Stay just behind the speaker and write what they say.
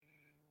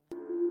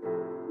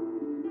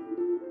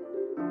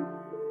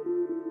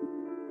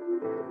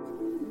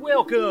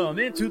Welcome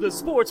into the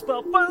Sports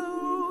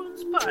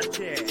Buffoons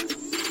Podcast.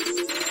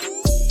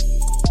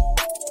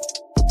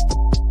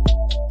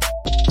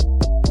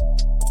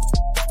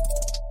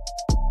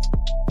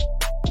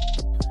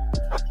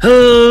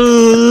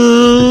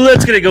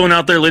 Let's get it going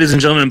out there, ladies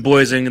and gentlemen,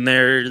 boys and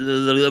there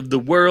of the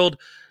world.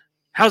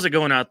 How's it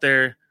going out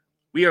there?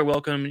 We are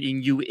welcoming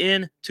you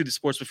in to the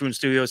Sports Buffoon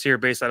Studios here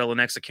based out of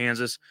Lenexa,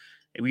 Kansas.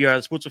 We are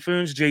the Sports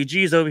Buffoons.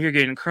 JG's over here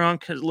getting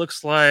crunk. It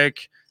looks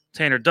like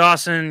Tanner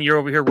Dawson, you're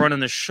over here running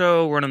the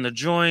show, running the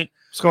joint.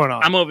 What's going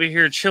on? I'm over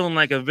here chilling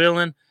like a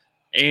villain.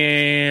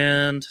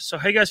 And so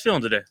how you guys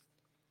feeling today?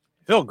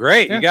 Feel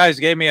great. Yeah. You guys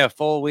gave me a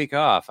full week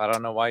off. I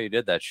don't know why you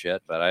did that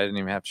shit, but I didn't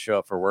even have to show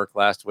up for work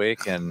last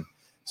week. And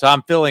so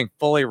I'm feeling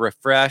fully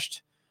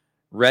refreshed,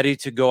 ready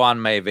to go on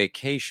my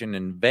vacation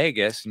in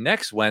Vegas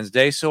next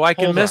Wednesday so I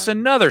can Hold miss on.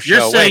 another show.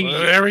 You're saying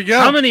there we go.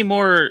 how many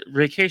more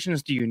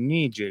vacations do you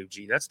need,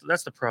 JG?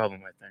 That's the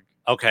problem, I think.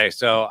 Okay,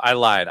 so I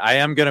lied. I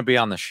am going to be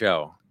on the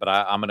show, but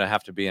I'm going to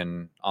have to be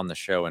on the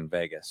show in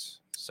Vegas.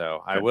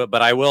 So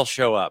I will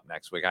show up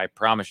next week. I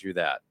promise you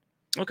that.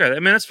 Okay, I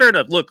mean, that's fair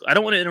enough. Look, I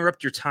don't want to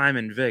interrupt your time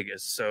in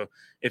Vegas. So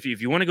if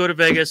you want to go to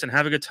Vegas and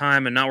have a good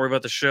time and not worry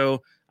about the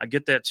show, I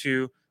get that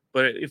too.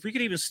 But if we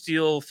could even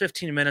steal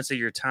 15 minutes of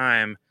your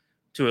time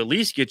to at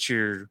least get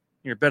your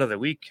bet of the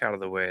week out of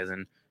the way,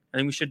 then I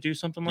think we should do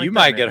something like that. You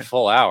might get a maybe.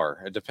 full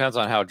hour. It depends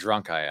on how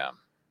drunk I am.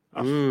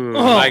 Ooh, You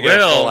might get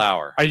a full well,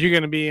 hour. Are you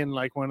going to be in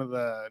like one of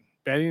the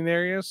betting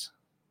areas,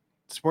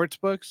 sports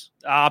books?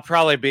 I'll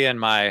probably be in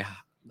the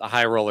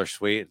high roller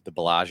suite, the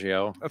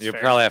Bellagio. That's You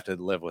fair. probably have to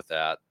live with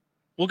that.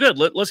 well, good.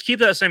 Let's keep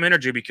that same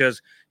energy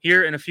because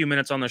here in a few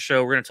minutes on the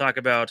show, we're going to talk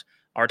about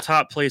our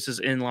top places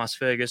in Las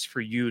Vegas for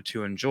you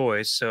to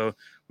enjoy. So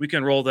we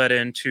can roll that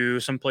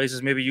into some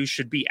places maybe you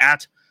should be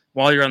at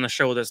while you're on the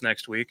show with us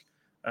next week.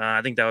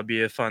 I think that would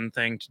be a fun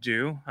thing to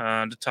do,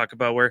 to talk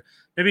about where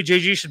maybe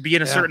JG should be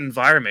in a certain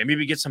environment,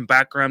 maybe get some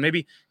background,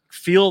 maybe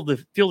feel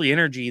the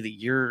energy that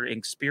you're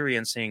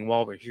experiencing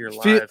while we're here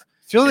live.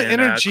 Feel the in,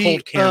 energy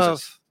cold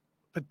Kansas. of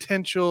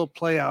potential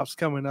playoffs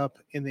coming up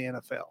in the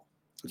NFL.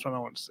 That's what I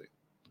want to see.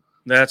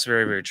 That's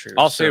very, very true.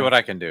 I'll see So- what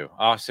I can do.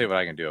 I'll see what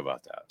I can do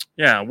about that.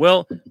 Yeah,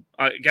 well,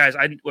 guys,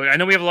 I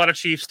know we have a lot of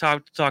Chiefs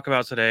talk to talk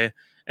about today.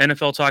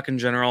 NFL talk in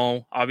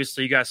general.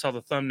 Obviously, you guys saw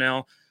the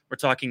thumbnail. We're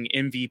talking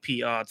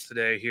MVP odds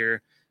today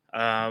here,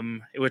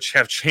 which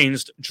have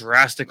changed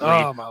drastically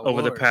Oh, my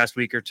over the Lord. past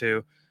week or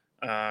two.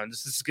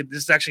 This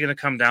is actually going to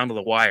come down to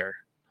the wire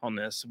on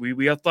this.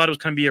 We all thought it was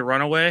going to be a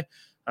runaway.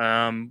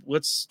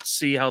 Let's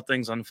see how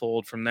things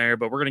unfold from there.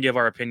 But we're going to give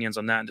our opinions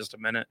on that in just a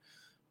minute.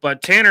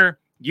 But Tanner,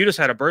 you just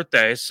had a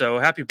birthday, so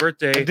happy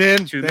birthday I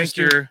did. to Thank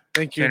Mr. you.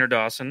 Thank you. Tanner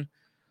Dawson.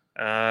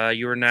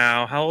 You are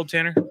now how old,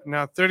 Tanner?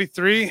 Now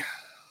 33.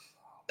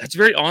 That's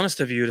very honest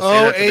of you to say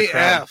that to the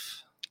crowd. OAF.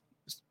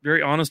 It's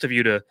very honest of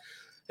you to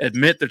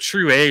admit the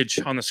true age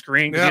on the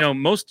screen. 'Cause, Yeah. You know,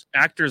 most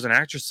actors and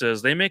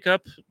actresses, they make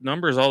up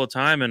numbers all the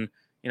time, and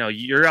you know,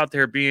 you're out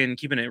there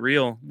keeping it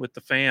real with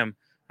the fam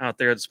out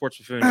there at the Sports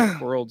Buffoon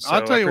world. So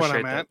I'll tell I you what appreciate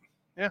I'm that. at.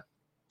 Yeah.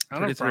 I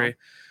don't have a 33. problem.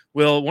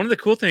 Well, one of the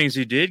cool things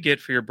you did get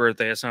for your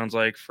birthday, it sounds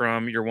like,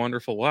 from your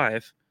wonderful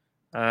wife.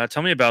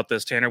 Tell me about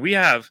this, Tanner. We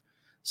have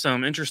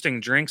some interesting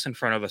drinks in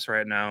front of us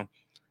right now.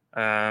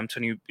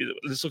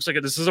 This looks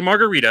like this is a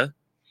margarita.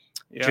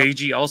 Yeah.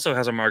 JG also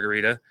has a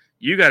margarita.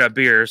 You got a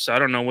beer, so I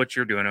don't know what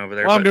you're doing over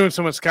there. Well, I'm but- doing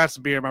some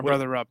Wisconsin beer. My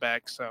brother brought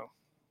back. So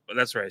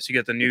That's right. So you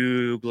got the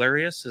New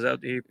Glarious. Is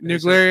that the New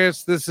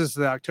Glarious. This is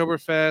the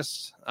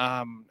Oktoberfest.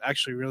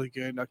 Actually really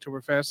good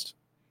Oktoberfest.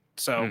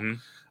 So Mhm.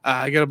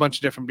 I got a bunch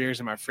of different beers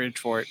in my fridge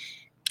for it.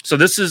 So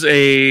this is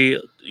a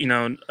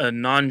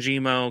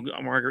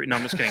non-GMO margarita. No,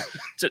 I'm just kidding.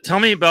 Tell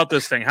me about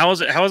this thing. How is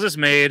this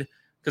made?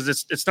 Because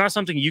it's not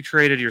something you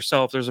created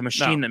yourself. There's a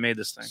machine that made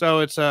this thing. So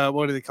it's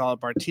what do they call it?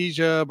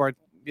 Bartesia.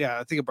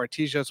 I think a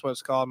Bartesia is what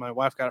it's called. My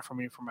wife got it for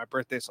me for my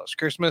birthday /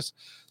 Christmas.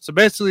 So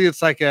basically,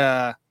 it's like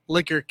a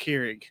liquor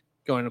Keurig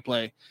going to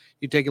play.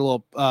 You take a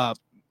little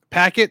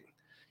packet,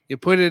 you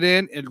put it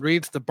in, it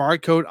reads the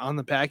barcode on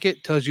the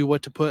packet, tells you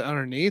what to put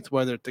underneath,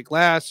 whether it's a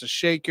glass, a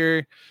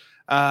shaker,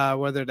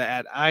 whether to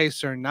add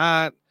ice or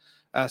not,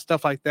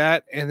 stuff like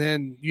that. And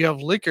then you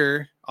have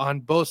liquor on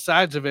both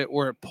sides of it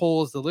where it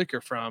pulls the liquor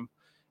from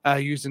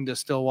using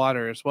distilled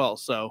water as well.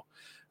 So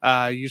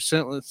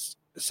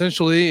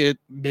essentially it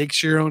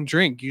makes your own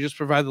drink. You just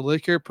provide the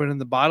liquor, put it in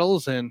the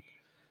bottles, and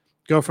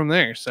go from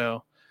there.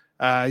 So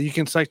you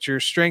can select your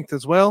strength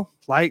as well: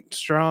 light,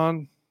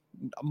 strong,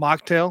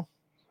 mocktail,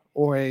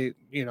 or a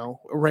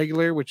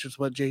regular, which is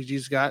what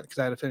JG's got because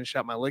I had to finish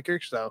out my liquor.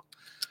 So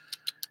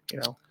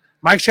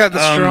Mike's got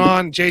the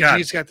strong,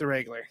 JG's got the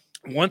regular.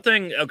 One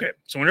thing, okay.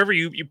 So whenever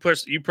you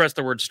press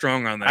the word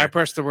strong on there, I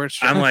pressed the word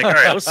strong. I'm like, all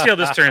right, let's see how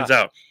this turns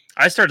out.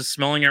 I started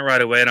smelling it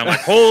right away, and I'm like,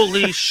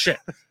 holy shit.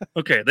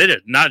 Okay, they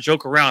did not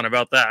joke around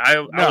about that. I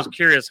was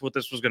curious what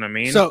this was going to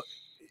mean. So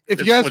if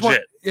you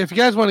It's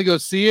guys want to go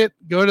see it,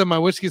 go to my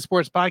Whiskey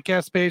Sports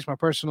podcast page, my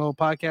personal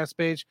podcast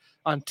page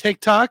on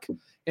TikTok,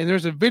 and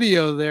there's a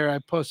video there I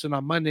posted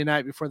on Monday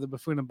night before the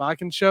Buffoon and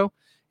Bakken show,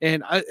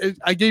 and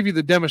I gave you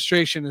the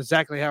demonstration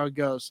exactly how it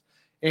goes.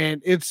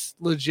 and it's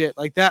legit.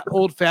 Like that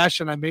old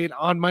fashioned I made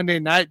on Monday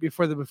night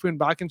before the Buffoon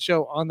Bakken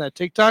show on that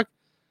TikTok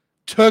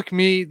took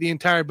me the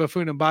entire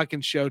Buffoon and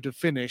Bakken show to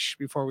finish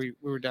before we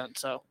were done.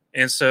 So.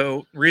 And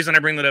so, reason I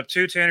bring that up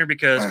too, Tanner,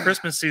 because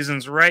Christmas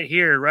season's right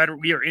here.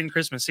 We are in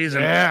Christmas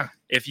season. Yeah.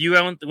 If you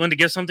want to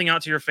give something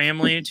out to your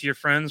family, to your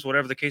friends,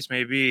 whatever the case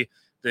may be,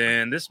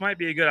 then this might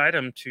be a good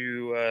item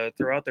to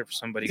throw out there for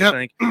somebody. Yep.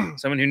 I think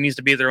someone who needs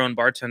to be their own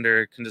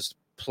bartender can just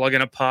plug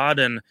in a pod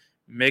and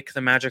make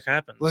the magic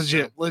happen.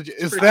 Legit. So,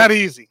 It's that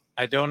easy.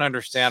 I don't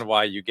understand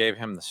why you gave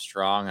him the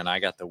strong and I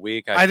got the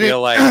weak. I feel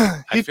didn't-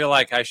 like I feel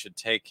like I should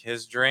take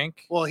his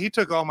drink. Well, he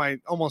took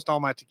almost all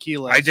my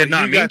tequila. I did so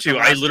not you mean got the to.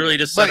 I rest literally of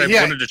it. just said But I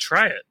yeah, wanted to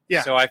try it.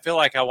 Yeah. So I feel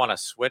like I want to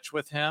switch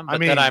with him, I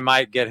but mean- then I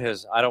might get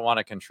his. I don't want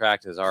to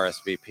contract his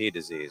RSVP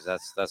disease.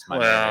 That's my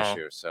Well, main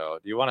issue. So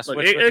do you want to Look,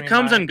 switch? with it me,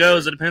 comes Mike, and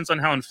goes. or- It depends on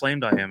how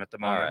inflamed I am at the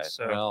All moment. right.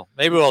 So Well,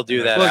 maybe we'll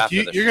do that Look, after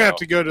the you're gonna have show.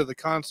 to go to the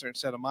concert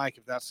instead of Mike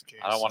if that's the case.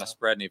 I don't want to so.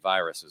 spread any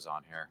viruses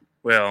on here.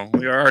 well,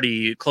 we are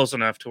already close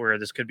enough to where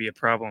this could be a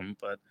problem.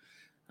 But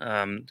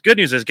good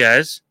news is,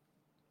 guys,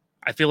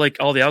 I feel like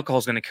all the alcohol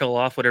is going to kill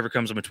off whatever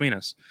comes in between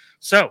us.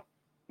 So,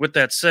 with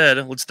that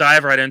said, let's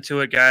dive right into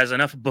it, guys.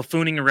 Enough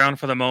buffooning around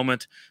for the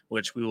moment,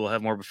 which we will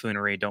have more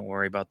buffoonery. Don't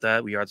worry about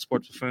that. We are the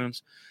sports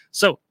buffoons.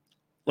 So,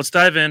 let's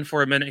dive in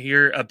for a minute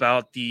here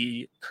about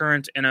the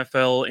current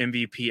NFL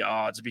MVP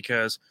odds,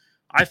 because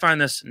I find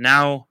this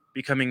now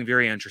becoming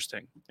very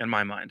interesting in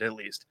my mind, at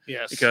least.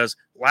 Yes. Because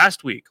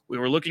last week we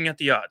were looking at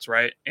the odds,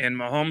 right? And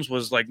Mahomes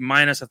was like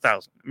minus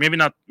 1,000. Maybe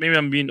not. Maybe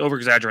I'm being over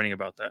exaggerating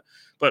about that.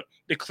 But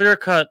the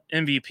clear-cut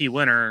MVP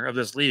winner of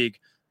this league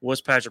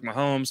was Patrick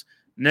Mahomes.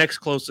 Next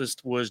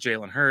closest was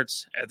Jalen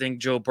Hurts. I think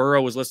Joe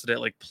Burrow was listed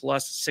at like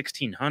plus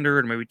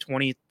 1,600, maybe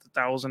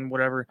 20,000,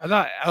 whatever. I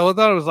thought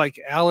it was like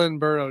Allen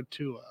Burrow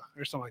Tua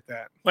or something like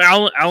that.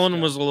 Well,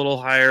 Allen was a little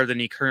higher than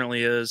he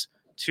currently is.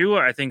 Tua,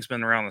 I think, has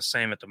been around the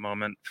same at the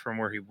moment from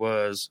where he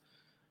was.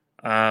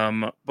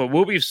 But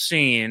what we've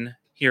seen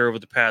here over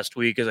the past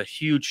week is a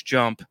huge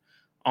jump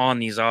on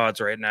these odds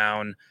right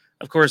now. And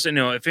of course,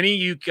 if any of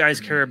you guys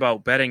care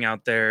about betting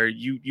out there,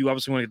 you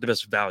obviously want to get the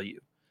best value.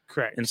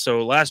 Correct. And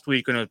so last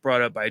week when it was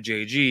brought up by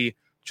JG,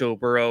 Joe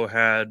Burrow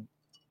had,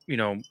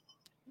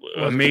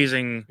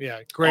 amazing Yeah,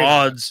 great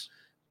odds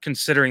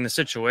considering the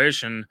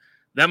situation.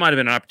 That might have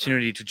been an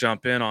opportunity to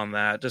jump in on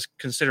that, just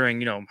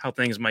considering, how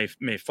things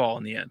may fall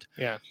in the end.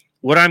 Yeah.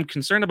 What I'm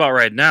concerned about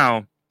right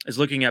now is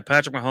looking at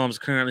Patrick Mahomes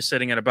currently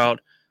sitting at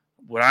about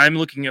what I'm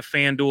looking at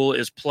FanDuel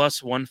is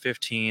plus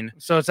 115,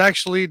 So it's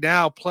actually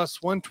now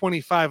plus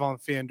 125 on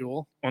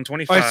FanDuel.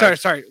 125. Oh,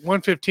 sorry,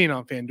 115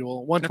 on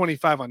FanDuel,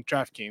 125 on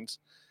DraftKings.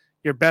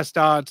 Your best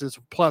odds is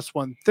plus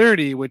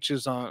 130, which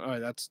is on. Oh,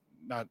 that's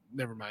not.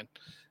 Never mind.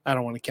 I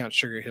don't want to count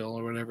Sugar Hill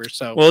or whatever.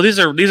 So Well, these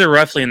are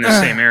roughly in the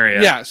same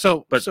area. yeah.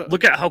 So But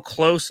look at how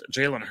close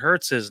Jalen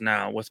Hurts is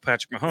now with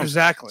Patrick Mahomes,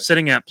 exactly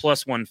sitting at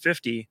plus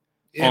 150.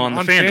 And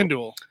on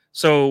FanDuel.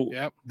 So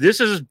Yep. this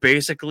is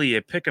basically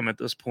a pick 'em at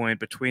this point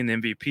between the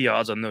MVP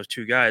odds on those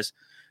two guys.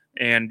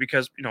 And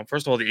because,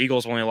 first of all, the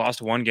Eagles only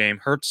lost one game.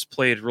 Hurts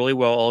played really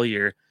well all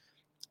year.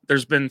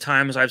 There's been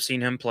times I've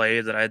seen him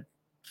play that I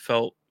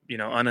felt,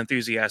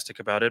 unenthusiastic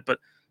about it. But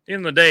at the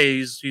end of the day,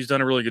 he's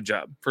done a really good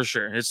job, for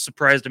sure. It's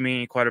surprised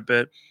me quite a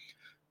bit.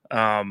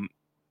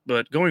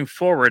 But going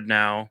forward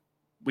now,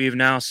 we've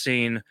now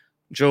seen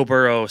Joe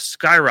Burrow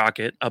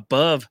skyrocket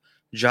above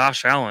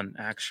Josh Allen,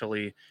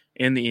 actually,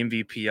 in the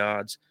MVP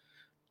odds.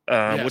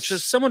 Which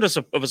is somewhat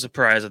of a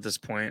surprise at this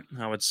point,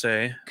 I would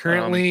say.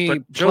 Currently,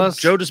 but plus-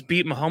 Joe just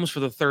beat Mahomes for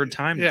the third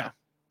time. Yeah. now.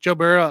 Joe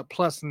Burrow at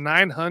plus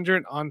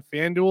 900 on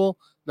FanDuel,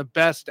 the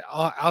best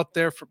out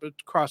there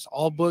across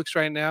all books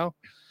right now,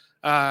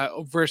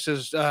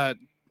 versus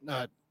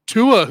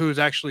Tua, who's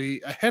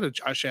actually ahead of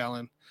Josh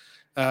Allen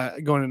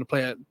going into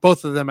play.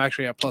 Both of them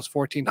actually at plus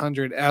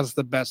 1,400 as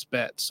the best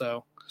bet.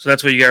 So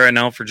that's what you got right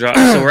now for Josh.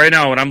 So right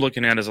now, what I'm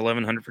looking at is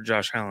 1,100 for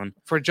Josh Allen.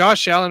 for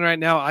Josh Allen right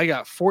now, I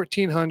got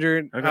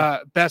 1,400 Okay.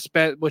 best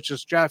bet, which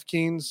is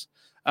DraftKings.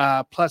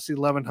 Plus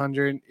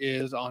 1,100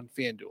 is on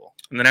FanDuel.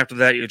 And then after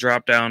that, you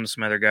drop down to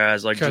some other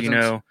guys like Cousins.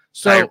 Gino,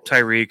 So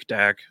Tyreek,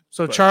 Dak.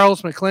 So But-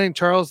 Charles McLean,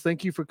 Charles,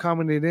 thank you for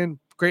commenting in.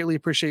 Greatly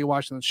appreciate you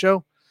watching the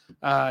show.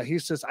 He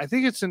says, I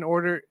think it's in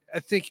order. I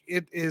think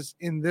it is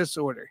in this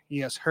order. He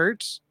has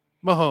Hurts,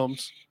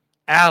 Mahomes,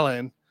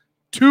 Allen,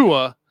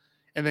 Tua,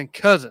 and then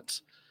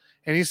Cousins.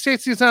 And he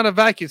states he's not a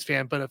Vikings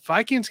fan, but if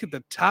Vikings get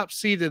the top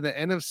seed in the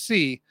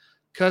NFC,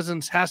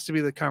 Cousins has to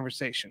be the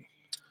conversation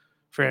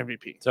for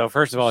MVP. So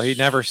first of all, he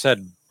never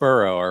said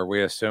Burrow. Are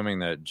we assuming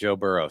that Joe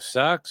Burrow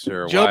sucks,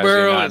 or Joe why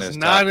Burrow is he is his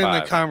not top in the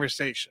five?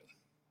 conversation.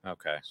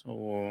 Okay.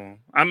 So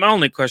my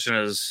only question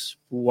is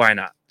why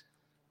not?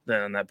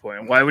 Then at that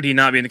point, why would he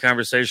not be in the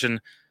conversation?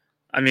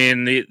 I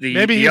mean, the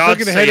Maybe the he's odds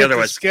looking say ahead at the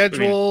otherwise. I mean,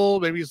 schedule.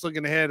 Maybe he's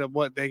looking ahead of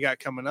what they got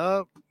coming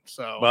up.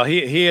 So Well,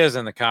 he is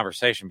in the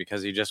conversation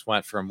because he just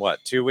went from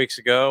 2 weeks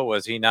ago?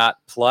 Was he not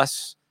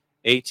plus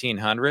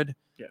 1,800?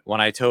 Yeah.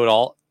 When I told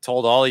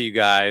all of you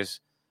guys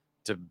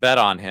to bet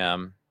on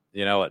him,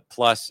 at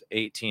plus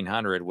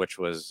 1,800, which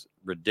was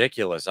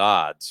ridiculous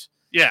odds.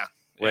 yeah.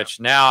 which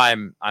now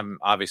I'm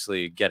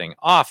obviously getting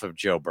off of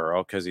Joe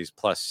Burrow because he's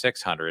plus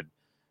 600.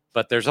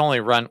 But there's only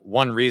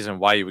one reason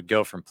why you would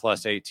go from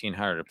plus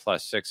 1,800 to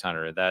plus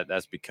 600.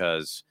 That's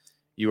because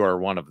you are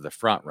one of the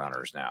front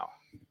runners now.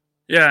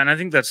 Yeah, and I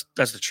think that's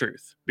the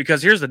truth.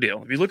 Because here's the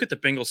deal: if you look at the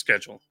Bengals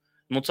schedule,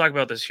 and we'll talk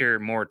about this here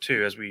more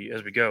too as we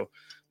go.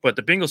 But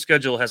the Bengals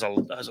schedule has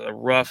a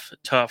rough,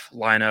 tough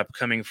lineup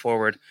coming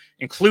forward,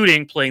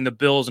 including playing the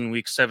Bills in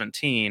Week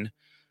 17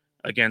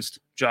 against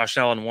Josh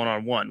Allen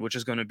one-on-one, which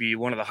is going to be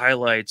one of the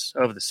highlights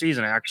of the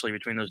season, actually,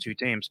 between those two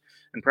teams,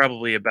 and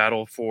probably a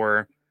battle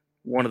for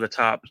one of the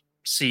top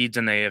seeds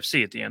in the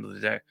AFC at the end of the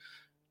day.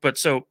 But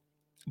so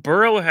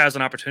Burrow has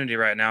an opportunity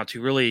right now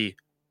to really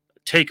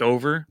take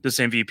over this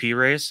MVP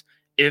race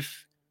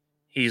if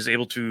he's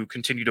able to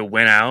continue to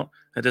win out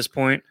at this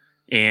point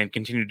and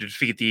continue to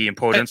defeat the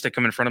opponents that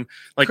come in front of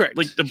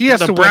him. He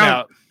has to win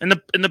out. And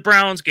the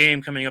Browns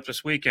game coming up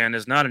this weekend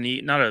is not an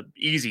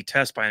easy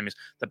test by any means.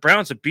 The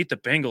Browns have beat the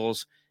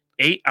Bengals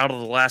 8 out of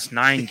the last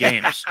 9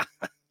 games.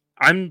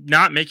 I'm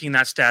not making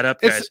that stat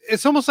up, guys.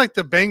 It's almost like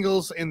the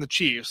Bengals and the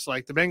Chiefs.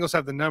 Like the Bengals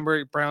have the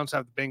number, Browns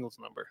have the Bengals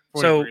number.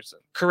 So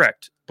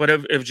correct. But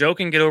if Joe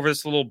can get over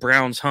this little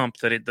Browns hump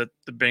that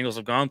the Bengals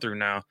have gone through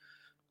now,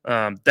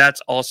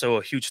 that's also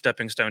a huge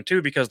stepping stone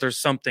too, because there's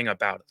something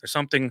about it. There's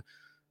something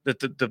that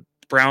the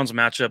Browns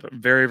match up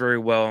very, very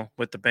well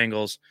with the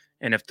Bengals.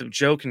 And if the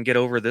Joe can get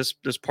over this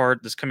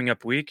coming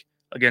up week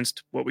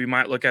against what we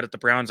might look at the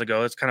Browns and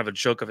go, it's kind of a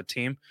joke of a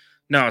team.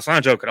 No, it's not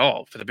a joke at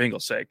all for the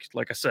Bengals' sake.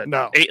 Like I said,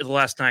 8 of the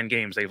last 9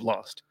 games they've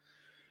lost.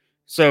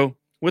 So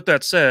with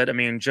that said, I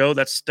mean, Joe,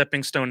 that's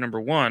stepping stone number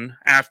 1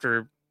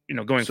 after,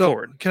 going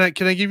forward. Can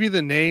I give you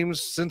the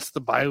names since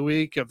the bye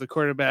week of the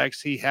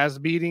quarterbacks he has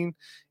beating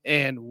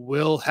and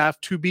will have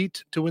to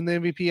beat to win the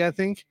MVP, I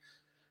think.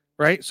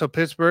 Right? So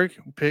Pittsburgh,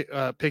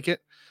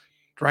 Pickett,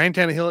 Ryan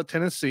Tannehill at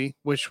Tennessee,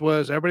 which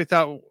was everybody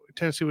thought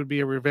Tennessee would be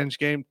a revenge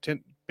game.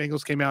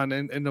 Bengals came out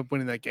and ended up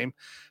winning that game.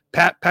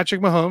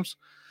 Patrick Mahomes.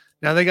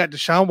 Now they got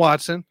Deshaun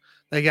Watson.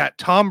 They got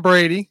Tom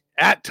Brady,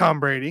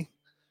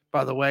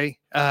 by the way.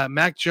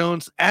 Mac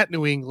Jones at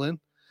New England.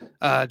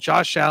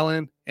 Josh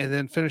Allen, and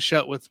then finish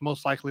up with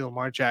most likely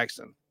Lamar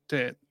Jackson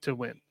to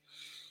win.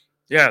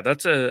 Yeah,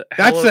 that's a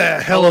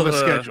hell of a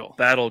schedule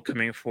battle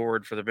coming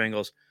forward for the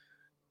Bengals.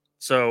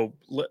 So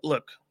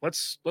look,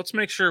 let's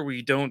make sure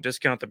we don't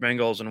discount the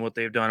Bengals and what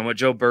they've done and what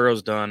Joe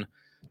Burrow's done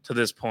to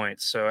this point.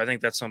 So I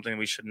think that's something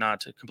we should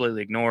not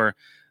completely ignore.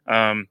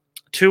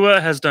 Tua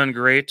has done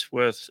great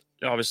with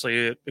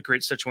obviously a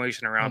great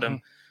situation around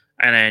him.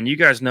 And you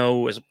guys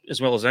know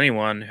as well as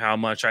anyone how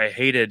much I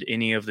hated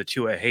any of the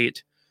Tua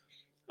hate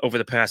over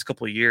the past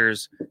couple of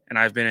years. And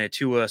I've been a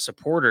Tua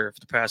supporter for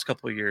the past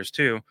couple of years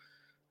too.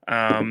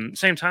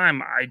 Same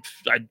time, I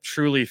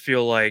truly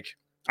feel like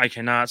I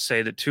cannot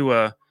say that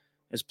Tua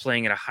is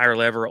playing at a higher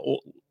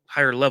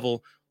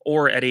level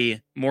or at a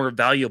more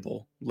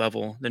valuable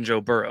level than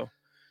Joe Burrow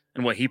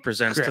and what he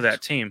presents to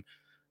that team.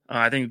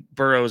 I think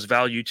Burrow's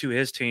value to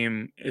his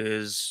team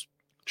is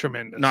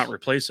tremendous, not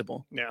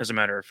replaceable, as a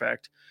matter of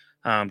fact.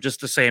 Just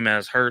the same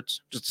as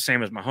Hurts, just the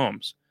same as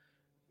Mahomes.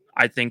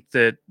 I think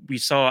that we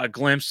saw a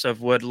glimpse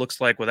of what it looks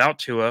like without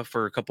Tua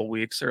for a couple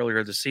weeks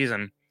earlier this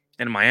season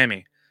in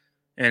Miami.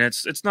 And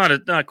it's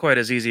not quite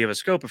as easy of a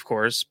scope, of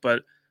course,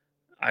 but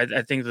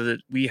I think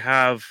that we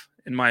have,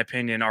 in my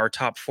opinion, our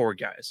top 4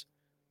 guys.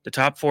 The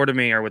top 4 to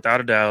me are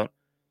without a doubt.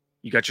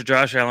 You got your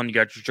Josh Allen, you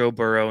got your Joe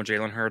Burrow,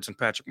 Jalen Hurts, and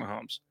Patrick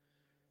Mahomes.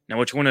 Now,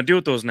 what you want to do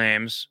with those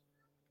names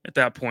at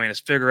that point is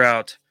figure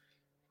out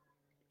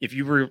if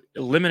you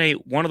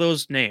eliminate one of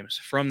those names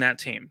from that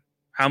team,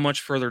 how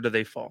much further do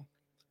they fall?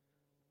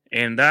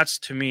 And that's,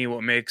 to me,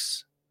 what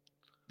makes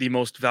the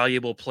most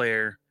valuable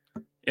player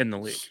in the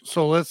league.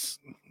 So let's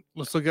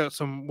look at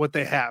what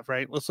they have,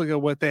 right? Let's look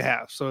at what they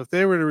have. So if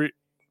they were to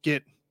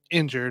get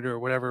injured or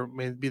whatever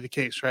may be the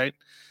case, right?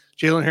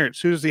 Jalen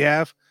Hurts, who does he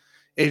have?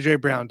 A.J.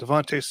 Brown,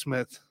 Devontae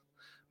Smith,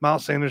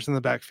 Miles Sanders in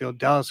the backfield,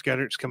 Dallas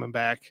Goedert's coming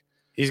back.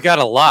 He's got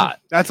a lot.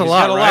 That's a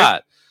lot,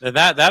 right? And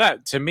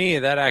that to me,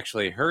 that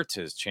actually hurts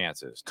his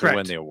chances to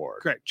win the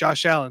award. Correct.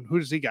 Josh Allen, who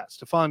does he got?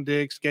 Stephon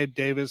Diggs, Gabe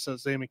Davis,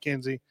 Isaiah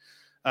McKenzie,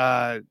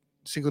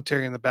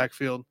 Singletary in the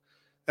backfield.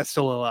 That's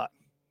still a lot.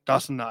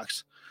 Dawson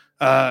Knox.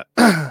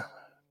 Burrow,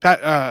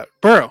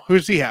 who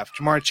does he have?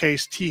 Jamar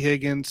Chase, T.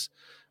 Higgins,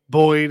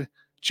 Boyd,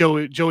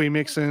 Joey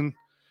Mixon,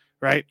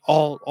 right?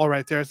 All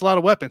right there. It's a lot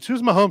of weapons. Who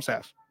does Mahomes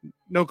have?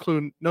 No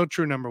clue. No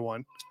true number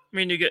 1. I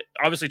mean, you get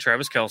obviously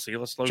Travis Kelce.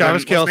 Let's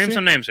name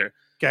some names here.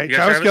 Okay,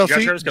 Travis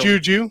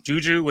Kelce,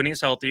 Juju when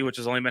he's healthy, which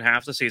has only been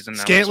half the season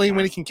now. Scantling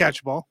when he can catch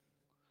a ball,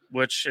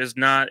 which is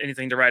not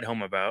anything to write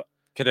home about.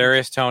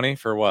 Kadarius Toney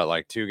for what,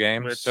 like 2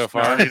 games so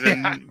far?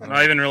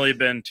 Not even really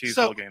been 2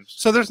 full games.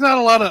 So there's not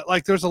a lot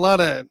of there's a lot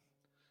of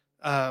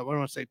what do I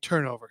want to say,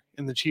 turnover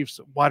in the Chiefs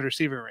wide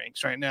receiver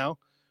ranks right now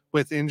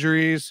with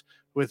injuries,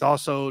 with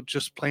also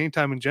just playing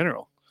time in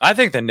general. I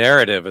think the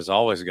narrative is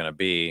always going to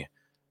be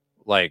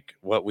like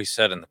what we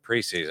said in the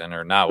preseason,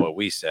 or not what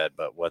we said,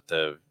 but what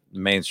the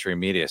mainstream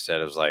media said.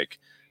 Is like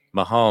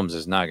Mahomes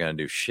is not going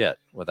to do shit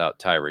without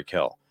Tyreek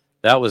Hill.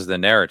 That was the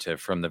narrative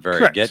from the very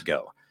Correct.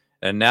 get-go.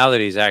 And now that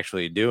he's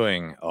actually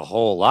doing a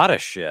whole lot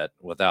of shit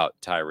without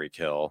Tyreek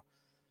Hill,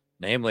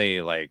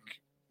 namely like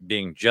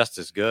being just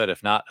as good,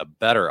 if not a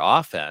better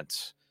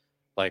offense,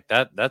 like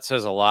that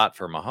says a lot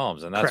for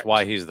Mahomes, and that's Correct.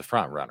 why he's the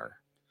front runner.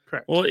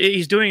 Correct. Well,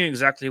 he's doing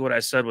exactly what I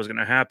said was going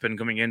to happen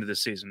coming into the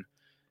season.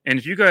 And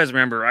if you guys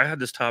remember, I had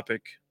this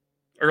topic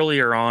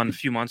earlier on a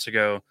few months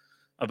ago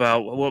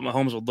about what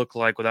Mahomes would look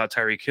like without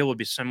Tyreek Hill would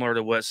be similar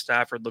to what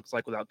Stafford looks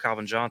like without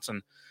Calvin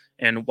Johnson.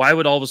 And why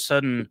would all of a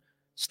sudden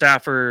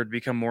Stafford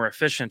become more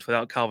efficient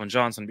without Calvin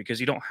Johnson? Because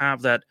you don't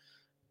have that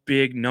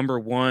big number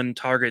one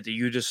target that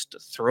you just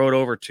throw it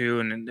over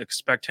to and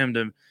expect him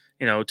to,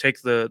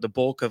 take the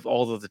bulk of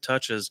all of the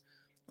touches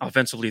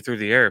offensively through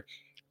the air.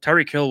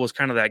 Tyreek Hill was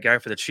kind of that guy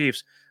for the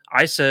Chiefs.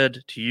 I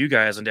said to you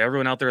guys and to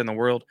everyone out there in the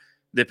world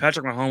that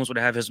Patrick Mahomes would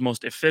have his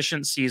most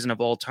efficient season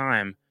of all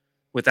time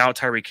without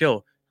Tyreek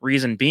Hill.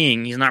 Reason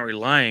being, he's not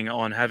relying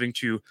on having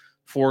to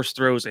force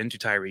throws into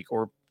Tyreek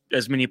or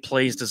as many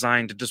plays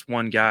designed to just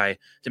one guy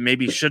that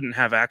maybe shouldn't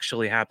have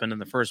actually happened in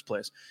the first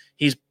place.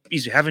 He's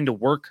having to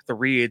work the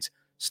reads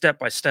step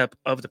by step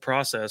of the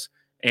process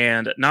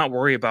and not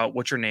worry about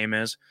what your name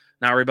is,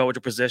 not worry about what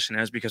your position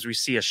is, because we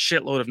see a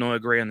shitload of Noah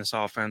Gray in this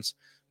offense.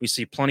 We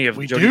see plenty of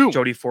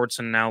Jody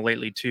Fortson now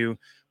lately too.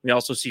 We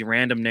also see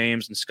random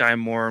names and Sky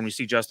Moore, and we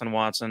see Justin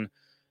Watson.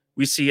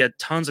 We see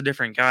tons of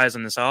different guys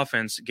in this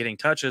offense getting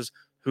touches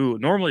who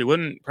normally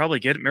wouldn't probably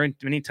get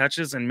many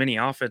touches and many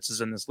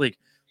offenses in this league.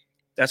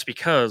 That's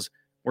because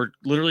we're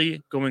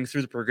literally going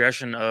through the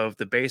progression of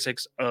the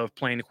basics of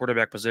playing the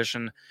quarterback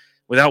position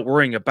without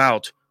worrying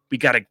about we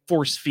got to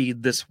force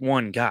feed this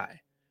one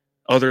guy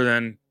other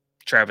than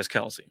Travis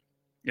Kelce.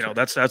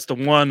 That's the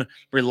one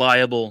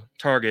reliable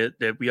target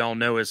that we all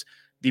know is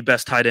the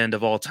best tight end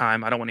of all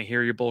time. I don't want to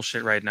hear your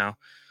bullshit right now,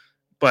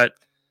 but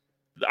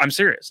I'm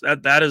serious.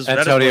 That is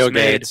Antonio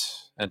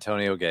Gates.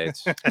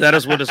 That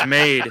is what has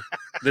made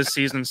this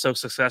season so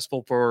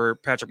successful for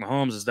Patrick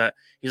Mahomes, is that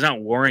he's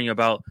not worrying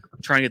about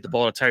trying to get the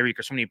ball to Tyreek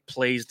or so many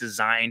plays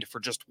designed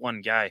for just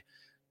one guy.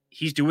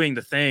 He's doing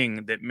the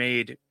thing that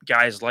made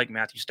guys like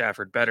Matthew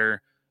Stafford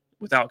better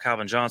without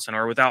Calvin Johnson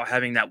or without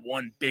having that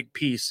one big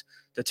piece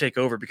to take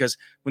over. Because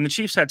when the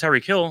Chiefs had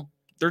Tyreek Hill,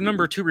 their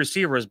number 2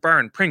 receiver is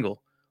Byron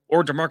Pringle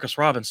or Demarcus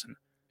Robinson.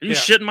 Are you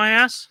shitting my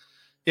ass?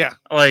 Yeah.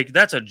 Like,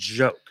 that's a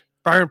joke.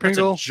 Byron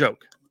Pringle, that's a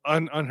joke.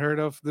 Unheard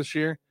of this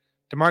year.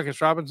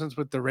 Demarcus Robinson's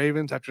with the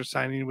Ravens after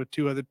signing with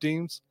 2 other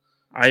teams.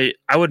 I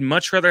would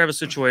much rather have a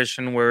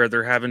situation where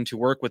they're having to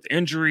work with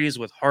injuries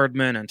with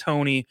Hardman and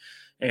Tony,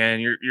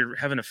 and you're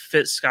having to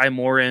fit Sky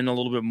Moore in a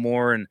little bit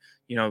more, and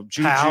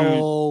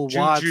Powell,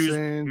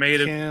 Watson,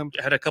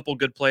 had a couple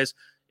good plays.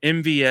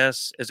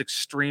 MVS is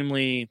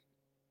extremely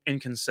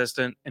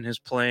inconsistent in his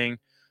playing,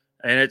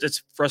 and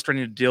it's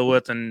frustrating to deal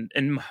with. And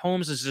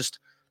Mahomes is just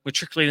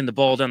matriculating the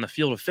ball down the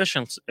field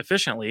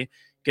efficiently,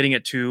 getting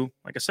it to,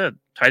 like I said,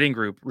 tight end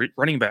group,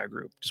 running back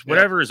group, just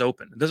whatever is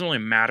open. It doesn't really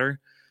matter,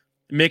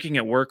 making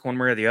it work one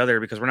way or the other,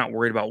 because we're not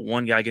worried about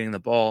one guy getting the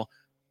ball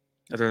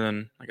other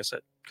than, like I said,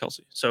 Kelce.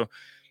 So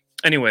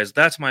anyways,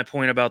 that's my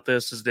point about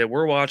this, is that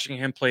we're watching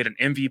him play at an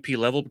MVP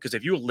level, because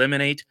if you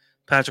eliminate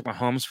Patrick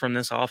Mahomes from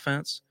this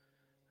offense,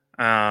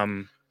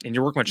 and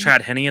you're working with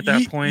Chad Henne at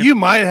that point, you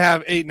might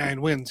have 8-9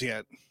 wins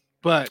yet,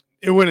 but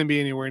it wouldn't be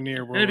anywhere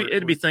near where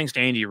it'd be thanks to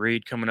Andy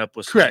Reid coming up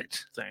with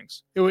correct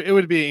things. It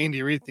would be an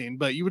Andy Reid thing,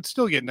 but you would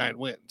still get 9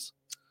 wins.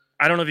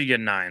 I don't know if you get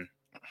 9.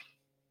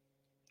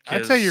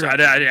 I'd say you're right.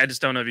 I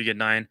just don't know if you get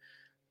 9.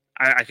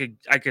 I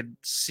could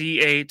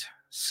see 8,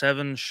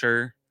 7,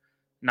 sure.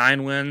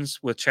 9 wins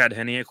with Chad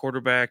Henne at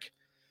quarterback.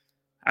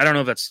 I don't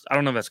know if that's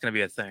going to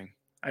be a thing.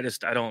 I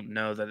don't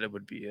know that it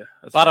would be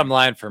a bottom thing.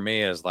 line for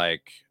me is,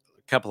 like,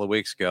 a couple of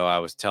weeks ago, I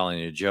was telling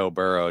you Joe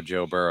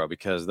Burrow,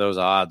 because those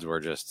odds were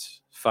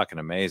just fucking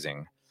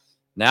amazing.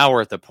 Now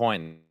we're at the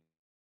point,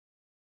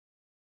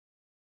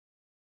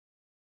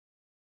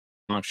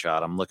 long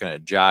shot, I'm looking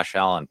at Josh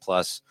Allen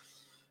plus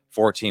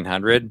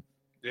 1,400.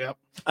 Yep.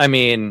 I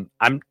mean,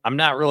 I'm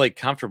not really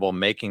comfortable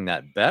making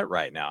that bet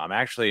right now. I'm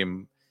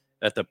actually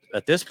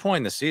at this point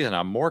in the season,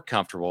 I'm more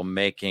comfortable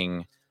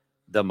making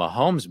the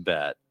Mahomes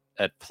bet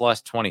at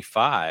plus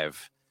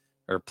 25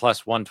 or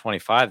plus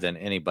 125 than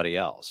anybody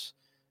else.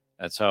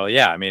 And so,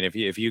 yeah, I mean,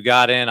 if you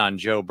got in on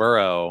Joe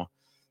Burrow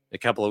a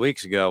couple of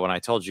weeks ago when I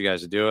told you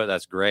guys to do it,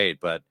 that's great.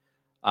 But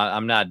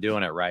I'm not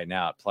doing it right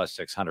now at plus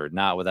 600,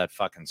 not with that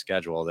fucking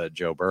schedule that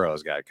Joe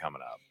Burrow's got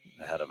coming up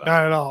ahead of him.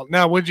 Not at all.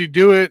 Now, would you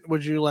do it?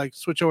 Would you like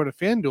switch over to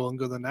FanDuel and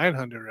go the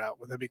 900 route?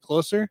 Would that be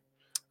closer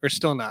or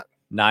still not?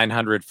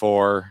 900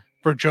 for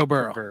Joe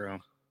Burrow.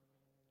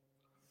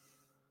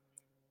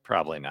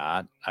 Probably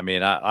not. I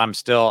mean, I'm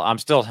still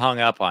hung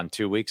up on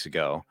 2 weeks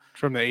ago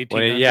from the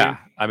 1800. Yeah,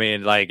 I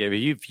mean, like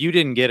if you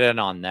didn't get in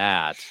on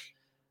that,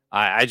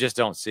 I just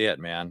don't see it,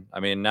 man. I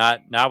mean,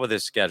 not with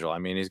his schedule. I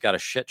mean, he's got a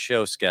shit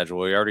show schedule.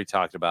 We already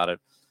talked about it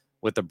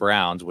with the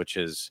Browns, which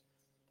is,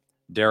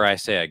 dare I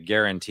say, a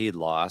guaranteed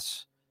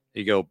loss.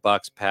 You go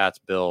Bucks, Pats,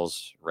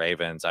 Bills,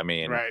 Ravens. I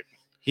mean, right.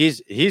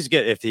 He's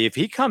good. If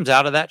he comes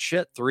out of that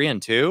shit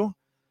 3-2,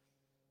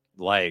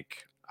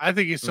 like I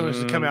think he still needs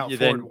to come out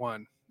then-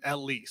 4-1 at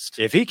least.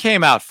 If he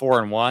came out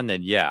 4-1,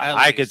 then yeah, At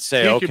I could least.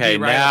 say, He could okay,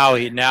 be right up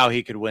there. now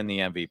he could win the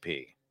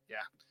MVP.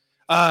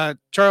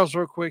 Charles,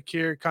 real quick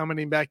here,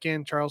 commenting back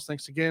in. Charles,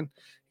 thanks again.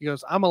 He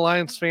goes, I'm a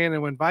Lions fan,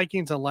 and when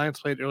Vikings and Lions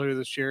played earlier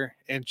this year,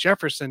 and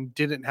Jefferson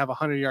didn't have a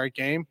 100-yard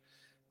game,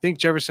 I think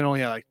Jefferson only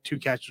had like 2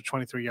 catches for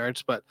 23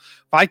 yards, but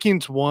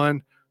Vikings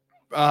won.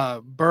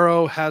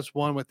 Burrow has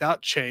won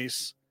without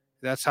Chase.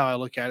 That's how I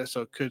look at it.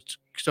 So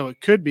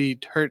it could be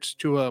Hurts,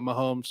 Tua,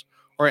 Mahomes,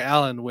 or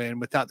Allen win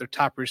without their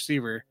top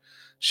receiver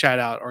shot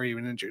out or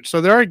even injured. So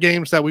there are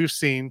games that we've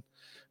seen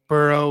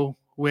Burrow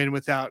win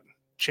without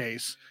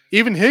Chase.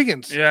 Even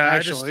Higgins, Yeah,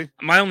 actually.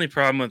 my only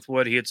problem with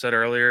what he had said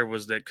earlier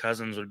was that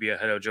Cousins would be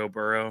ahead of Joe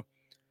Burrow,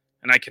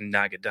 and I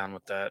cannot get down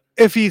with that.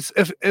 If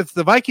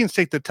the Vikings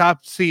take the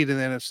top seed in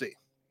the NFC,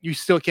 you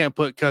still can't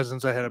put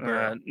Cousins ahead of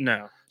Burrow.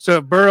 No. So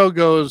if Burrow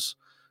goes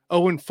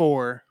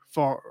 0-4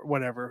 for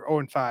whatever,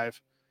 0-5,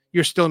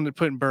 you're still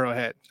putting Burrow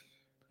ahead.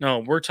 No,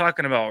 we're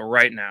talking about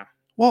right now.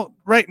 Well,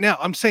 right now,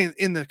 I'm saying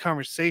in the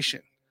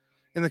conversation,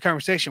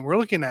 we're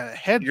looking at a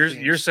head.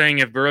 You're saying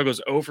if Burrow goes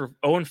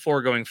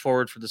 0-4 going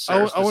forward for the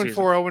season. 0-4,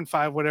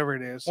 0-5, whatever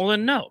it is. Well,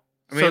 then no.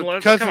 I mean, so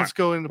come Cousins on.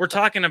 go in. We're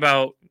talking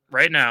about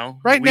right now.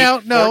 Right week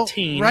now, no.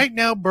 14. Right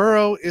now,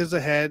 Burrow is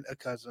ahead of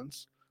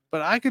Cousins,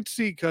 but I could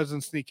see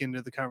Cousins sneak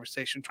into the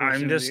conversation. Towards the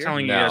I'm end of just the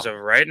telling No. you as of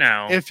right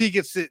now. year. If he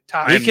gets it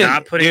top, I'm can-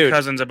 not putting dude.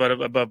 Cousins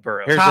above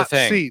Burrow. Here's the top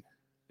thing. seed.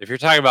 If you're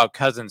talking about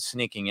Cousins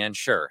sneaking in,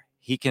 sure,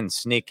 he can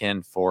sneak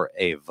in for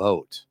a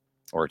vote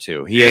or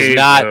two. He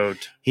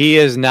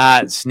is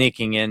not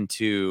sneaking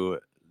into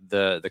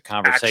the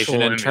conversation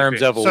Actual in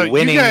terms MVP. of So you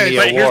winning guys- the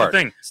But award. here's the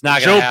thing: It's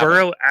not Joe gonna happen.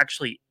 Burrow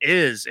actually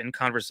is in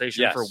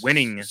conversation Yes. for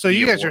winning. So the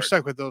you guys are award.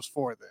 stuck with those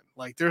 4 then.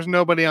 Like, there's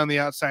nobody on the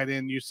outside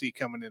in you see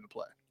coming into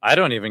play. I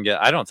don't think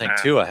Nah.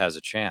 Tua has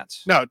a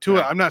chance. No, Tua.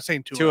 No. I'm not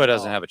saying Tua. Tua at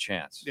doesn't all. have a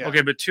chance. Yeah.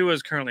 Okay, but Tua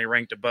is currently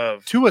ranked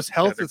above. Tua's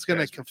health other is going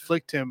to guys.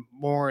 conflict him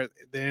more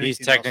than anything He's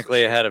else technically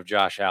this year. ahead of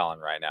Josh Allen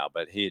right now,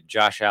 but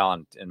Josh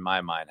Allen, in my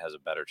mind, has a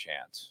better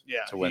chance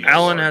Yeah, to win. he- the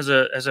Allen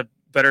award. has a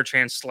better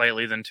chance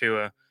slightly than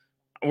Tua.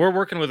 We're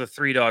working with a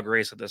 3-dog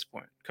race at this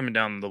point, coming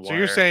down the wire. So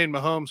you're saying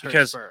Mahomes hurts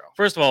Because- Burrow?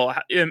 First of all,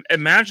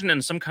 imagine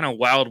in some kind of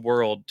wild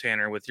world,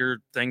 Tanner, with your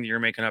thing that you're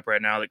making up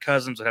right now, that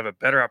Cousins would have a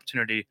better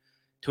opportunity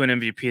to an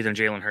MVP than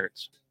Jalen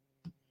Hurts.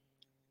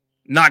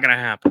 Not going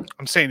to happen.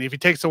 I'm saying if he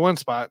takes the 1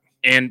 spot,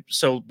 And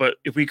so, but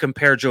if we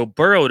compare Joe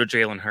Burrow to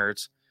Jalen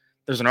Hurts,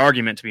 there's an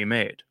argument to be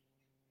made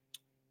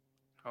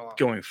hold on.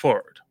 going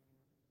forward.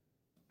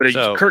 But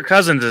So- Kirk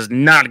Cousins is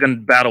not going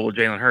to battle with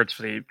Jalen Hurts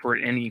for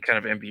any kind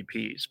of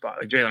MVP spot.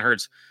 Like Jalen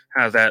Hurts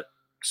has that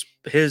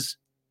his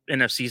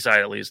NFC side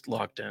at least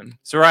locked in.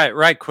 So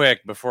right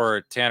quick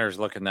before Tanner's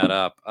looking that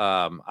up,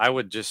 I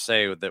would just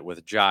say that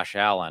with Josh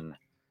Allen,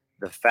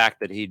 the fact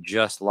that he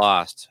just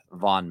lost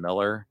Von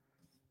Miller,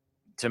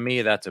 to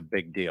me, that's a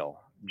big deal.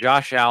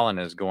 Josh Allen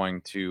is going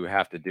to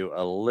have to do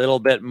a little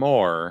bit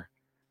more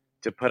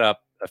to put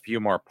up a few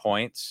more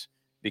points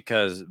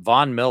because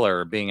Von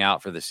Miller being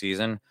out for the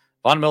season,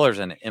 Von Miller's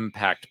an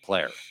impact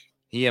player.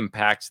 He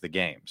impacts the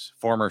games,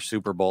 former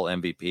Super Bowl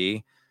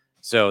MVP.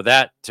 So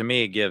that to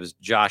me gives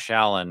Josh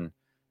Allen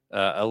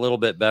a little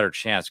bit better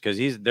chance because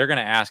they're going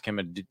to ask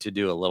him to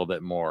do a little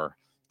bit more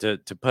to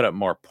put up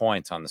more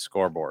points on the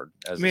scoreboard.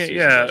 As the season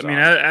goes on.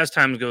 as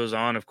time goes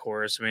on, of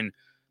course. I mean,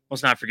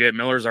 let's not forget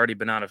Miller's already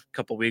been out a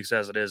couple weeks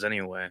as it is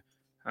anyway.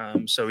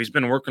 So he's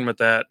been working with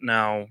that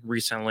now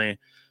recently.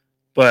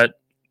 But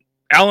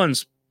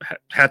Allen's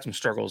had some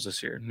struggles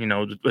this year,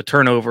 with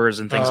turnovers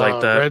and things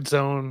like that. Red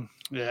zone.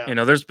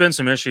 Yeah. There's been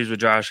some issues with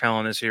Josh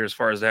Allen this year as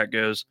far as that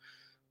goes.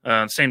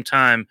 At the same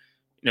time,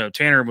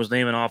 Tanner was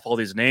naming off all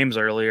these names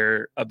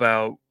earlier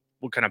about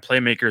what kind of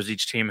playmakers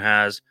each team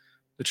has.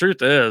 The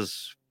truth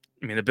is,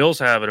 I mean, the Bills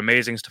have an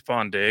amazing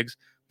Stephon Diggs.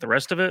 The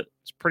rest of it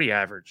is pretty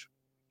average.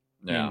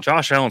 I Yeah. mean,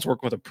 Josh Allen's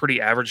working with a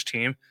pretty average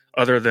team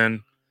other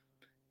than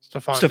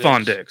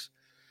Stephon Diggs.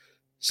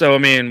 So, I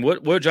mean,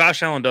 what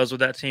Josh Allen does with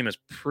that team is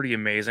pretty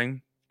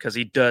amazing because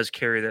he does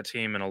carry that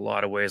team in a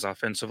lot of ways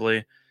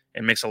offensively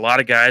and makes a lot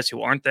of guys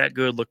who aren't that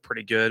good look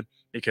pretty good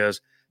because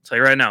I'll tell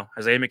you right now,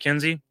 Isaiah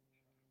McKenzie,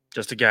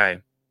 just a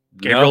guy.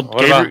 No,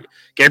 what about-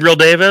 Gabriel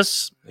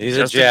Davis, he's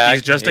just a Jag.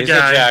 he's just a He's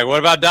guy. Jag. What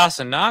about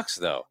Dawson Knox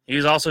though?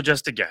 He's also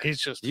just a guy. He's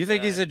just. Do you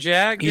think he's a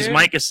Jag? He's dude?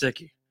 Mike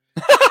Gesicki.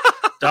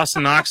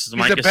 Dawson Knox is He's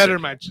Mike a better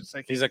Gesicki. Mike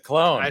Gesicki. He's a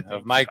clone I of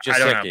think Mike I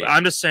don't know. Gesicki. But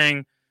I'm just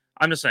saying.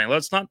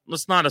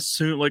 Let's not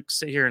assume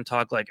sit here and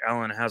talk like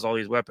Allen has all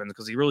these weapons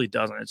because he really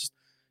doesn't. It's just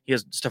he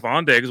has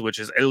Stephon Diggs, which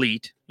is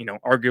elite.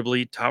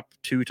 Arguably top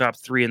 2, top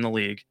 3 in the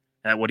league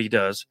at what he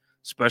does,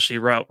 especially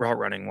route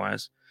running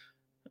wise.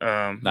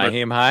 But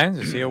Naheem Hines,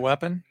 is he a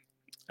weapon?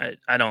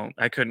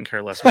 I couldn't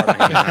care less about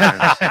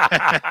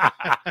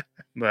him.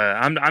 But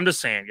I'm just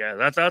saying, yeah,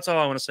 that's all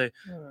I want to say.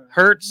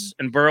 Hurts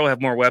and Burrow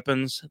have more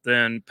weapons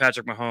than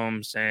Patrick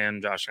Mahomes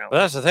and Josh Allen. But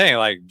that's the thing.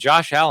 Like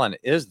Josh Allen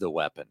is the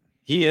weapon.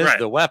 He is Right.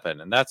 the weapon,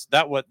 and that's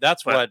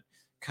what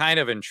kind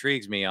of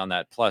intrigues me on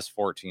that plus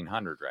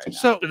 1400 right now.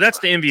 So But that's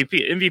the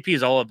MVP. MVP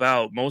is all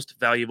about most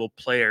valuable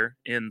player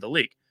in the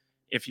league.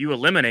 if you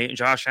eliminate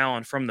Josh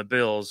Allen from the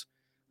Bills,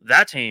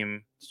 that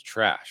team, It's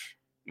trash.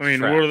 I mean,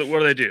 Trash. what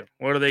do they do?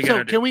 What are they So going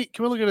to do?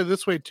 can we look at it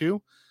this way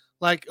too?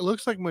 Like it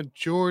looks like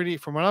majority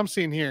from what I'm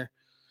seeing here,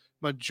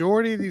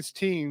 majority of these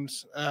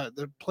teams,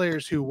 the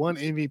players who won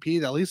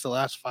MVP at least the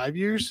last 5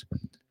 years,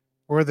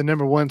 were the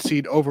number 1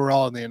 seed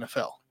overall in the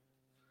NFL.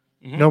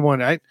 Mhm. Number one,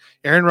 right?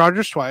 Aaron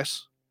Rodgers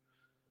twice,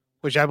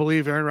 which I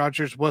believe Aaron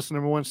Rodgers was the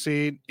number 1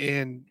 seed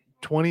in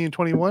 20 and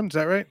 21. Is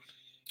that right?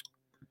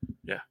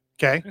 Yeah.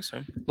 Okay. I think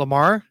so.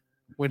 Lamar,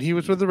 when he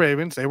was with the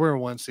Ravens, they were a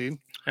 1 seed.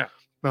 Yeah.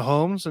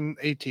 Mahomes in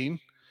 18,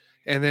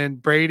 and then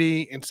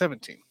Brady in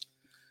 17.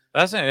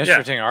 That's an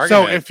interesting So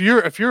argument.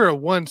 if you're a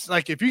 1,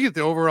 like if you get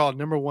the overall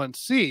number 1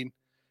 seed,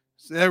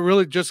 that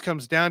really just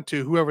comes down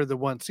to whoever the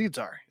 1 seeds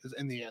are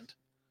in the end.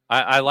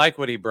 I like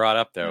what he brought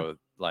up though.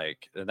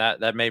 Like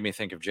that made me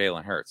think of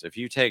Jalen Hurts. If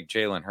you take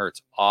Jalen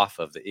Hurts off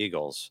of the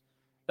Eagles,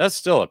 that's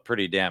still a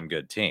pretty damn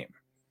good team.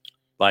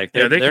 Like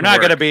Yeah, they're they can not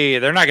going to work. be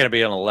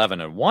an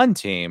 11-1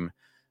 team,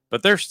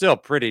 but they're still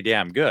pretty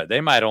damn good. They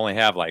might only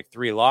have like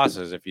 3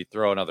 losses if you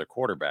throw another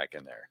quarterback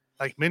in there.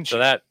 Like Minshew. So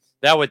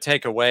that would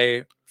take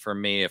away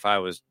from me if I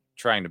was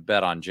trying to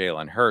bet on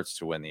Jalen Hurts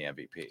to win the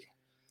MVP.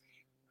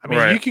 I mean,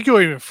 Right. you could go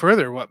even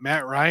further. What,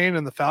 Matt Ryan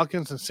and the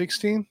Falcons in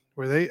 16?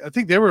 Were they? I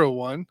think they were a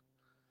 1.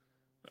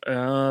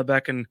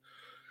 Back in,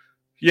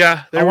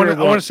 yeah, I want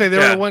one. to say they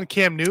were Yeah. a 1.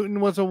 Cam Newton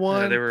was a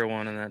 1. Yeah, they were a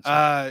 1 in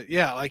that.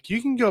 Yeah, like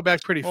you can go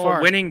back pretty Well,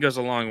 far. winning goes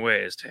a long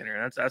ways,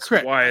 Tanner. That's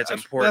Correct. why it's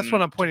important. That's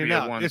what I'm to pointing be a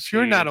out. 1 If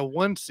you're seed, not a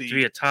 1 to be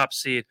seed, a top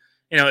seed,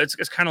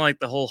 it's kind of like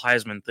the whole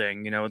Heisman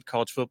thing. With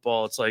college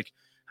football, it's like,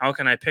 how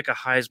can I pick a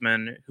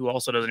Heisman who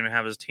also doesn't even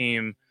have his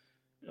team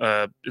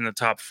in the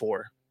top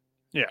 4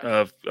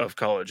 yeah, of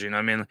college?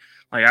 I mean,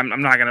 like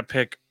I'm not gonna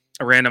pick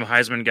a random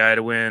Heisman guy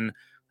to win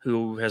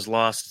who has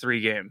lost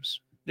 3 games.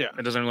 Yeah.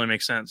 It doesn't really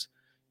make sense.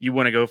 You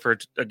want to go for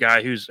a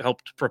guy who's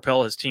helped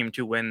propel his team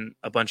to win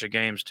a bunch of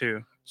games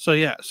too. So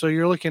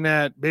you're looking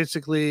at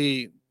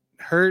basically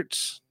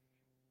Hurts,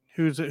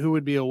 who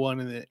would be a 1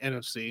 in the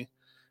NFC,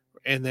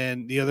 and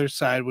then the other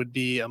side would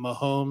be a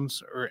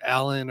Mahomes or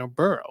Allen or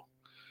Burrow.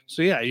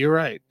 So yeah, you're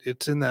right.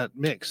 It's in that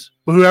mix.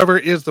 But whoever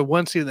is the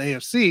 1 seed in the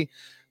AFC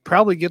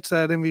probably gets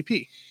that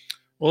MVP.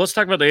 Well, let's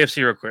talk about the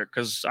AFC real quick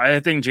because I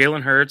think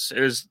Jalen Hurts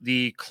is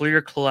the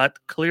clear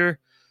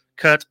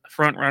cut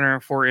front runner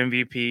for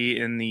MVP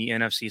in the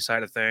NFC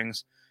side of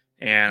things,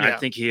 and I Yeah.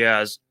 think he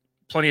has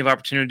plenty of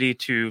opportunity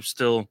to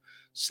still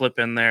slip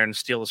in there and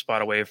steal the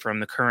spot away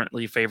from the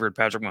currently favored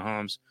Patrick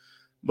Mahomes.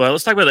 But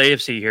let's talk about the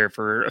AFC here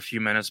for a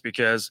few minutes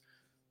because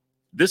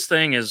this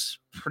thing is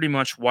pretty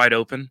much wide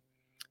open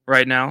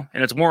right now,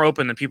 and it's more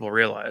open than people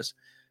realize.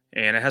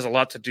 And it has a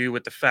lot to do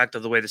with the fact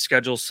of the way the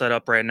schedule's set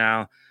up right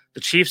now. The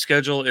Chiefs'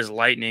 schedule is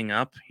lightening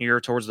up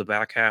here towards the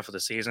back half of the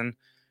season.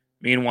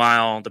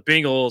 Meanwhile, the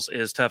Bengals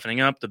is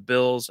toughening up. The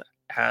Bills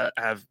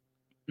have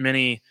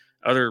many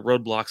other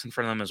roadblocks in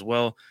front of them as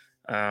well.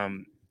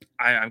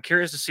 I'm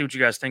curious to see what you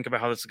guys think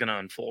about how this is going to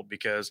unfold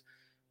because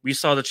we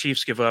saw the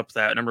Chiefs give up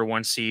that number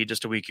 1 seed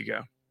just a week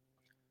ago.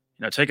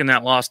 Taking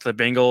that loss to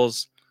the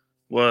Bengals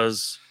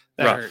was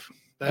That rough. hurt.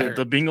 That hurt.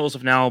 The Bengals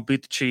have now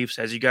beat the Chiefs,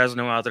 as you guys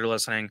know out there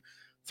listening,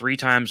 3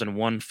 times in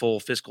 1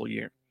 full fiscal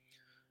year.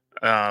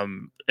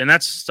 And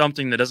that's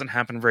something that doesn't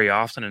happen very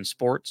often in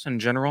sports in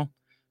general.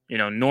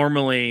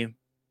 Normally,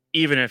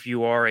 even if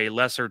you are a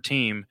lesser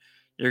team,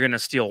 you're going to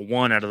steal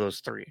 1 out of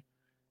those 3.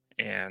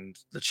 And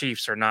the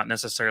Chiefs are not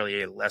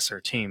necessarily a lesser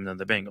team than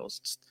the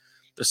Bengals.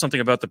 There's something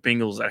about the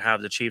Bengals that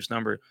have the Chiefs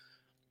number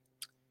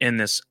in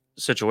this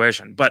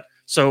situation. But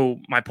so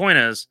my point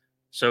is,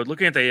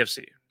 looking at the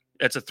AFC,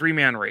 it's a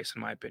 3-man race,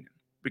 in my opinion.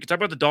 We can talk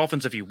about the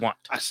Dolphins if you want.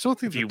 I still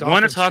think If you the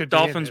want to Dolphins talk should be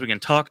in Dolphins, it. we can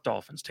talk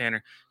Dolphins,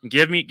 Tanner.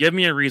 Give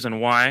me a reason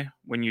why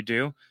when you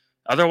do.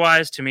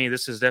 Otherwise, to me,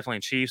 this is definitely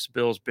Chiefs,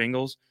 Bills,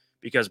 Bengals,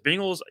 because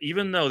Bengals,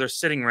 even though they're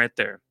sitting right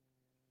there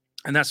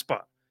in that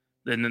spot,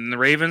 then the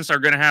Ravens are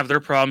going to have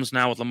their problems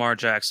now with Lamar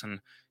Jackson,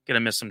 going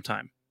to miss some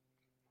time.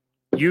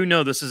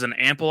 This is an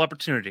ample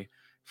opportunity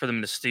for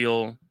them to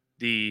steal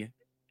the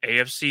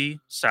AFC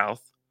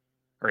South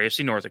or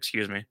AFC North,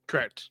 excuse me.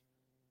 Correct.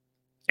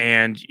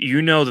 And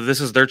that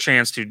this is their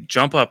chance to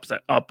jump up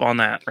on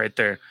that right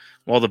there.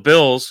 While the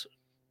Bills,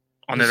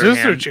 on the This other is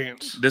their hand,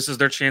 chance. this is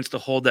their chance to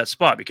hold that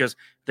spot because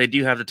they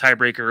do have the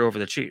tiebreaker over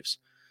the Chiefs.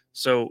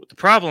 So the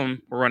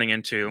problem we're running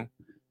into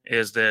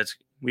is that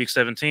Week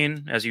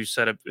 17, as you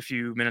said a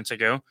few minutes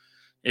ago,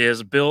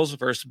 is Bills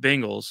versus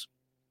Bengals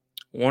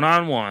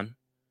 1-on-1,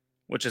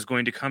 which is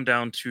going to come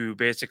down to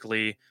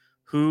basically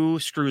who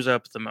screws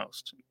up the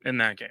most in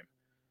that game.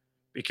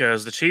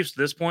 Because the Chiefs at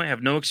this point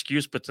have no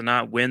excuse but to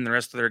not win the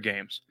rest of their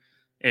games.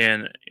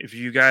 And if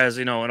you guys,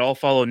 and all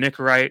follow Nick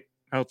Wright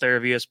out there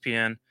of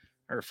ESPN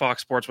or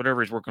Fox Sports,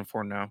 whatever he's working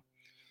for now,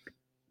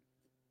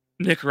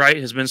 Nick Wright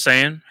has been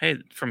saying, hey,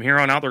 from here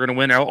on out, they're going to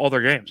win all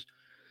their games.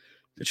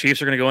 The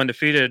Chiefs are going to go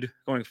undefeated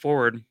going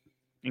forward,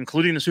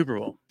 including the Super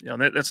Bowl.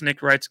 That's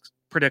Nick Wright's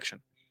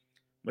prediction,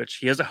 which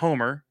he is a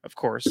homer, of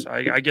course.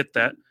 I get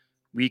that.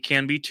 We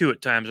can be 2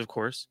 at times, of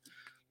course.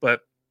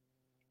 But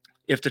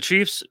if the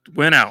Chiefs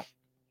win out,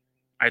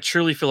 I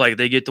truly feel like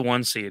they get the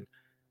 1 seed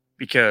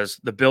because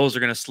the Bills are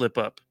going to slip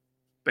up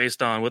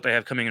based on what they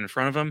have coming in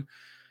front of them.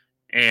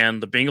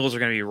 And the Bengals are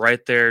going to be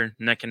right there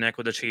neck and neck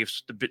with the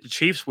Chiefs. The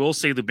Chiefs will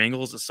see the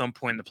Bengals at some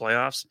point in the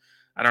playoffs.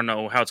 I don't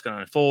know how it's going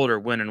to unfold or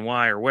when and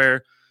why or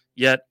where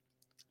yet.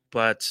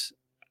 But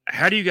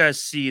how do you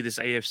guys see this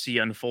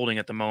AFC unfolding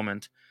at the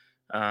moment?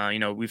 We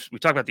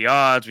talk about the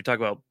odds. We talk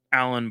about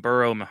Allen,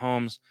 Burrow,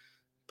 Mahomes.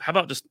 How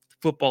about just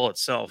football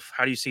itself?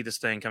 How do you see this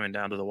thing coming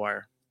down to the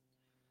wire?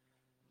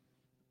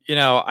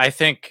 I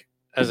think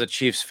as a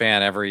Chiefs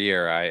fan, every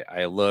year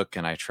I look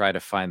and I try to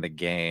find the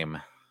game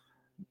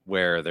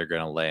where they're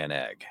going to lay an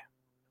egg.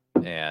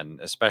 And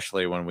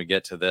especially when we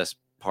get to this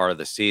part of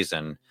the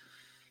season,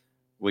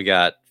 we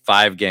got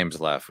 5 games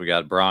left. We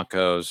got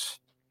Broncos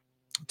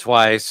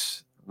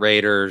twice,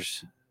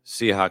 Raiders,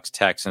 Seahawks,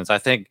 Texans. I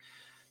think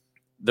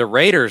the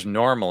Raiders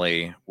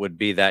normally would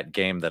be that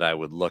game that I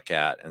would look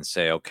at and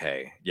say,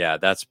 okay, yeah,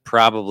 that's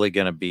probably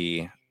going to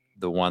be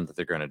the one that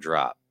they're going to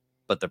drop.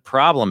 But the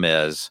problem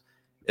is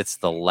it's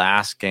the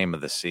last game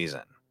of the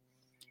season.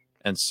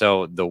 And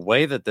so the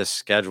way that this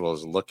schedule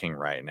is looking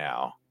right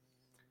now,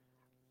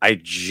 I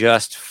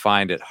just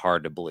find it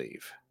hard to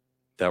believe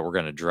that we're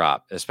going to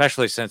drop,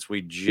 especially since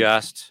we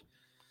just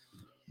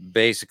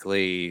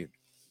basically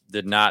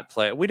did not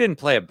play. We didn't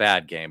play a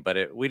bad game,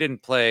 but we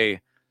didn't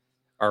play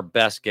our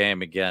best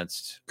game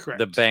against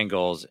the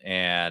Bengals,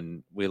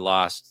 and we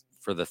lost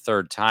for the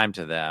 3rd time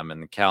to them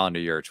in the calendar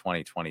year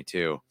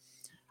 2022.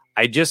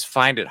 I just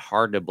find it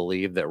hard to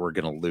believe that we're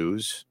going to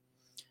lose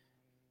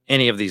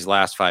any of these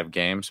last 5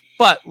 games,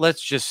 but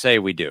let's just say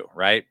we do,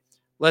 right?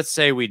 Let's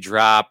say we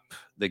drop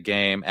the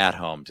game at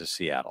home to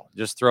Seattle,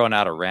 just throwing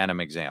out a random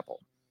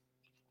example.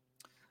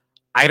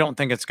 I don't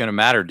think it's going to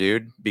matter,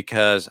 dude,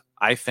 because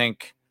I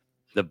think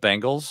the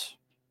Bengals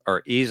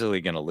are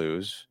easily going to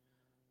lose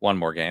 1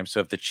 more game. So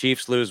if the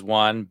Chiefs lose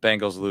 1,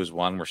 Bengals lose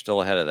 1, we're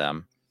still ahead of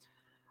them.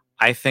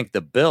 I think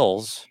the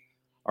Bills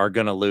are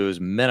going to lose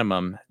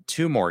minimum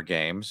 2 more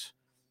games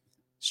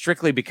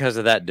strictly because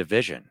of that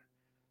division.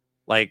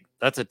 Like,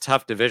 that's a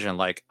tough division.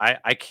 Like,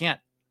 I can't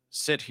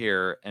sit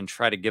here and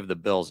try to give the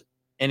Bills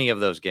any of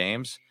those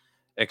games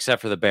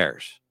except for the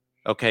Bears.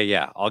 Okay,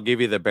 yeah, I'll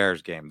give you the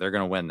Bears game. They're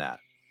going to win that.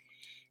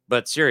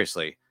 But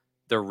seriously,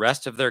 the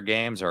rest of their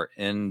games are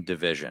in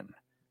division.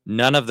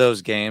 None of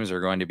those games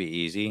are going to be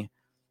easy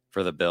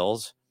for the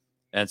Bills.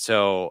 And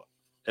so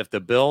if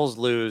the Bills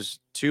lose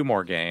 2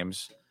 more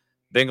games,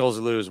 Bengals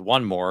lose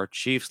 1 more,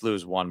 Chiefs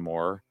lose 1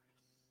 more,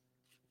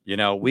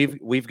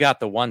 we've got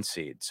the 1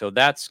 seed. So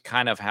that's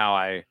kind of how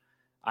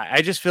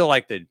I just feel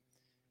like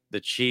the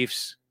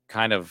Chiefs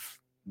kind of,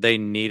 they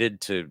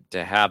needed to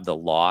have the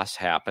loss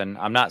happen.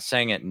 I'm not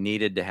saying it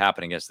needed to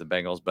happen against the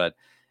Bengals, but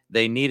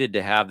they needed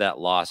to have that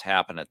loss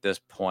happen at this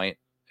point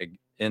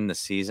in the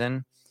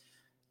season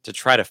to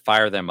try to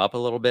fire them up a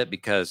little bit,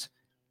 because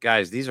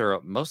guys,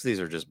 most of these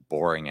are just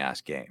boring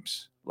ass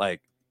games.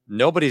 Like,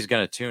 nobody's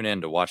going to tune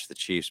in to watch the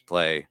Chiefs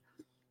play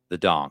the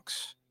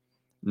Donks.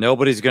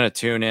 Nobody's going to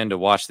tune in to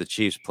watch the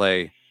Chiefs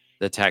play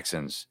the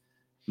Texans.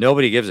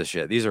 Nobody gives a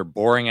shit. These are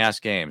boring ass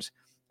games.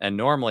 And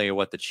normally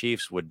what the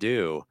Chiefs would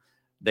do,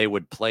 they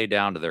would play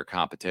down to their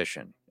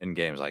competition in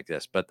games like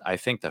this. But I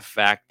think the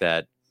fact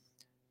that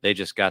they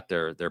just got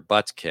their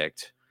butts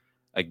kicked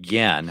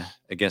again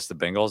against the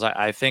Bengals,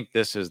 I think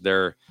this is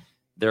their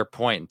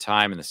point in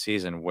time in the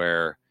season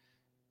where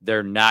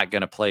they're not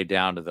going to play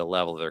down to the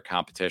level of their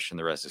competition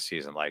the rest of the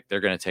season. Like, they're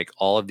going to take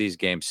all of these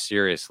games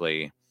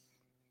seriously.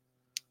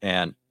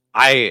 And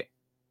I'm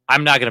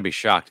not going to be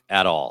shocked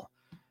at all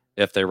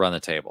if they run the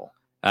table.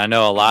 I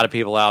know a lot of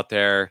people out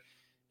there,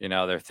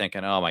 they're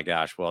thinking, oh my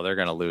gosh, well, they're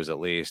going to lose at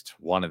least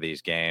 1 of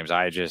these games.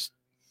 I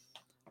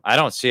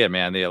don't see it,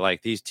 man.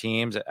 These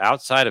teams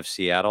outside of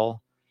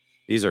Seattle,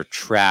 these are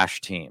trash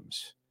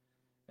teams.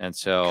 And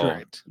so,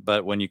 Correct.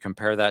 But when you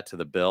compare that to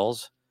the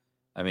Bills,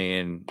 I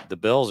mean, the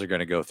Bills are going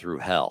to go through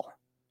hell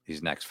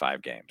these next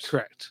 5 games.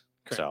 Correct.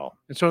 So,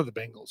 and so are the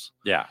Bengals.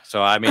 Yeah.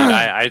 So, I mean,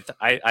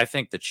 I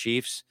think the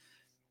Chiefs,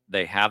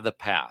 they have the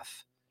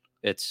path.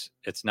 It's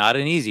not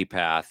an easy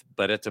path,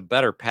 but it's a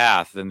better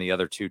path than the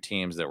other 2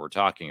 teams that we're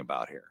talking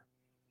about here.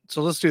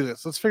 So let's do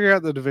this. Let's figure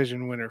out the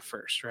division winner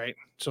first, right?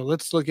 So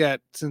let's look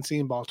at Cincy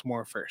and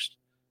Baltimore first.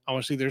 I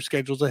want to see their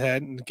schedules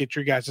ahead and get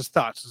your guys'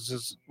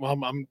 thoughts.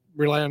 I'm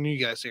relying on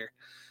you guys here.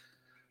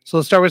 So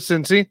let's start with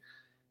Cincy.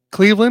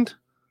 Cleveland.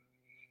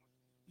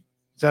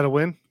 Is that a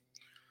win?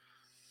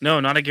 No,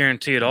 not a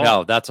guarantee at all.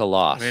 No, that's a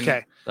loss.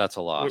 Okay. That's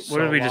a loss. What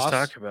did we just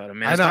talk about? I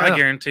mean, it's not a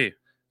guarantee.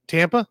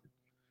 Tampa?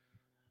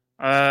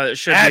 It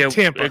should At be a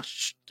Tampa.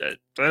 that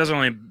doesn't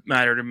really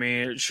matter to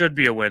me. It should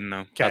be a win, though.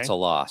 Okay. That's a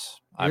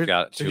loss. I've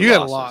got 2 so you losses.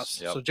 got a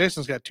loss. Yep. So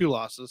Jason's got 2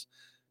 losses.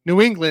 New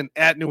England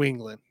at New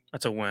England.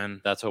 That's a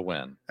win. That's a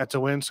win. That's a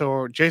win.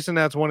 So Jason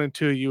has 1 and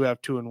 2. You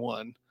have 2 and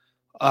 1.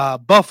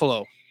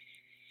 Buffalo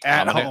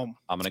at home.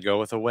 I'm going to go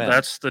with a win.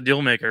 That's the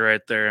deal maker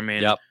right there. I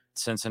mean, yep.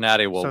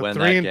 Cincinnati will win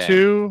that game. 3 and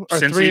 2. Or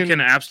Cincy can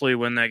absolutely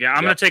win that game.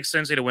 I'm going to take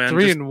Cincy to win.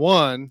 3 and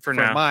 1 for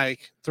now.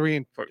 Mike. 2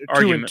 and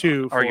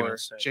 2 for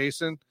argument's sake.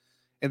 Jason,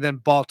 and then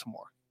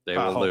Baltimore. They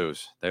I will hope.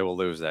 lose. They will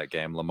lose that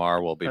game.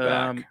 Lamar will be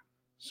back.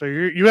 So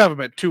you have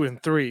them at 2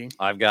 and 3.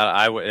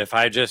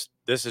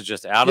 This is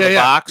just out of Yeah, the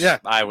yeah, box. yeah.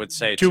 I would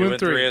say 2 2 and and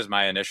 3 3 is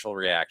my initial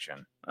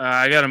reaction.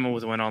 I got him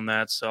with a win on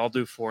that, so I'll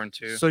do 4 and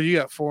 2. So you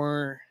got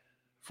 4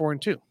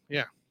 and 2.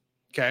 Yeah.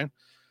 Okay.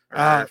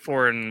 Or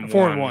 4 and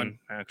 4 and 1, 1.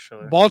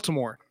 actually.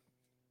 Baltimore.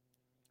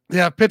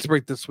 Yeah,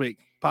 Pittsburgh this week.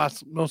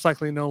 Most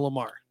likely no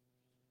Lamar.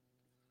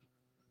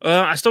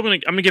 I'm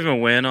gonna give him a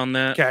win on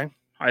that. Okay.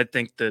 I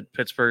think that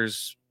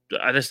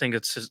I just think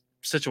it's a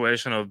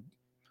situation of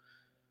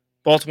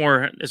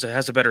Baltimore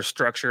has a better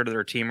structure to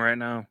their team right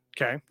now,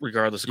 Okay.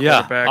 regardless of Yeah,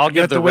 quarterback. I'll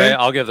give the win? Ravens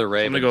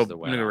I'm gonna go the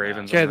win. on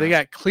Ravens. that. Okay. on They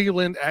that. got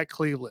Cleveland at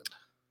Cleveland.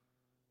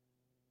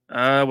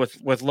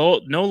 With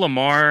no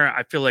Lamar,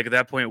 I feel like at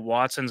that point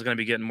Watson's going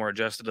to be getting more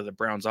adjusted to the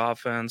Browns'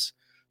 offense.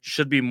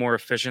 Should be more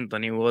efficient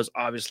than he was,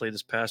 obviously,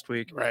 this past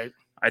week. Right.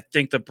 I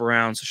think the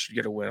Browns should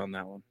get a win on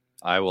that one.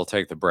 I will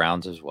take the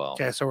Browns as well.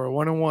 Okay. So we're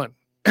 1 and 1.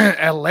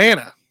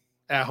 Atlanta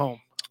at home.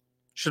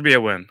 Should be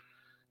a win.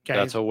 Okay.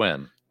 That's a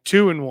win.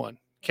 2 and 1.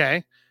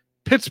 Okay.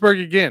 Pittsburgh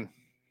again.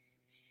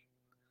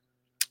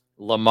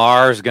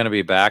 Lamar's going to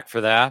be back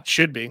for that.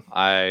 Should be.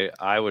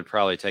 I would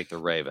probably take the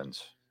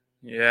Ravens.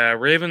 Yeah,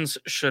 Ravens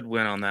should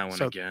win on that one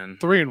So, again.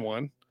 3 and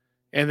 1.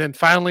 And then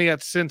finally at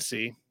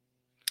Cincy.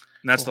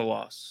 And that's the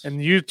loss.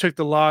 And you took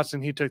the loss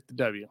and he took the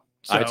W.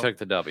 So, I took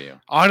the W.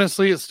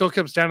 honestly, it still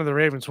comes down to the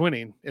Ravens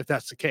winning if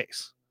that's the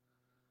case.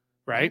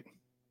 Right?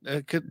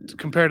 It could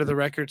compare to the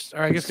records.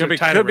 Or I guess It could be, they're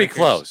tied could at be records.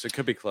 close. It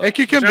could be close. It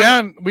could come Whichever-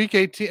 down week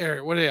 18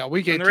 or what? Yeah,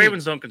 week 18. And the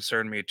Ravens don't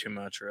concern me too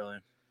much, really.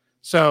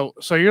 So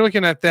you're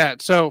looking at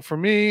that. So for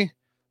me,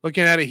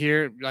 looking at it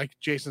here, like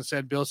Jason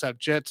said, Bills have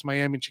Jets,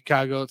 Miami,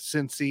 Chicago,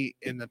 Cincy,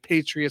 and the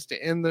Patriots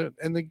to end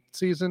the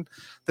season.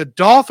 The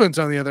Dolphins,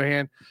 on the other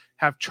hand,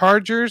 have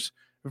Chargers,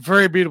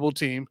 very beatable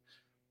team.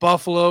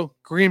 Buffalo,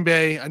 Green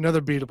Bay,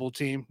 another beatable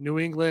team. New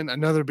England,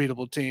 another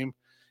beatable team,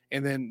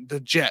 and then the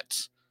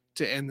Jets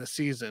to end the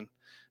season.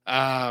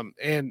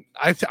 And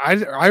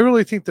I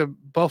really think the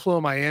Buffalo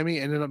and Miami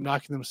ended up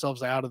knocking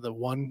themselves out of the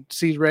 1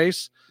 seed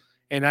race,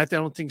 and I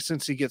don't think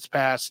Cincy gets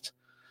past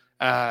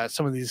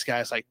some of these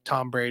guys like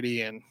Tom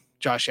Brady and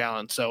Josh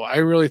Allen. So I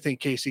really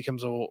think KC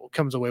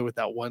comes away with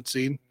that 1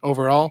 seed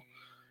overall,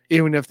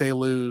 even if they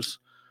lose.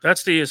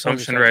 That's the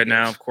assumption seven right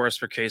now, games. of course,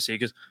 for KC.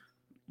 Because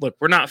look,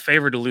 we're not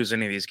favored to lose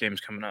any of these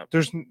games coming up.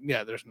 There's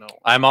no.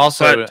 I'm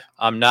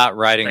not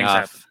writing Things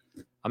off.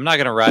 happen. I'm not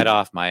going to write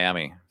off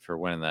Miami for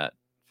winning that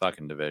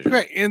fucking division.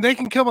 Right, and they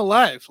can come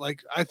alive.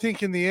 Like I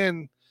think in the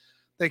end,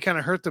 they kind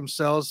of hurt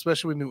themselves,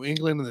 especially with New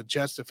England and the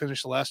Jets to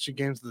finish the last 2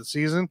 games of the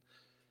season.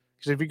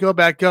 Because if you go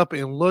back up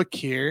and look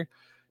here,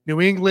 New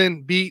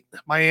England beat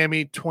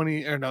Miami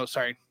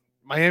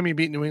Miami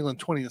beat New England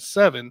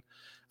 20-7,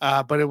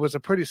 but it was a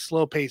pretty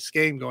slow paced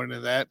game going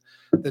into that.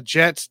 The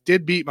Jets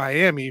did beat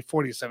Miami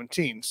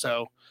 40-17,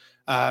 so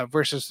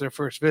versus their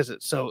first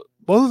visit. So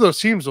both of those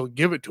teams will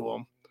give it to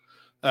them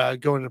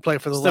going to play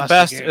for the It's last the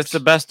best. 2 games. It's the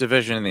best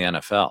division in the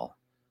NFL.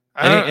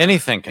 I don't-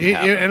 Anything can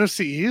happen.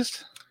 NFC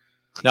East.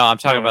 No, I'm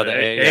talking No, about the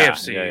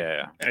AFC.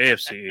 Yeah.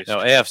 AFC East. No,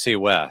 AFC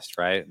West,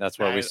 right? That's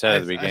what we I-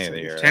 said at the I beginning of said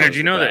the year. East. Tanner, That do was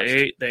you the know best.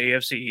 that the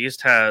AFC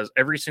East has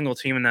every single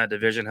team in that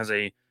division has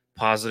a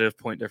positive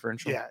point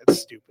differential? Yeah,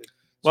 it's stupid.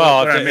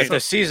 Well, what I if mean- the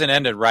season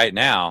ended right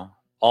now,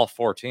 all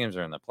 4 teams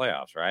are in the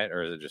playoffs, right?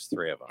 Or is it just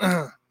 3 of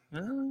them?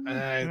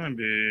 I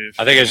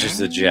think it's just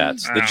the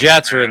Jets. The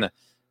Jets are in the.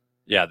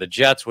 Yeah, the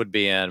Jets would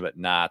be in, but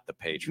not the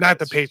Patriots. Not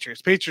the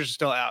Patriots. Patriots are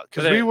still out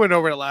because But we they- went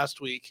over it last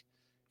week,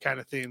 kind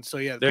of thing. So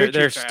yeah, the They're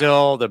Patriots are out.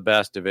 still the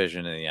best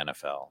division in the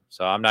NFL.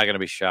 So I'm not going to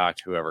be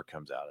shocked whoever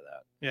comes out of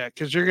that. Yeah,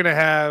 because you're gonna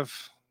have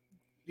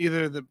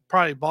either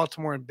probably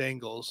Baltimore and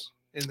Bengals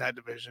in that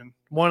division.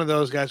 One of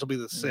those guys will be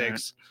the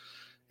 6th,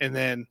 and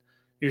then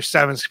your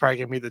 7th's probably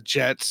gonna be the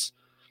Jets,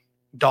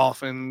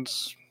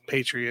 Dolphins,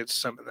 Patriots,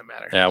 something that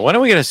matter. Yeah, when are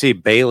we going to see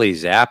Bailey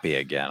Zappi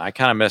again? I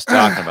kind of miss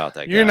talking about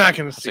that. You're guy. not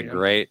gonna That's see a him.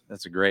 great.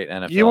 That's a great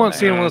NFL. You won't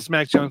see him name. unless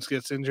Mac Jones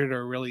gets injured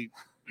or really.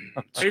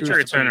 screws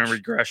Patriots the are in a pooch.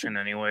 regression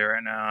anyway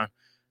right now.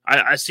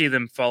 I see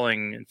them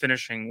falling and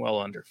finishing well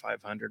under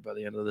 500 by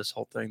the end of this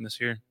whole thing this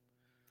year.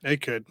 They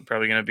could.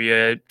 Probably going to be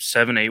a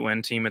 7-8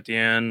 win team at the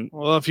end.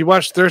 Well, if you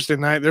watched Thursday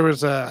night, there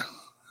was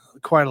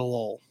quite a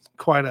lull,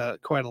 quite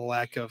a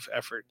lack of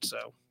effort. So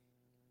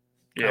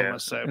I Yeah,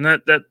 must say. and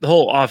that the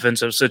whole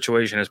offensive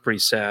situation is pretty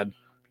sad.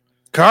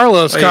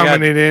 Carlos Oh, you got-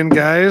 commented in,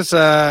 guys.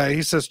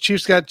 He says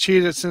Chiefs got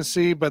cheated at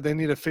Cincy, but they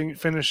need to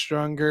finish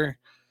stronger.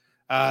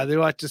 He would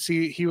like to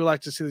see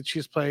the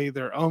Chiefs play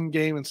their own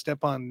game and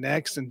step on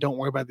next, and don't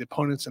worry about the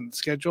opponents in the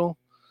schedule.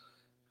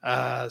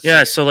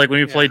 Yeah, so like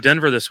when we yeah. played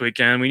Denver this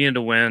weekend, we needed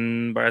to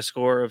win by a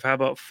score of how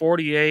about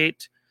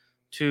 48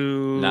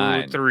 to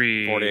 9.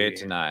 3? 48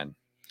 to 9.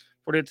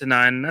 48 to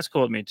 9. That's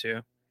cool with me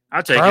too.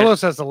 I'll take it.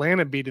 Carlos has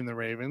Atlanta beating the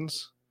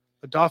Ravens.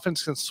 The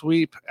Dolphins can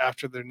sweep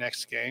after their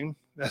next game.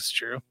 That's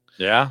true.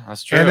 Yeah,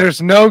 that's true. And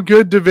there's no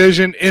good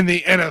division in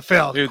the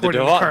NFL. Dude,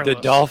 according to the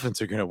Carlos.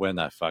 Dolphins are going to win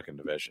that fucking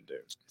division, dude.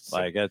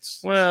 Like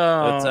it's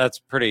Well, that's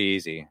pretty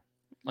easy.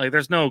 like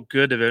there's no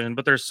good division,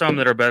 but there's some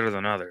that are better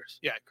than others.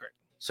 Yeah, correct.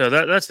 So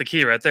that's the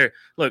key right there.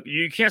 Look,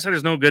 you can't say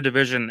there's no good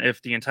division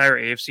if the entire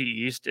AFC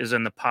East is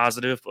in the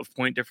positive of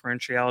point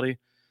differentiality.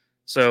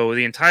 So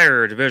the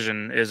entire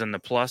division is in the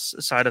plus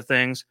side of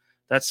things.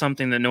 That's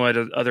something that no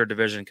other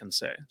division can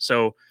say.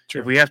 So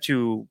if we have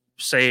to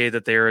say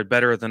that they are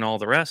better than all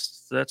the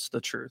rest, that's the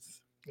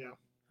truth. Yeah,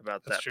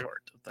 about that's that true.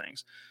 part of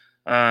things.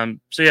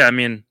 So yeah, I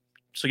mean,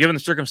 so given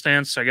the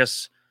circumstance, I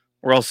guess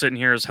we're all sitting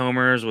here as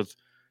homers with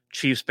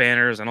Chiefs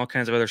banners and all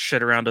kinds of other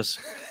shit around us,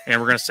 and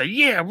we're gonna say,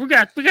 yeah, we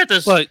got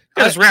this, Look,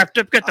 got this wrapped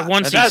up, got the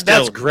one seed still.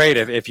 That's great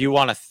if you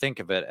want to think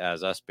of it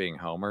as us being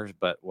homers.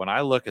 But when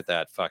I look at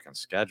that fucking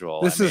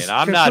schedule,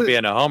 I'm not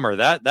being a homer.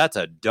 That's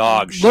a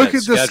dog shit. Look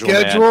at the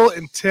schedule man.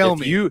 and tell if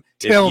me.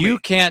 You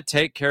can't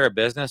take care of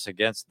business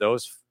against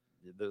those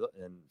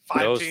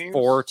teams,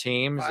 4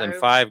 teams in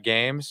 5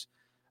 games,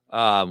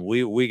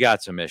 we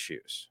got some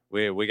issues.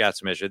 We got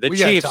some issues. The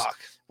Chiefs.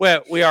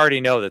 Well, we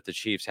already know that the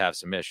Chiefs have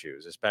some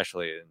issues,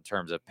 especially in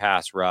terms of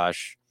pass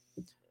rush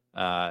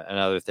and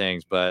other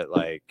things. But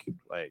like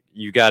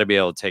you got to be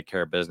able to take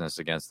care of business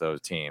against those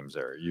teams,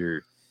 or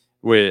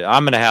I'm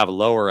going to have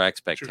lower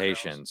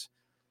expectations.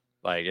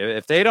 Like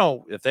if they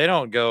don't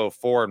go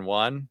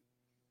 4-1,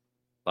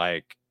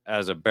 like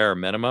as a bare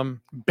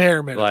minimum,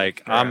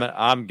 like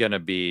I'm going to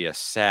be a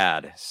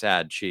sad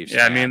Chiefs.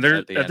 Yeah, I mean,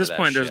 at this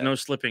point, there's no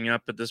slipping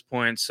up at this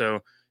point. So I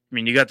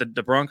mean, you got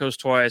the Broncos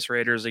twice,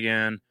 Raiders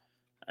again.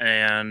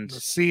 And the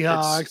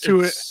Seahawks,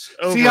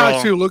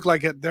 who look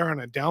like they're on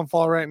a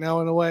downfall right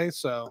now in a way.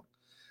 So,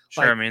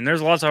 sure, I mean,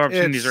 there's lots of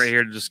opportunities right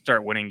here to just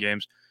start winning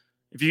games.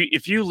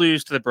 If you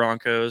lose to the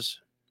Broncos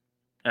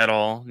at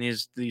all,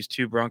 these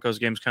 2 Broncos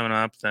games coming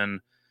up,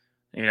 then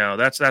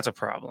that's a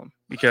problem,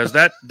 because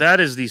that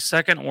is the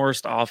second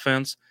worst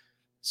offense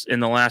in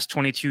the last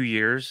 22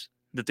 years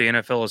that the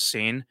NFL has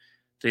seen.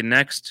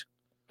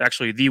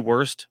 The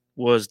worst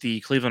was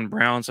the Cleveland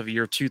Browns of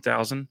year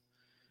 2000.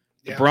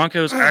 The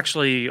Broncos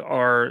actually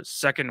are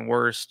second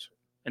worst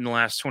in the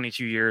last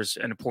 22 years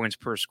in points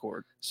per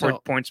scored,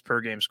 points per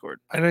game scored.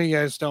 I know you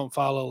guys don't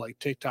follow like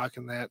TikTok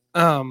and that.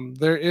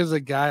 There is a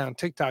guy on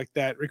TikTok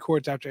that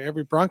records after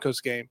every Broncos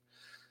game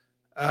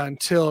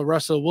until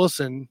Russell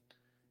Wilson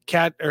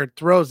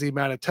throws the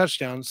amount of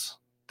touchdowns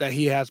that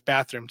he has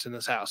bathrooms in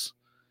his house.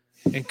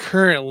 And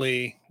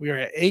currently we are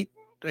at eight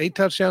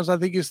touchdowns, I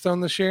think he's thrown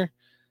this year,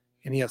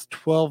 and he has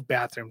 12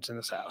 bathrooms in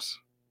his house.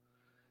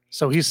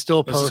 So he's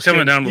still posting. This is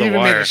coming down to the wire. He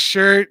even made a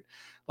shirt.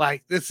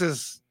 Like, this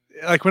is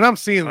like when I'm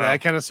seeing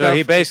that kind of stuff. So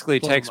he basically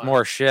takes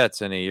more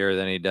shits in a year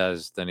than he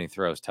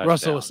throws touchdowns.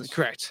 Russell Wilson,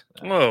 correct.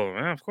 Whoa,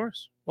 yeah, of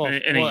course. Well,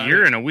 in a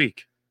year, in a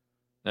week.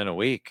 In a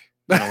week.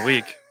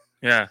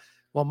 Yeah.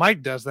 Well,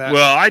 Mike does that.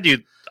 Well, I do.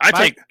 I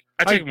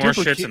take more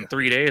shits in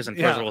 3 days than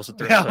Russell Wilson.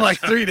 Like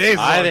 3 days is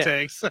all it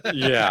takes.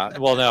 Yeah.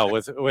 Well, no,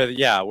 with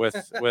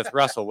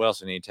Russell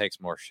Wilson, he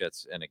takes more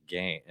shits in a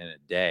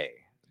day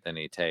than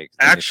he takes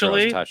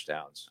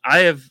touchdowns. I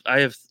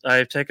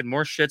have taken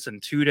more shits in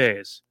 2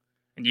 days,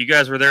 and you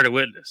guys were there to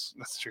witness.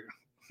 That's true.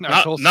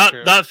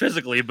 Not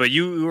physically, but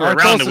you were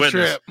around to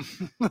witness.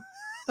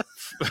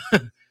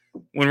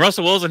 When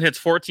Russell Wilson hits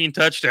 14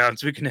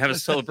 touchdowns, we can have a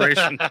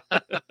celebration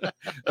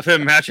of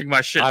him matching my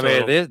shit. I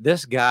mean,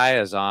 this guy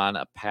is on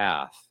a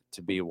path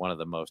to be one of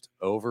the most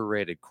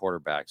overrated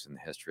quarterbacks in the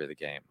history of the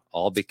game,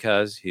 all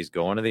because he's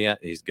going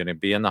to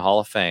be in the Hall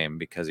of Fame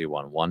because he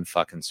won 1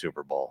 fucking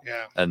Super Bowl.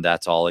 Yeah. And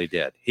that's all he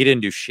did. He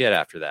didn't do shit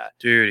after that.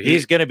 Dude,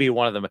 he's going to be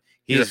one of them.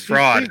 He's a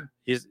fraud.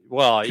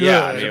 Whatever you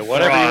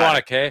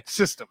want to say.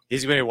 System.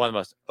 He's going to be one of the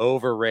most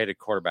overrated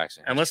quarterbacks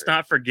in history. And let's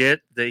not forget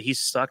that he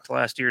sucked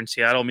last year in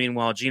Seattle.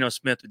 Meanwhile, Geno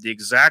Smith with the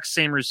exact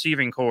same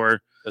receiving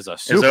core is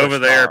over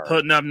there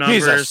putting up numbers.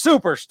 He's a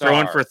superstar.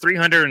 Throwing for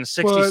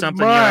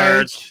 360-something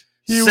yards.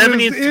 He was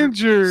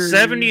injured.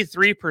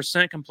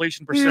 73%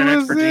 completion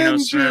percentage for Geno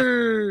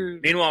Smith.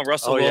 Meanwhile,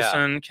 Russell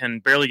Wilson can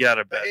barely get out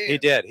of bed. He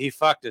did. He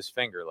fucked his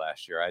finger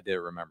last year. I did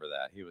remember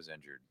that. He was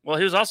injured. Well,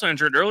 he was also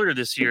injured earlier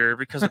this year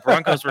because the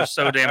Broncos were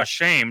so damn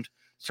ashamed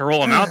to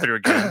roll him out there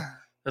again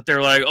that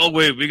they're like, oh,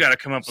 wait, we got to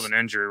come up with an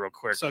injury real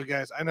quick. So,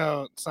 guys, I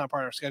know it's not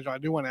part of our schedule. I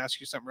do want to ask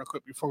you something real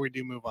quick before we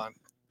do move on.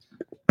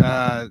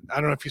 I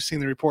don't know if you've seen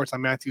the reports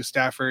on Matthew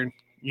Stafford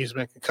using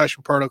a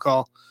concussion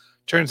protocol.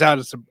 Turns out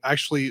it's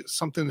actually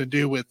something to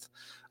do with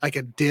like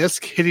a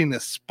disc hitting the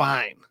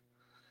spine.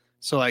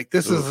 So like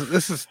this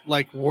is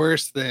like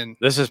worse than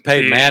this is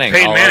Peyton Manning.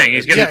 Peyton Manning.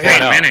 He's getting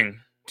Peyton Manning.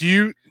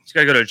 He's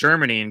got to go to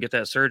Germany and get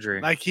that surgery.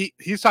 Like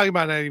he's talking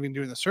about not even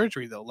doing the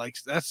surgery though. Like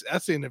that's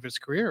the end of his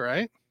career,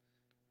 right?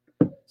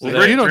 Well,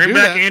 bring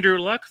back Andrew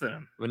Luck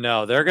then. Well,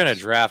 no, they're going to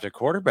draft a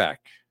quarterback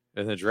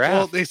in the draft.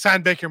 Well, they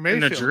signed Baker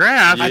Mayfield. In the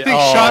draft? I think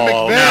Sean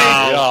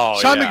McVay.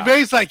 Sean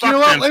McVay's like, you know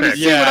what? Let me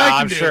see what I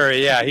can do. I'm sure.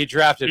 Yeah, he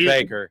drafted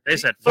Baker. They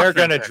said they're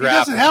going to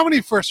draft. He doesn't have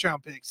any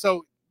first-round picks,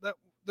 so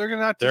they're going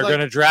to have to. They're going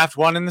to draft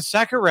one in the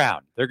second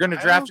round. They're going to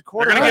draft a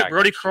quarterback. They're going to get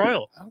Brody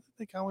Croyle. I don't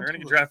think I want They're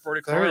going to draft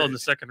Brody Croyle in the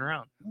second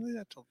round.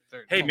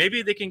 Third. Hey,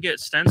 maybe they can get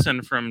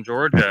Stenson from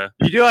Georgia.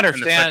 You do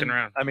understand? In the second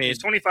round. I mean, he's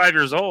 25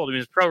 years old. I mean,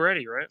 he's pro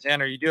ready, right?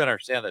 Tanner, you do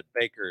understand that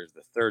Baker is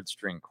the third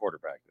string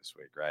quarterback this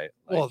week, right?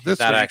 Well, this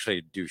not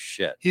actually do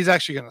shit. He's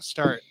actually going to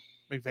start.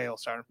 McVay will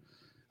start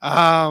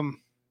him.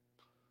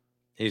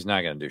 He's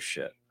not going to do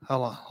shit.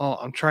 Hold on.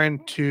 I'm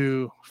trying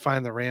to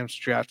find the Rams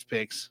draft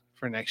picks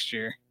for next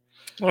year.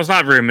 Well, it's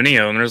not very many,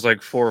 and there's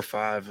like 4 or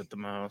 5 at the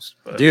most.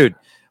 But. Dude,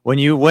 when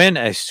you win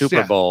a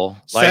Super Bowl,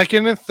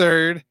 second and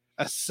third,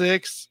 a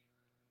 6,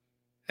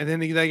 and then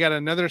they got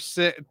another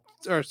 6,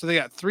 or so they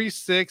got 3,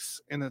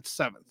 6, and a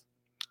 7th.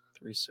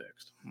 3, 6.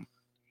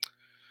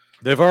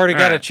 They've already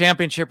got a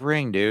championship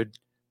ring, dude.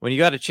 When you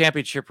got a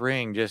championship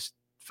ring, just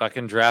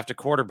fucking draft a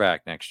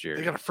quarterback next year.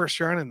 They got a first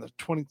round in the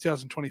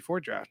 2024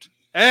 draft.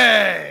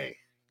 Hey.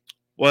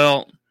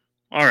 Well,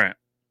 all right.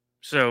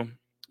 So,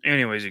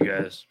 anyways, you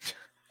guys,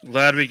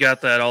 glad we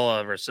got that all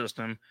out of our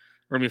system.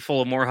 We're gonna be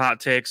full of more hot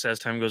takes as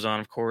time goes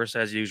on, of course,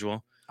 as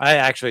usual. I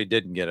actually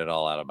didn't get it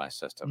all out of my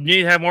system.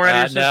 You have more out of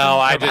your system? No,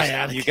 I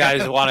just you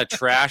guys want to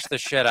trash the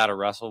shit out of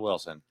Russell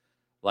Wilson.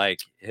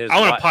 Like I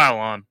want to pile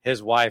on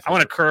his wife. I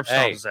want to curb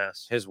stomp his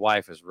ass. His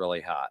wife is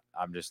really hot.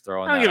 I'm just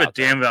throwing. I don't give a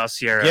damn about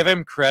Ciara. Give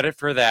him credit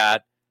for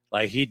that.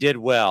 Like he did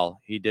well.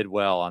 He did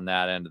well on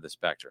that end of the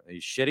spectrum.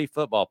 He's a shitty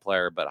football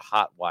player, but a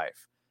hot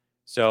wife.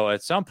 So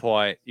at some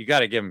point, you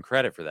got to give him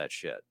credit for that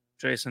shit.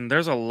 Jason,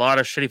 there's a lot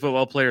of shitty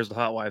football players with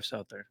hot wives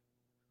out there.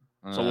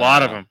 There's a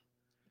lot of them.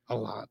 A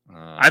lot.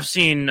 I've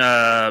seen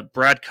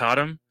Brad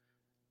Cottam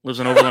lives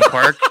in Overland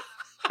Park.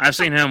 I've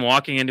seen him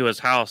walking into his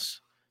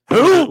house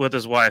with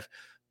his wife.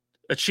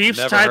 A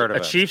Chiefs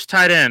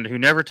tight end who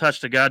never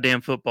touched a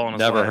goddamn football in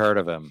his life. Never heard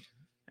of him.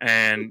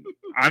 And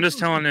I'm just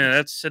telling you,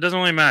 it doesn't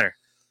really matter.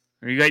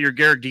 You got your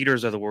Garrett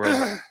Dieters of the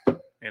world.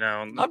 You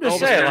know, I'm just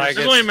saying, like, it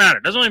doesn't really matter.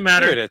 It doesn't really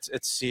matter. Dude,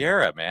 it's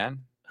Ciara, man.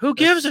 Who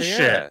gives a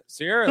shit?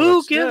 Ciara,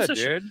 who gives a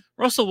shit?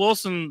 Russell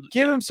Wilson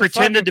give him some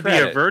pretended to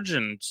credit. be a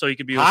virgin so he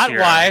could be hot with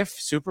Ciara. wife,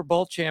 Super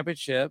Bowl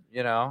championship.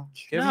 You know,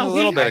 give him a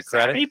little bit of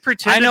credit. He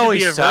pretended to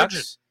be a sucks.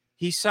 virgin.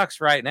 He sucks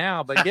right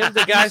now, but give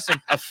the guy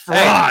some a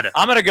fraud. Hey,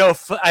 I'm gonna go.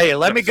 Hey,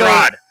 let me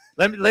fraud.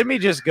 go. Let me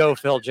just go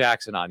Phil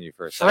Jackson on you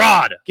for a second.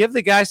 Fraud. Give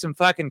the guy some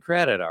fucking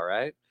credit, all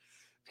right?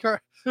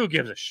 Who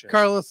gives a shit?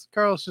 Carlos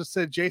just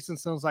said Jason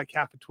sounds like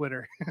half of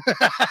Twitter.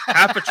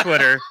 Half of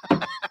Twitter.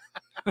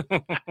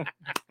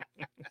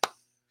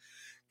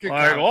 Good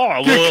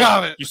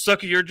comment. You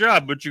suck at your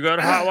job, but you got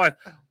a hot wife.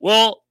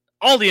 Well,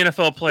 all the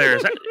NFL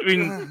players, I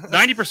mean,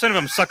 90% of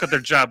them suck at their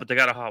job, but they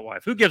got a hot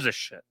wife. Who gives a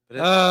shit?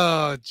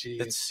 Oh,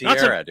 geez. It's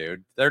Ciara,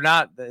 dude. They're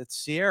not.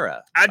 It's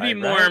Ciara. I'd be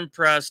more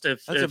impressed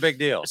if that's a big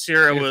deal.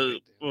 Ciara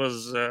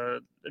was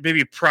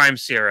maybe prime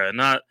Ciara,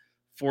 not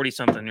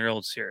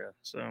 40-something-year-old Ciara.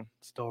 So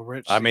still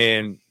rich. I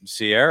mean,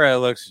 Ciara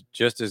looks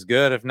just as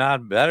good, if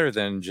not better,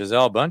 than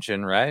Gisele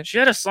Bundchen, right? She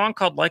had a song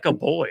called "Like a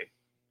Boy."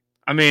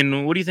 I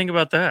mean, what do you think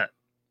about that?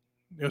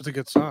 It was a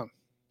good song.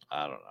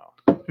 I don't know.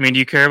 I mean, do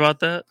you care about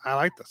that? I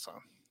like the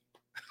song.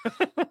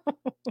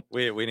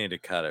 We need to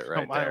cut it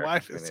right my there.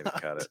 wife we is need to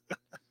cut it.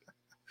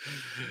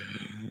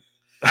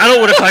 I don't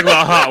want to talk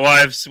about hot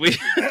wives.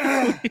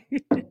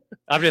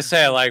 I'm just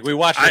saying, like, we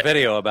watched a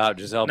video about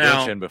Gisele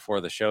Bundchen before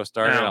the show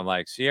started. I'm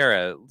like,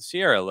 Ciara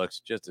looks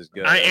just as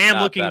good. I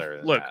am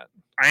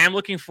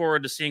looking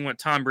forward to seeing what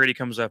Tom Brady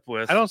comes up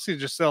with. I don't see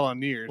Gisele on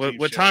New Year's.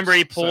 What Tom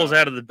Brady pulls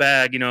out of the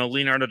bag,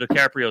 Leonardo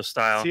DiCaprio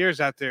style. Ciara's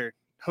out there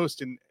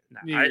hosting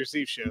New Year's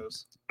Eve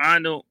shows. I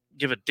don't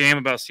give a damn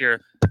about Ciara.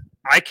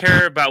 I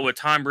care about what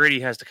Tom Brady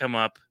has to come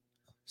up.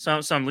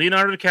 Some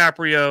Leonardo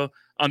DiCaprio,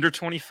 under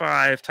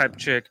 25 type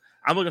chick.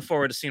 I'm looking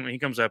forward to seeing what he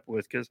comes up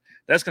with because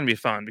that's going to be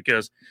fun.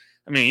 Because,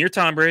 I mean, you're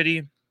Tom Brady,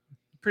 you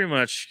pretty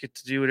much get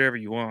to do whatever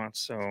you want.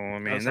 So, I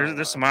mean,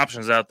 there's some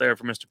options out there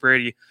for Mr.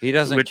 Brady. He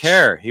doesn't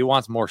care. He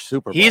wants more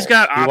Super Bowls. He's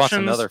got options wants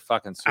another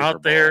fucking Super out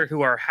Bowl. there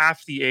who are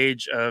half the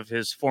age of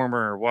his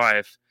former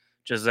wife,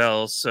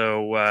 Gisele.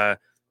 So,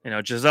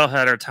 Gisele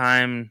had her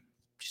time.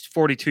 She's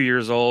 42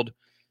 years old.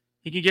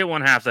 He could get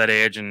one half that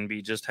age and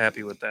be just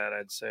happy with that,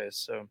 I'd say.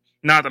 So,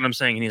 not that I'm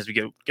saying he needs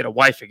to get a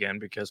wife again,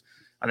 because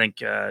I think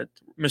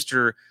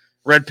Mr.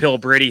 Red Pill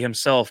Brady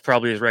himself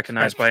probably is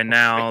recognized by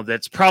now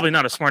that's probably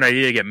not a smart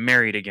idea to get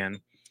married again.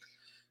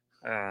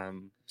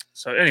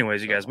 So,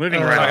 anyways, you guys,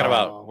 moving right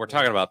on. We're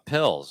talking about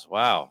pills.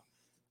 Wow.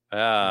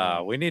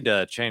 We need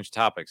to change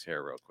topics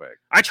here real quick.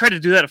 I tried to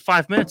do that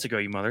 5 minutes ago,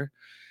 you mother.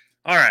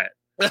 All right.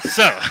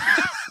 So,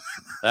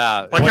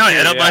 can I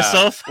edit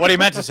myself? What he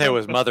meant to say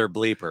was mother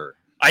bleeper.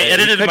 I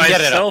edited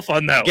myself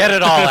on that. Get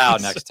it all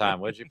out next time,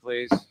 would you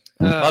please?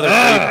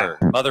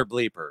 Mother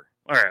bleeper.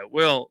 All right.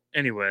 Well,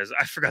 anyways,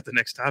 I forgot the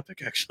next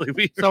topic,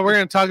 actually. So we're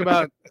going to talk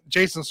about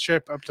Jason's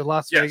trip up to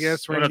Las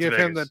Vegas. We're going to give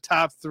him the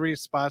top 3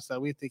 spots that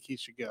we think he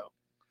should go.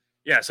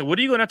 Yeah. So what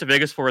are you going out to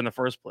Vegas for in the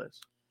first place?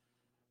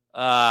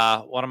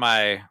 One of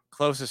my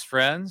closest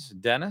friends,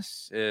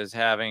 Dennis, is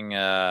having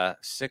a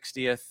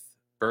 60th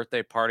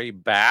birthday party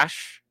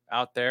bash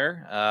out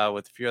there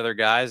with a few other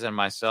guys and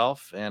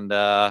myself. And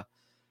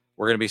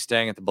we're going to be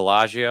staying at the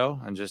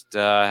Bellagio and just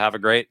have a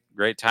great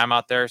time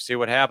out there. See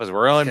what happens.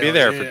 We're only going to be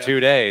there for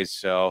 2 days.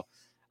 So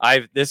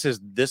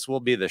this will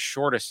be the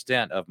shortest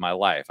stint of my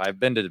life. I've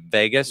been to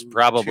Vegas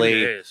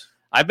probably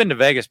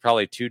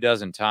 2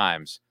 dozen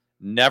times.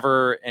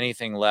 Never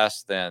anything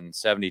less than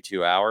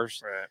 72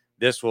 hours. Right.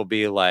 This will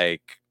be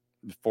like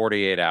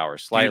 48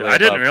 hours. Dude, Slightly. I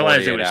didn't above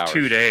realize it 48 was hours.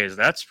 2 days.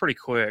 That's pretty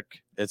quick.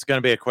 It's going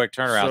to be a quick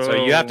turnaround.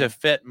 So you have to So-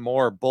 fit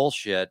more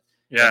bullshit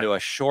Yeah. into a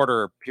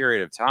shorter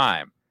period of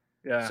time.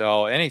 Yeah.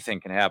 So anything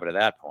can happen at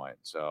that point.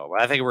 So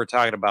I think we're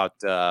talking about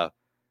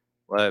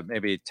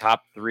maybe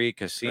top 3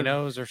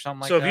 casinos or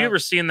something like So that. have you ever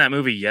seen that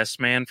movie Yes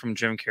Man from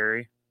Jim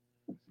Carrey?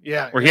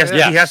 Yeah. Where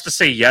yeah, he has to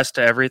say yes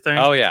to everything.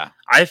 Oh yeah.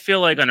 I feel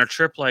like on a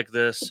trip like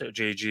this,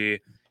 JG,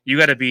 you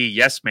got to be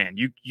yes man.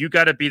 You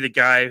got to be the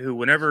guy who,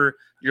 whenever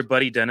your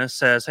buddy Dennis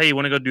says, "Hey, you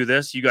want to go do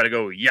this?" you got to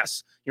go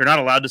yes. You're not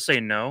allowed to say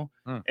no.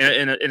 Hmm.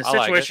 In a I like it.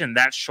 situation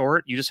that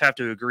short, you just have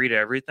to agree to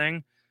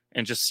everything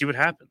and just see what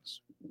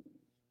happens.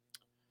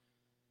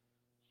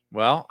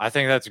 Well, I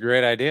think that's a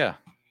great idea.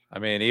 I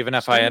mean, even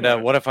if So I end do up,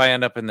 I. what if I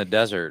end up in the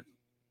desert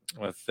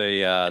with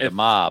the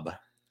mob?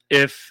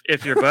 If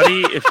your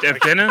buddy, if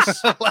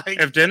Dennis, like,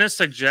 if Dennis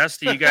suggests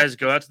that you guys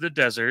go out to the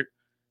desert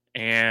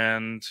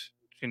and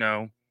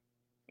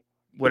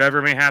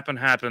whatever may happen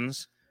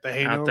happens the out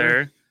hangover.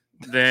 there,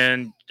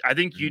 then I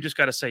think you just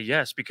got to say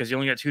yes because you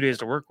only got 2 days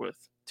to work with.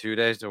 2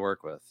 days to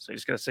work with. So you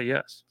just got to say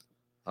yes.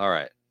 All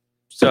right.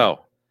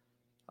 So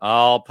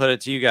I'll put it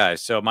to you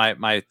guys. So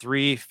my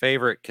 3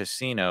 favorite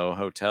casino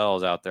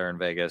hotels out there in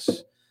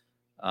Vegas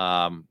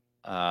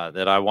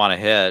that I want to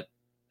hit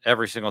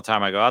every single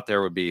time I go out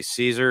there would be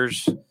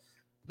Caesars,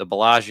 the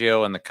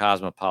Bellagio, and the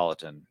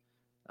Cosmopolitan.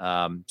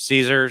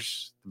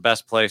 Caesars, the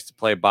best place to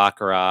play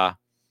Baccarat.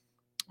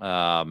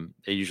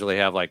 They usually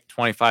have like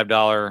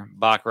 $25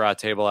 Baccarat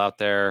table out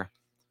there.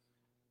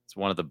 It's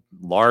one of the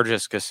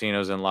largest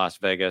casinos in Las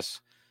Vegas.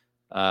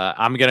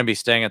 I'm going to be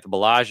staying at the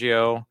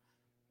Bellagio.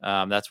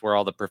 That's where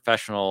all the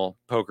professional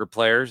poker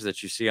players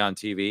that you see on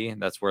TV,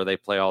 that's where they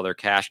play all their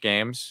cash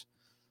games.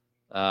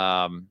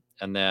 And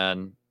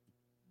then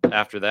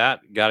after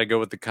that, got to go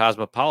with the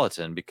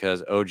Cosmopolitan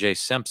because O.J.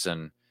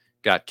 Simpson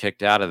got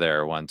kicked out of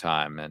there one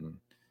time. And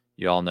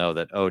you all know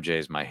that O.J.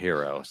 is my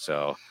hero.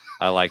 So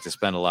I like to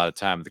spend a lot of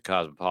time at the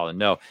Cosmopolitan.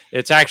 No,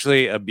 it's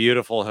actually a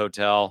beautiful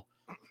hotel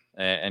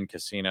and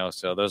casino.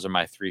 So those are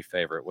my 3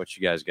 favorite. What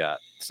you guys got?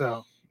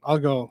 So I'll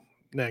go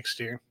next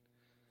year.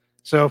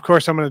 So of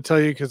course I'm going to tell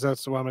you because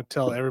that's what I'm going to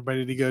tell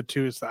everybody to go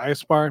to. It's the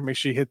Ice Bar. Make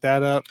sure you hit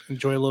that up.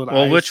 Enjoy a little.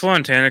 Well, ice. which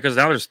one, Tanner? Because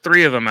now there's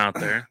 3 of them out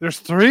there. There's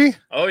 3.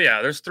 Oh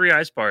yeah, there's 3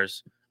 ice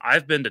bars.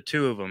 I've been to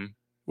 2 of them.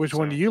 Which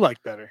one So- do you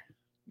like better?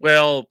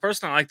 Well,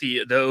 personally, I like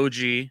the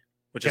OG,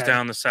 which is Okay.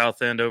 down the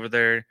south end over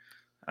there.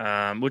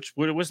 What's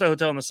the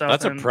hotel in the south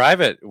That's a end?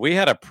 private. We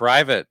had a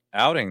private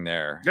outing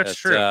there. That's at,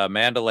 true.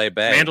 Mandalay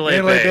Bay. Mandalay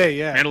Mandalay Bay. Bay,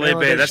 yeah. Mandalay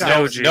Mandalay Bay. Bay That's the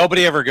Shops. OG.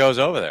 Nobody ever goes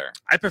over there.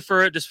 I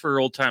prefer it just for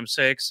old time's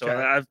sake. So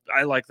Okay.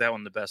 I like that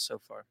one the best so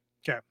far.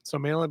 Okay, so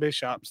Mandalay Bay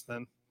Shops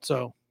then.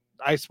 So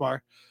Ice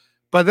Bar,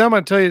 but then I'm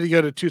going to tell you to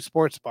go to 2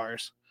 sports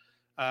bars,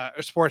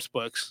 or sports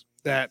books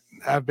that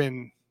have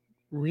been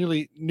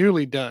really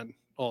newly done.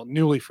 Well,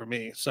 newly for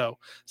me. So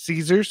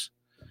Caesars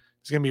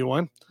is going to be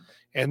one,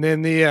 and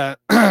then the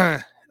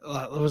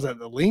what was that?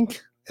 The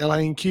Link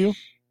LINQ.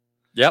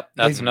 Yep,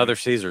 that's They- another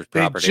Caesars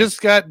They property.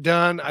 just got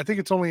done. I think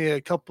it's only a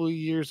couple of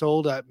years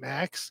old at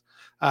max.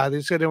 They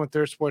just got done with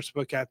their sports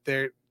book out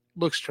there.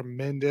 Looks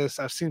tremendous.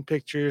 I've seen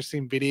pictures,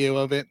 seen video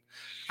of it.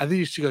 I think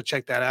you should go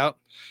check that out.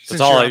 It's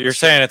Since all on the you're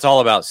show. saying. It's all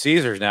about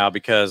Caesars now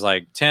because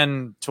like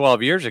 10,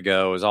 12 years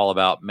ago it was all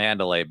about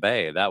Mandalay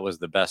Bay. That was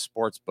the best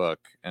sports book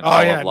in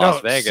all of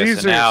Las Vegas,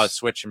 and now it's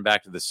switching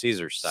back to the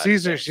Caesars side. of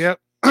Caesars, things. yep.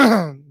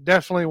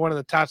 Definitely one of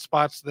the top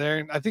spots there.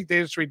 And I think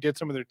they just redid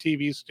some of their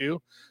TVs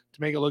too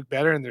to make it look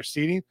better in their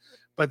seating.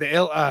 But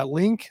the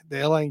Link, the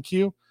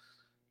LINQ,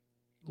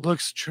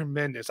 looks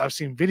tremendous. I've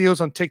seen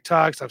videos on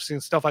TikToks, I've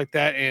seen stuff like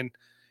that, and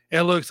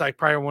it looks like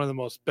probably one of the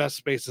most best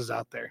spaces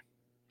out there.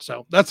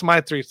 So that's my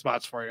 3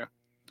 spots for you.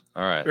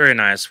 All right. Very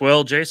nice.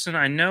 Well, Jason,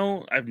 I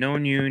know I've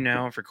known you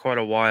now for quite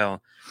a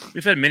while.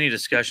 We've had many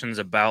discussions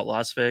about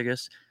Las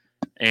Vegas.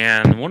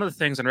 And one of the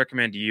things I'd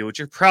recommend to you, which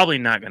you're probably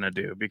not going to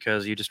do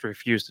because you just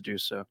refuse to do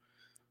so.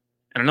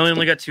 And I know you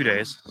only got 2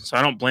 days, so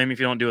I don't blame you if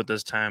you don't do it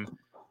this time.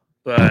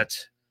 But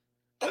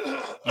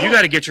you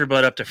got to get your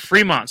butt up to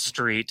Fremont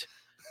Street,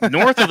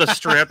 north of the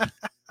Strip.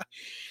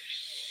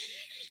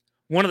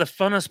 One of the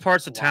funnest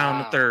parts of town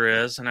that Wow.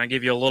 there is. And I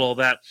give you a little of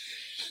that.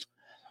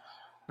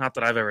 Not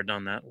that I've ever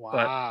done that, but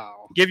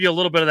Wow. give you a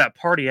little bit of that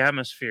party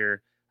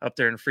atmosphere up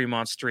there in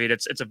Fremont Street.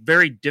 It's a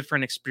very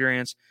different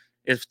experience.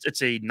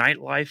 It's a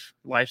nightlife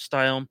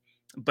lifestyle,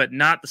 but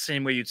not the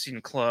same way you'd see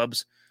in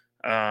clubs.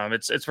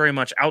 It's very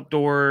much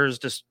outdoors,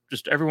 just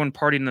everyone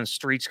partying in the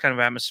streets kind of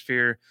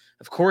atmosphere.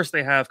 Of course,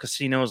 they have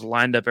casinos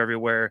lined up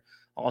everywhere.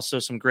 Also,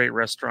 some great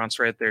restaurants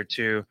right there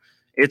too.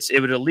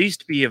 It would at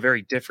least be a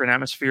very different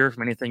atmosphere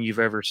from anything you've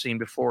ever seen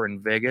before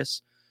in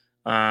Vegas.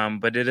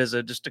 But it is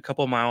just a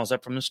couple miles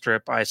up from the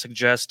Strip. I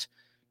suggest,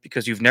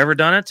 because you've never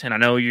done it, and I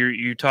know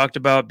you talked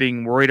about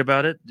being worried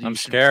about it. I'm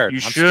scared. You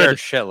I'm should scared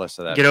shitless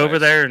of that. get over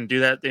place. there and do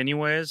that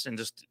anyways, and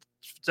just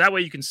that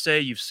way you can say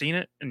you've seen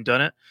it and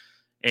done it,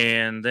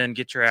 and then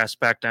get your ass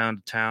back down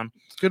to town.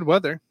 It's good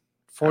weather.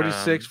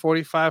 46,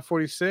 45,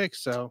 46.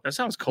 So That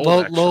sounds cold.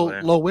 low,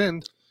 actually. low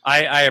wind.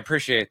 I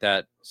appreciate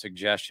that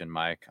suggestion,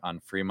 Mike,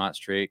 on Fremont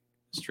Street.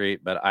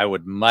 Street, but I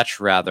would much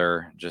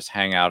rather just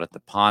hang out at the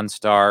Pawn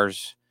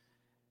Stars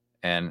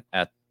and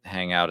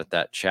hang out at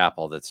that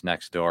chapel that's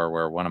next door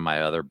where one of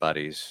my other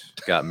buddies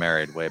got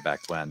married way back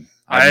when.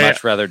 I'd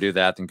much rather do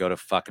that than go to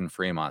fucking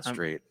Fremont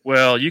Street.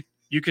 Well, you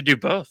could do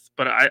both,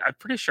 but I'm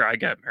pretty sure I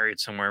got married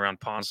somewhere around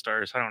Pawn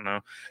Stars. I don't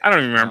know. I don't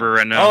even remember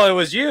right now. Oh, it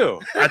was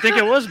you. I think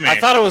it was me. I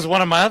thought it was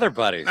one of my other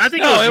buddies. I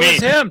think it was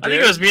me. him. Dude. I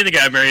think it was me that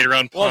got married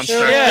around Pawn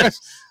Stars. Shit.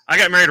 I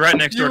got married right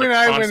next door You to and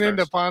I Pawn went Stars.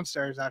 into Pawn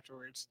Stars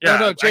afterwards. Yeah,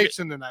 No,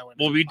 Jason and I went.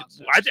 Well, into Pawn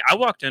Stars. I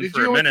walked in Did for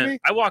you a go with minute. me?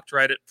 I walked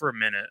right for a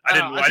minute. I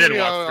Oh, I didn't see,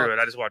 walk through it.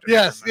 I just walked in.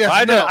 Yes, for a minute.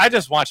 yes. Well, no. I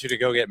just want you to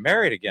go get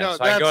married again, No,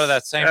 so I can go to that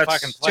that's- same that's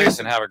fucking place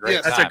Jason. and have a great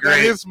Yes, That's time. a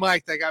great- That is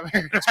Mike that got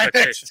married. Right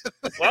Expectation.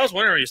 next. Well, I was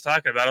wondering what he was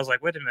talking about. I was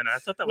like, wait a minute. I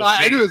thought that was Well,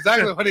 I me. knew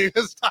exactly what he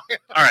was talking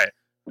about. All right.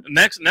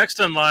 Next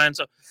in line.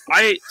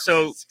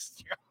 So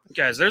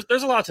guys,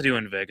 there's a lot to do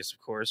in Vegas,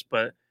 of course,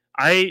 but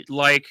I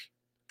like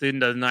the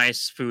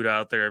nice food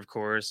out there, of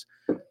course.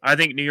 I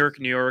think New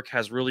York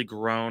has really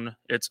grown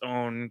its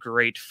own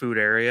great food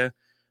area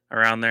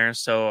around there.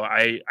 So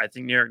I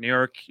think New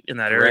York in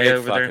that Great area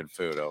over fucking there,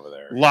 food over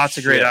there. lots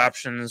of great Shit.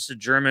 options.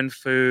 German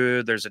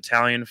food, there's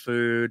Italian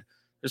food,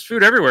 there's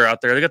food everywhere out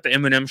there. They got the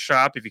M&M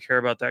shop if you care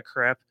about that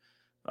crap.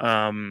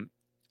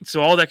 So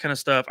all that kind of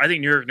stuff. I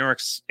think New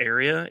York's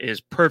area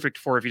is perfect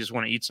for if you just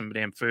want to eat some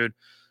damn food.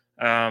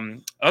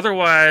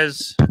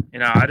 Otherwise,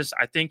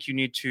 I think you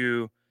need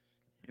to,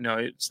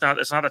 it's not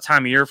the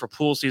time of year for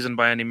pool season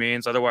by any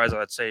means. Otherwise,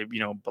 I'd say,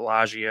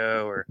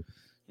 Bellagio, or,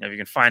 if you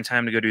can find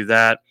time to go do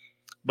that.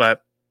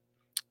 But,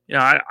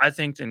 I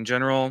think in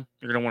general,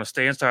 you're going to want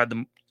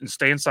to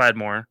stay inside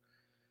more.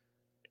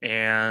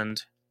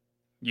 And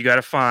you got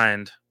to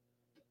find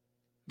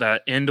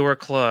that indoor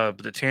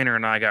club that Tanner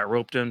and I got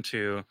roped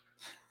into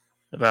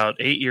about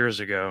 8 years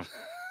ago.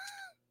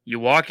 You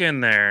walk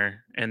in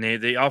there and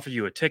they offer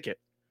you a ticket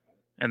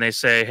and they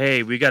say,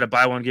 hey, we got to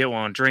buy one, get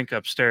one drink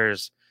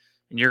upstairs.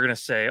 And you're going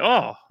to say,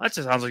 oh, that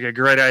just sounds like a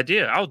great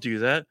idea. I'll do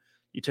that.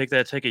 You take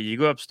that ticket, you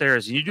go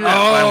upstairs and you do that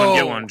buy one,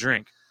 get one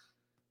drink.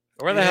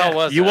 Where the hell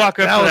was You that? walk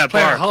up That to was that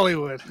Planet bar.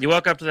 Hollywood. You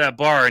walk up to that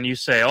bar and you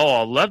say,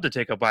 oh, I'd love to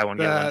take a buy one,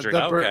 get one drink.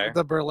 Okay.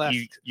 The burlesque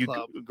You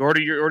club. go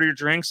order your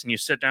drinks and you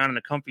sit down in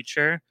a comfy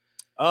chair.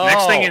 Oh,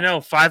 Next thing you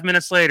know, 5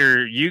 minutes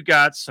later, you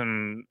got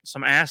some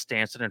ass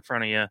dancing in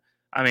front of you.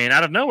 I mean,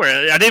 out of nowhere.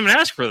 I didn't even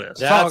ask for this.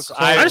 That's-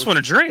 I just want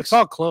to drink. It's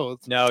all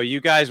clothes. No,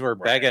 you guys were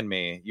begging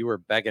me. You were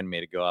begging me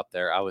to go up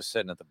there. I was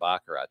sitting at the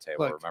baccarat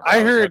table. Look, Remember, I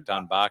was heard- hooked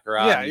on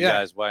baccarat. Yeah, and you yeah.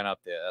 guys went up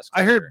the I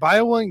escalator. heard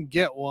buy one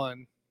get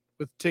one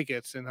with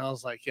tickets, and I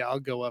was like, yeah, I'll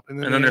go up. And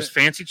then there's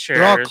fancy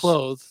they're all chairs.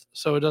 clothed,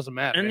 so it doesn't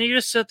matter. And you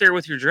just sit there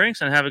with your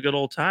drinks and have a good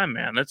old time,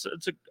 man.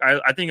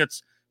 I think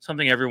it's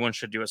something everyone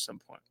should do at some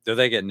point. Do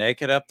they get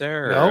naked up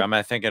there, or Nope. am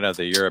I thinking of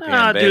the European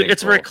Nah, bathing dude,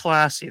 it's very pool?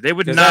 classy. They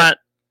would 'Cause not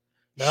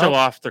No. show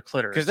off their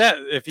clitoris. Because that,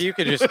 if you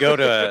could just go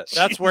to,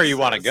 that's where you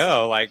want to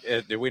go. Like,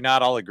 do we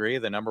not all agree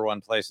the number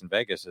one place in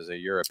Vegas is a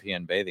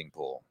European bathing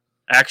pool?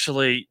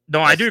 Actually, no,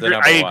 I That's do the agree.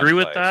 number I one agree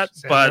with place. that.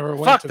 See, I But never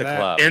went Fuck to the that.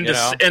 club. in, you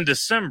know? in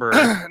December,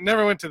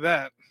 Never went to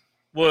that.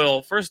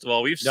 well, first of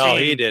all, we've No, seen.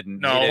 he didn't.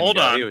 No, He didn't hold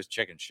go. on. He was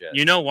chicken shit.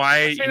 You know why?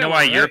 I say You know that why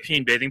all right.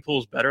 European bathing pool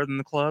is better than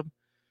the club?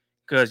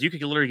 Because you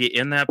could literally get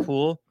in that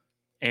pool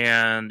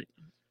and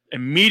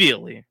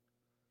immediately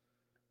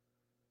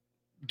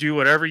do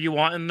whatever you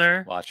want in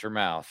there. Watch your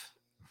mouth.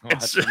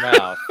 It's- Watch your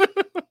mouth.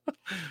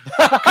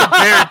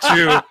 Compared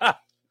to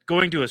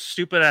going to a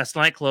stupid ass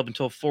nightclub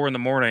until 4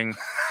 a.m,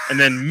 and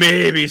then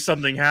maybe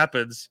something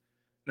happens,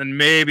 then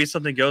maybe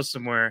something goes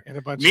somewhere. And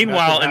a bunch of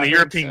Meanwhile, method in the happens.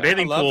 European I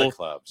bathing love the pool,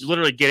 clubs. you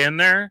literally get in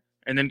there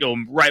and then go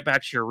right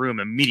back to your room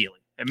immediately.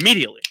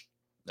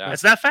 Yeah.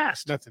 It's that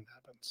fast. nothing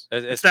happens.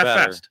 It's that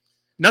better. fast.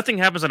 Nothing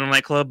happens in a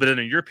nightclub, but in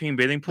a European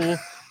bathing pool,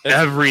 It's-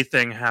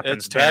 everything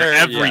happens. It's Tanner.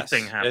 better.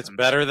 Everything yes. happens. It's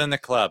better than the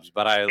clubs,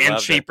 but I and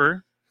love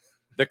cheaper.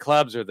 The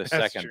clubs are the That's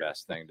second true.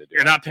 best thing to do.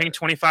 You're not out there. paying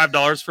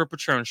 $25 for a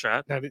Patron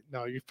shot.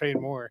 No, you've paid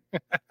more.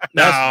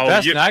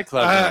 Best you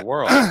nightclubs in the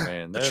world.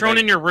 Man. Patron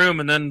in your room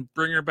and then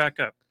bring her back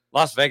up.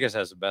 Las Vegas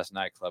has the best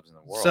nightclubs in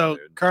the world. So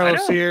dude.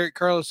 Carlos know.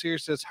 here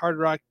says Hard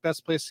Rock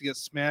best place to get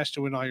smashed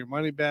to win all your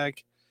money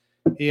back.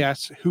 He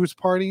asks who's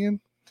partying,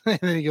 and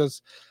then he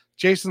goes,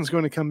 Jason's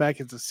going to come back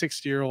as a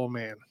 60-year-old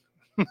man.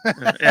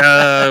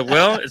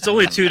 Well, it's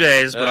only 2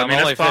 days, but I I'm mean,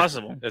 only it's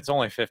possible. It's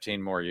only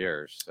 15 more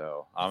years,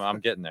 so I'm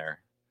getting there.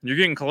 You're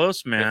getting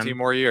close, 15 man.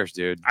 more years,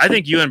 dude. I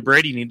think you and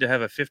Brady need to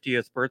have a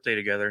 50th birthday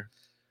together.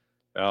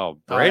 Oh,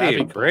 that'd Brady!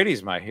 be cool.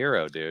 Brady's my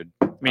hero, dude.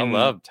 I mean,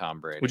 love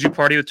Tom Brady. Would you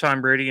party with Tom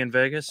Brady in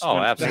Vegas? Oh,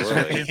 when-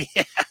 absolutely.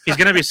 He's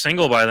going to be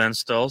single by then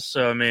still.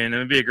 So, I mean, it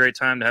would be a great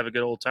time to have a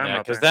good old time Yeah,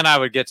 out there. because then I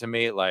would get to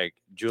meet like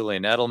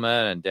Julian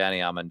Edelman and Danny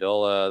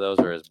Amendola. Those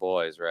are his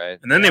boys, right?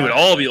 And then they would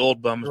all be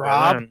old bums. by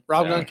Rob then.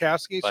 Rob Yeah.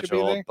 Gronkowski Bunch should of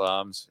be old there.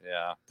 bums.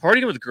 Yeah,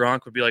 Partying with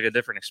Gronk would be like a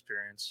different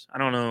experience. I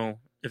don't know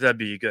if that'd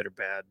be good or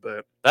bad,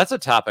 but that's a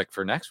topic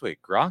for next week.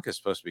 Gronk is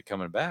supposed to be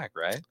coming back,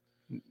 right?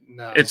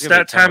 No, it's gonna be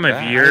that time coming of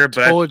back. year. I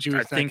But told you I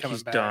he's not think coming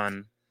he's back.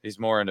 done. He's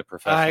more into I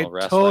professional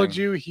wrestling. told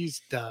you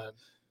he's done.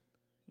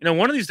 You know,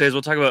 one of these days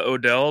we'll talk about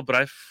Odell, but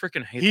I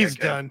freaking hate He's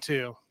that guy. done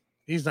too.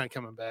 He's not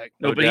coming back.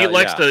 No, No but he doubt,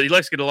 likes yeah.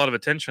 to get a lot of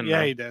attention. Yeah,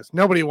 though. he does.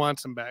 Nobody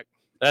wants him back.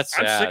 That's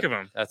sad. I'm sick of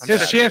him. That's I'm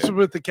His sad, sick of chances dude.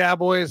 with the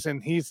Cowboys,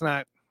 and he's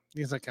not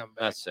coming back.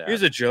 That's sad.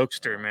 He's a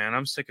jokester, man.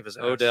 I'm sick of his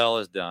ass. Odell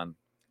is done.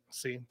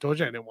 See, told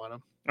you I didn't want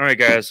him. All right,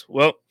 guys.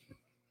 Well,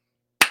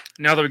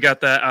 now that we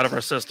got that out of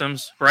our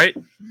systems, right?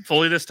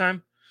 Fully this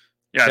time?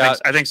 Yeah,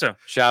 I think so.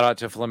 Shout out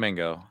to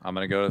Flamingo. I'm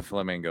gonna go to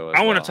Flamingo.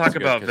 I want well. to talk It's a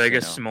good about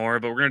Vegas casino. some more,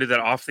 but we're gonna do that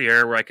off the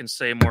air where I can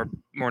say more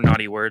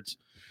naughty words.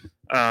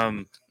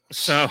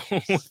 So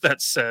with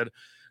that said,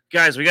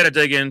 guys, we got to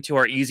dig into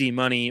our easy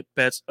money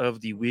bets of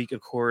the week,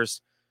 of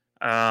course.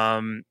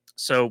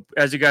 So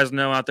as you guys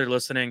know out there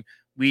listening,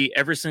 we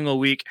every single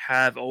week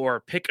have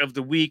our pick of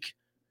the week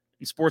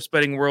in sports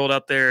betting world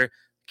out there.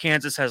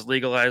 Kansas has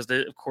legalized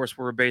it, of course,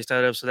 where we're based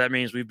out of. So that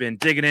means we've been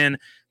digging in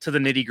to the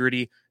nitty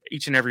gritty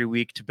each and every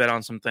week to bet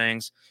on some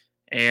things.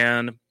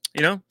 And,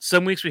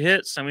 some weeks we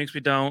hit, some weeks we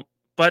don't.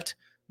 But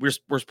we're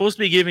supposed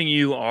to be giving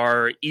you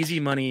our easy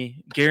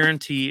money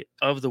guarantee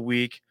of the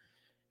week.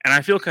 And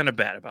I feel kind of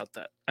bad about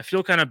that. I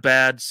feel kind of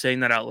bad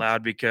saying that out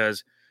loud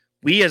because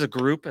we as a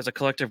group, as a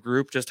collective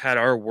group, just had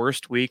our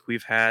worst week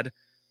we've had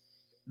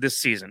this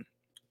season.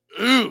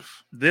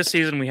 Oof. This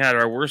season we had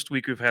our worst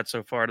week we've had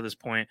so far to this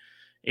point.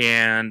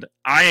 And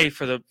I,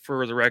 for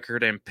the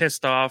record, am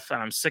pissed off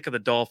and I'm sick of the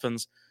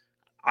Dolphins.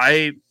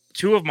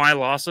 Two of my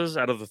losses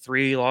out of the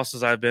 3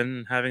 losses I've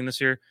been having this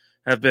year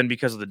have been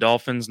because of the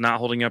Dolphins not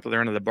holding up at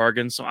their end of the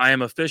bargain. So I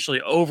am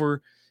officially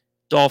over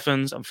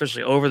Dolphins. I'm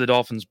officially over the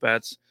Dolphins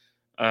bets.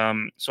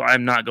 So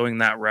I'm not going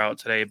that route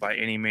today by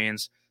any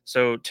means.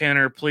 So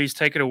Tanner, please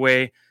take it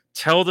away.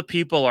 Tell the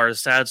people our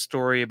sad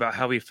story about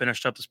how we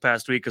finished up this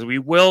past week, because we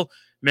will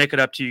make it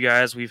up to you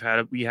guys. We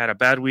had a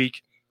bad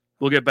week.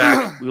 We'll get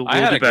back. We'll I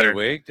had do a better. good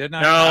week, didn't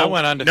I? No, I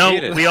went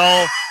undefeated.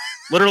 No,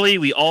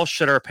 we all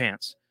shit our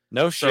pants.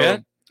 No So,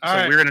 shit. All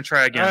right. we're gonna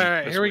try again. All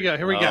right, this here we week. go.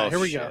 Here we go. Oh, Here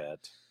we go.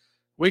 shit.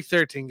 Week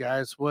 13,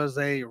 guys, was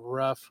a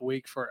rough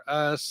week for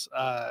us.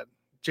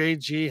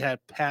 JG had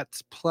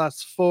Pats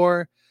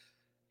 +4.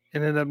 It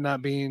ended up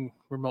not being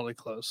remotely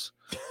close.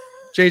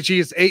 JG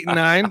is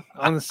 8-9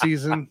 on the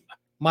season.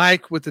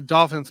 Mike with the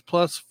Dolphins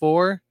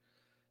 +4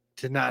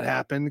 did not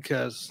happen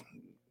because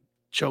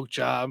choke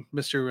job,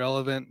 Mr.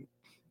 Irrelevant,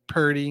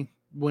 Purdy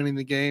winning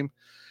the game.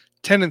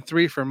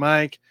 10-3 for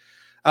Mike.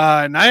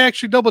 And I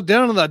actually doubled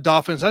down on the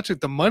Dolphins. I took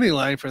the money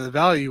line for the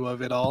value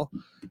of it all.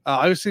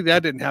 Obviously,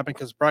 that didn't happen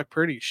because Brock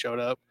Purdy showed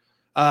up.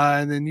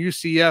 And then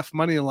UCF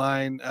money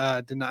line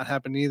did not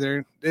happen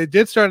either. It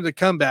did start to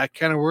come back,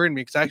 kind of worried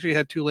me because I actually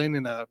had Tulane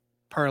in a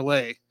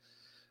parlay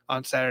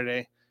on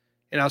Saturday.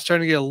 And I was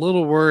starting to get a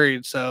little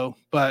worried.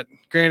 But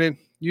granted,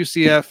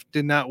 UCF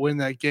did not win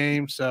that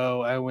game.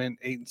 So I went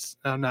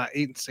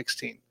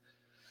 8-16.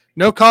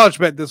 No college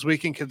bet this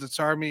weekend because it's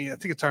Army. I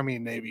think it's Army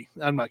and Navy.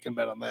 I'm not going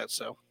to bet on that.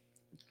 So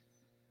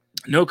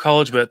No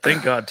college bet.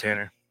 Thank God,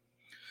 Tanner.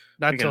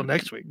 not We until can-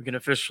 next week. We can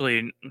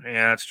officially.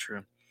 Yeah, that's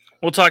true.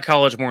 We'll talk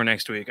college more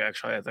next week.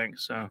 Actually, I think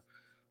so.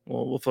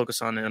 We'll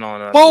focus on that. a little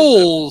bit.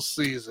 Bowl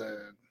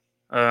season.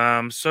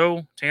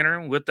 So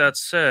Tanner, with that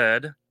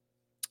said,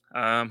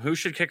 who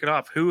should kick it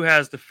off? Who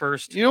has the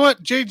first? You know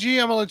what,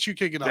 JG? I'm gonna let you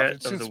kick it off. Bet It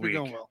of seems the to be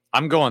going week. well.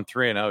 I'm going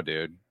 3-0,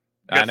 dude. You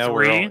got I know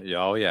 3?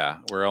 oh yeah,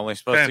 we're only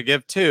supposed Okay. to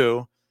give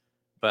 2,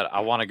 but I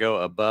want to go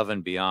above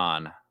and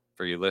beyond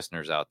for you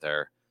listeners out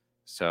there.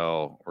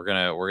 So we're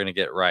gonna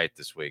get right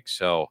this week.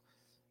 So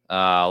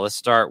let's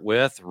start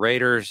with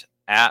Raiders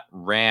at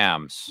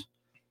Rams.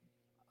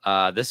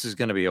 This is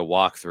going to be a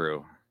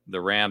walkthrough.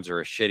 The Rams are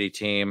a shitty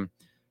team.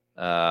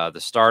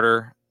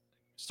 The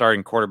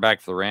starting quarterback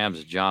for the Rams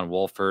is John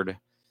Wolford.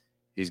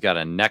 He's got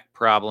a neck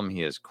problem.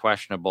 He is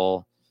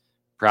questionable.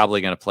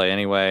 Probably going to play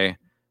anyway.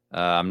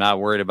 I'm not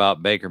worried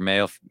about Baker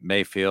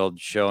Mayfield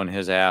showing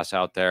his ass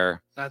out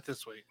there. Not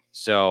this week.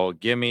 So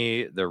give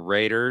me the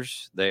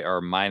Raiders. They are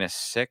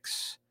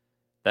 -6.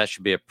 That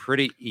should be a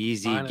pretty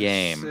easy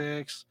game.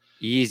 -6.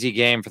 Easy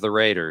game for the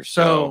Raiders.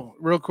 So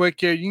real quick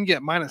here, you can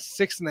get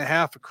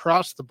 -6.5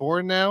 across the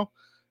board now.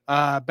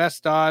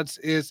 Best odds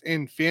is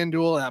in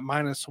FanDuel at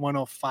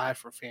 -105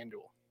 for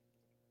FanDuel.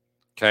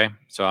 Okay,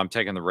 so I'm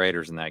taking the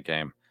Raiders in that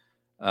game.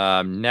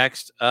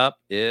 Next up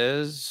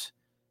is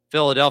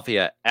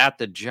Philadelphia at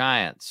the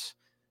Giants.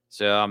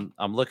 So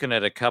I'm looking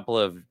at a couple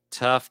of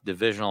tough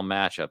divisional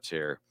matchups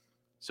here.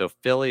 So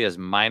Philly is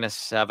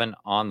 -7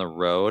 on the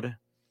road.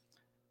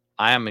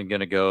 I am going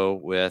to go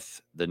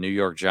with the New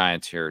York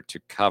Giants here to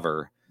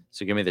cover.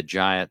 So give me the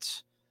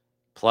Giants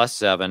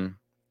 +7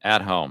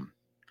 at home.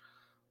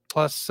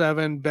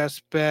 +7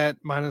 best bet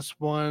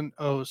 -1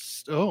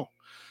 -1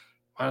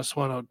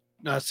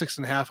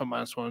 6.5 at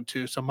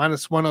 -102. So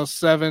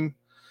 -107.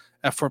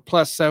 For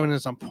 +7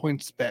 is on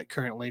points bet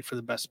currently for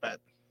the best bet.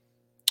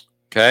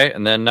 Okay,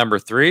 and then number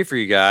 3 for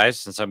you guys,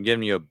 since I'm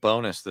giving you a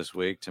bonus this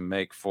week to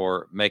make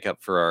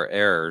up for our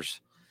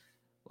errors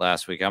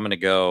last week, I'm going to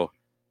go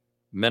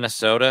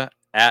Minnesota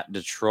at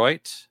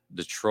Detroit.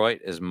 Detroit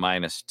is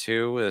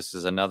 -2. This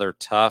is another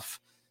tough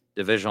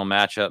divisional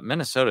matchup.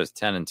 Minnesota is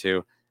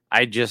 10-2.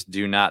 I just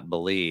do not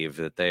believe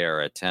that they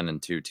are a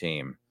 10-2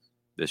 team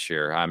this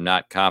year. I'm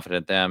not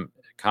confident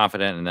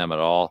confident in them at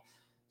all.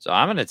 So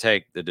I'm going to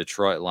take the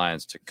Detroit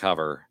Lions to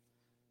cover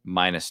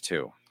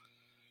 -2.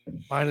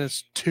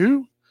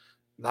 -2.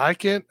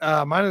 Like it.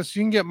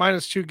 You can get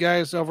 -2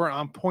 guys over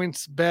on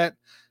Points Bet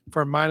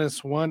for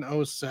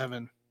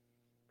 -107.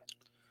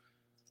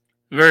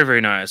 Very,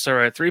 very nice. All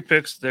right, 3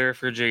 picks there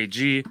for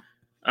JG.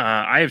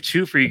 I have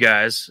 2 for you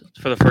guys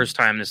for the first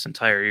time this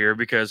entire year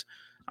because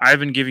I've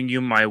been giving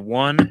you my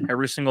 1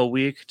 every single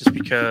week just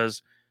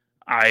because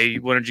I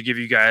wanted to give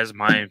you guys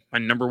my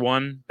number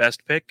 1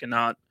 best pick and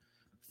not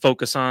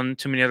focus on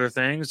too many other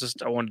things.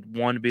 Just I wanted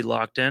 1 to be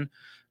locked in.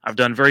 I've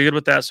done very good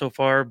with that so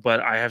far, but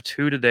I have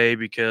 2 today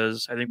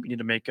because I think we need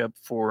to make up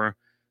for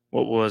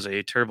what was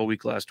a terrible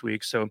week last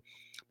week. So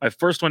my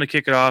first one to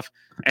kick it off,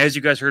 as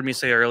you guys heard me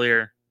say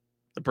earlier,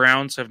 the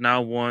Browns have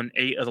now won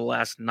 8 of the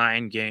last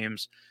 9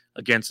 games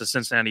against the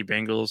Cincinnati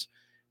Bengals.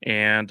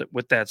 And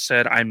with that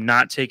said, I'm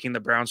not taking the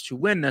Browns to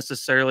win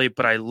necessarily,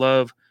 but I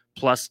love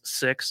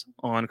 +6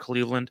 on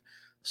Cleveland.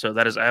 So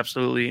that is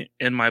absolutely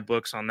in my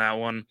books on that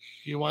one.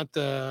 You want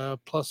the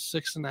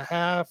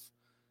 +6.5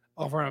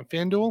 over on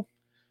FanDuel?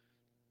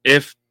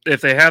 If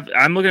they have,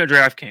 I'm looking at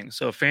DraftKings.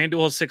 So if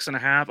FanDuel is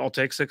 6.5, I'll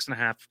take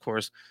 6.5, of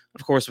course.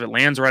 Of course, if it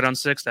lands right on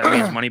 6, that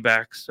means money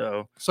back.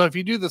 So if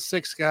you do the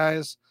 6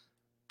 guys,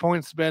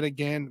 Points Bet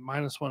again,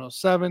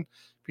 -107.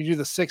 If you do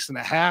the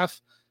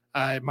 6.5,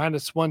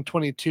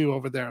 -122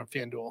 over there on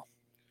FanDuel.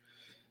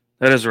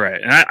 that is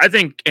right. And I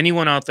think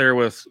anyone out there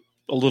with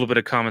a little bit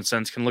of common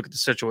sense can look at the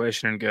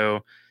situation and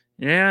go,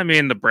 yeah, I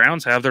mean, the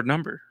Browns have their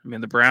number. I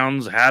mean, the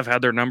Browns have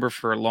had their number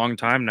for a long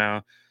time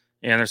now.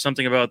 And there's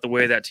something about the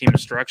way that team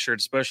is structured,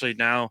 especially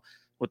now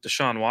with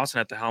Deshaun Watson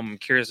at the helm. I'm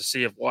curious to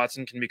see if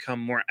Watson can become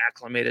more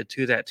acclimated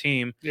to that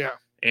team. Yeah.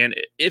 And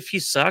if he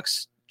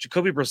sucks,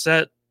 Jacoby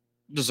Brissett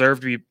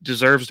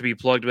deserves to be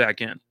plugged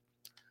back in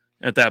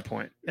at that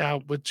point.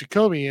 Now, with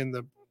Jacoby and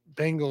the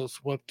Bengals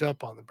whooped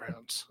up on the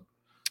Browns.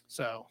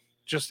 So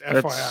just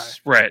FYI.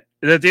 That's right.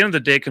 At the end of the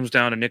day, it comes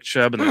down to Nick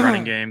Chubb and the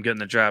running game getting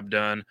the job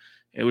done,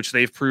 which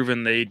they've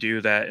proven they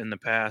do that in the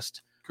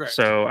past. Correct.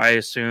 So I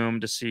assume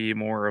to see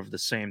more of the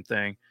same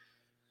thing.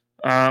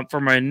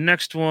 For my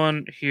next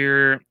one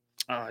here,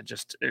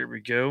 there we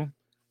go.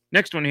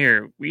 Next one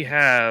here, we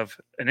have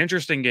an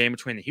interesting game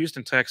between the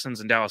Houston Texans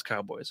and Dallas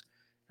Cowboys.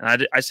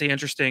 And I say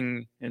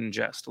interesting in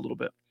jest a little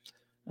bit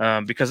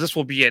because this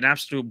will be an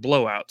absolute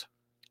blowout.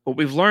 What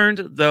we've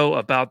learned, though,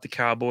 about the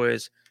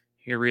Cowboys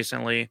here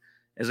recently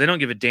is they don't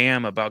give a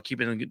damn about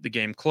keeping the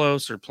game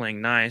close or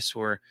playing nice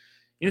or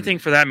anything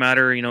for that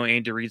matter,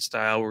 Andy Reid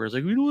style, where it's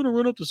like, we don't want to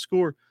run up the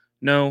score.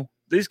 No,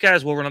 these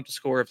guys will run up the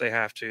score if they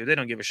have to. They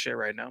don't give a shit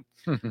right now.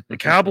 The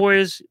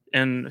Cowboys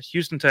and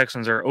Houston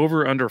Texans are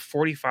over under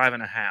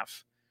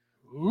 45.5.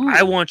 Ooh.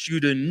 I want you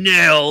to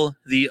nail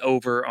the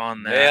over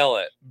on that. Nail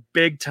it.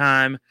 Big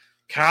time.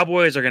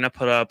 Cowboys are going to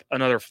put up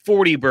another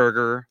 40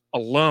 burger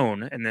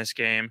alone in this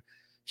game.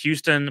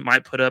 Houston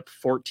might put up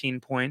 14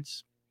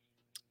 points.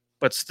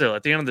 But still,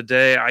 at the end of the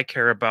day, I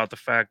care about the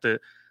fact that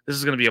this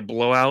is going to be a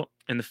blowout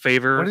in the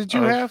favor. What did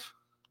you have?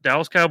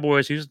 Dallas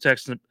Cowboys, Houston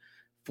Texans,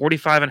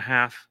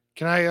 45.5.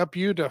 Can I up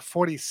you to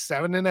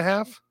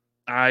 47.5?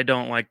 I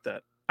don't like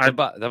that. The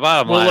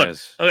bottom line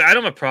is, I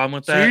don't have a problem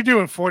with that. So you're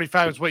doing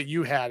 45 is what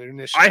you had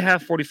initially. I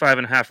have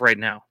 45.5 right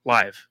now,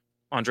 live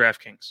on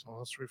DraftKings. Well,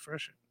 let's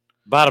refresh it.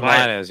 bottom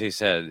line is, he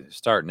said,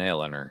 start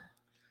nailing her.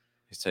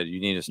 He said, you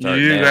need to start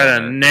nailing her.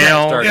 Gotta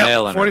nail. Start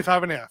nailing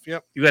 45.5.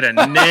 Yep. You got to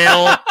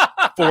nail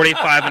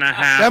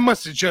 45.5. That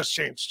must have just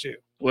changed too.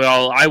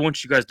 Well, I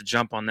want you guys to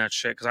jump on that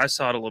shit because I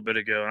saw it a little bit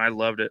ago and I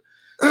loved it.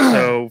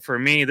 So for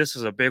me, this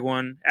is a big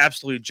one.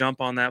 Absolutely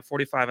jump on that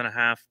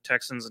 45.5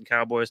 Texans and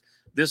Cowboys.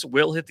 This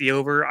will hit the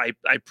over. I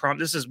promise.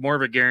 This is more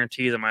of a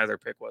guarantee than my other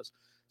pick was.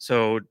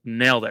 So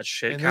nail that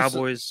shit. And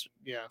Cowboys,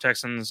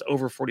 Texans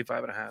over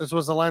 45.5. This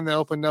was the line that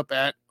opened up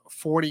at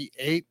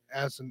 48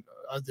 as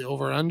the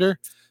over under.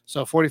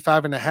 So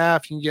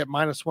 45.5, you can get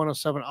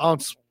 -107 on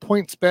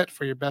Points Bet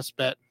for your best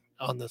bet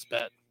on this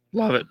bet.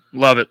 Love it.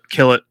 Love it.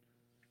 Kill it.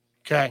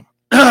 Okay.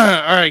 All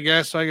right,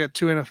 guys. So I got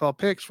 2 NFL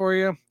picks for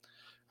you.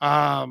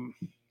 I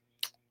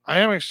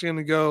am actually going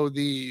to go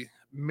the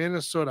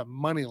Minnesota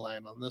money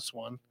line on this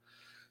one.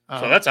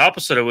 So that's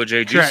opposite of what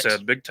JG correct.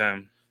 said, big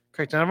time.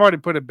 Correct. And I've already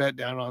put a bet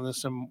down on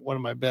this in one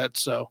of my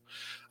bets. So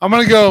I'm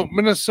going to go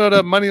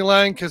Minnesota money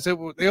line because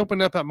they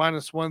opened up at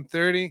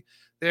 -130.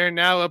 They're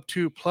now up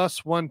to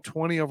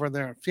 +120 over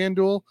there in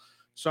FanDuel.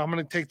 So I'm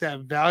going to take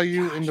that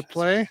value into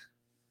play.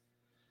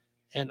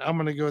 And I'm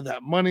going to go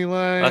that money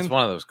line. That's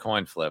one of those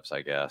coin flips,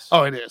 I guess.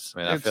 Oh, it is. I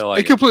mean, I feel like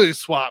it completely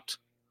swapped.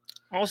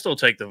 I'll still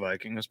take the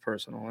Vikings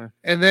personally.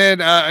 And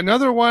then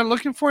another one,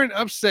 looking for an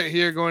upset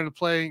here, going to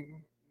play.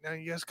 Now,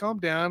 you guys calm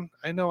down.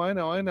 I know.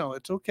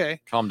 It's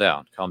okay. Calm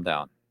down.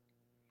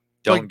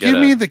 But give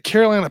me the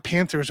Carolina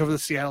Panthers over the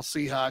Seattle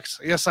Seahawks.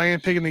 Yes, I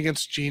am picking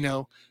against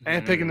Geno. I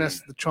am picking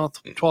this the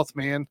 12th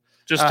man.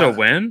 Just to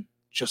win?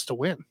 Just to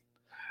win.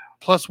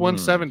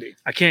 +170.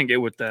 I can't get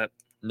with that.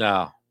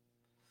 No.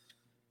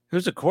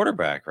 Who's the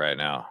quarterback right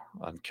now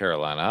on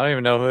Carolina? I don't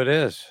even know who it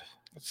is.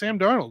 It's Sam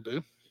Darnold,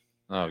 dude.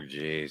 Oh,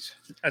 geez.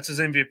 That's his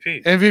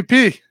MVP.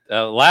 MVP.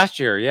 Last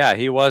year, yeah,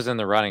 he was in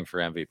the running for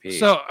MVP.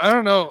 So I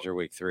don't know. After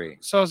week 3.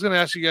 So I was going to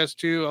ask you guys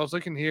too. I was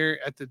looking here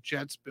at the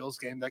Jets Bills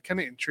game. That kind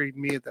of intrigued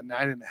me at the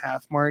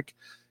 9.5 mark.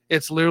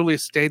 It's literally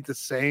stayed the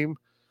same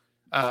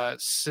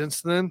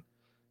since then,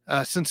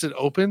 since it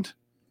opened.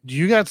 Do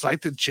you guys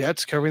like the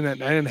Jets covering that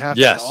 9.5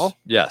 Yes. at all?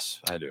 Yes,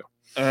 I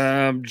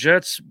do.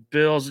 Jets,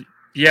 Bills.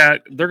 Yeah,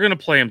 they're going to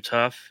play him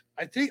tough.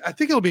 I think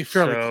it'll be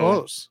fairly So-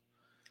 close.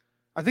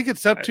 I think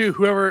it's up to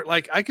whoever.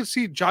 Like I could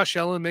see Josh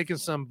Allen making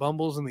some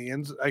bumbles in the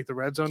ends, like the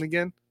red zone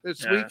again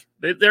this Yeah,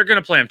 week. they're going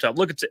to play him tough.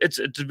 Look, it's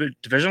a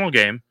divisional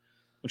game,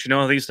 which you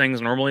know how these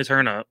things normally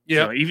turn up.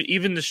 Yeah. You know,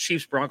 even this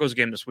Chiefs Broncos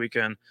game this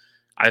weekend,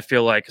 I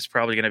feel like it's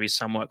probably going to be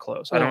somewhat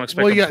close. I don't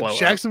expect. Well, you them to got blow out.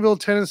 Jacksonville,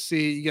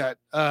 Tennessee. You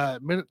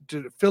got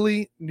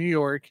Philly, New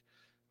York,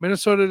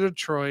 Minnesota,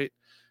 Detroit,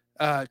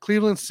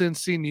 Cleveland,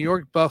 Cincy, New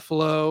York,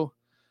 Buffalo.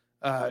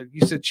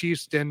 You said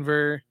Chiefs,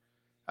 Denver,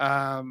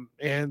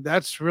 and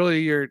that's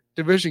really your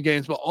division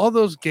games. But all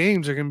those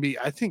games are going to be,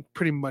 I think,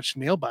 pretty much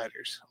nail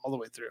biters all the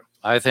way through.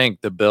 I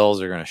think the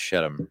Bills are going to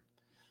shit them.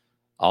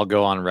 I'll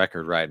go on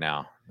record right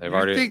now. They've You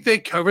already. think they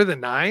cover the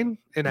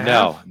 9.5?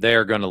 No, they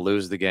are going to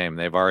lose the game.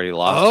 They've already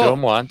lost to Oh.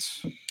 them once,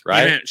 They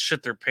right? didn't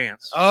shit their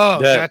pants.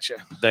 Oh, That-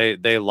 gotcha.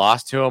 They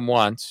lost to them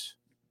once.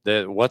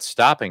 What's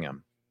stopping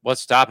them? What's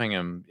stopping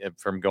them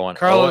from going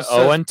Carlos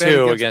 0 says bet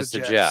 2 against against the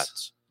the Jets.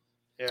 Jets?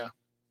 Yeah.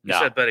 You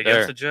said bet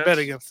against the Jets. Bet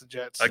against the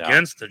Jets. No.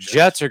 Against the Jets.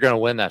 Jets are going to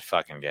win that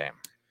fucking game.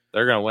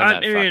 They're going to win I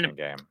that mean, fucking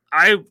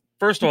game.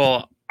 First of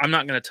all, I'm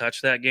not going to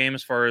touch that game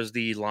as far as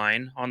the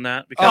line on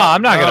that Oh, because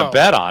I'm not going no. to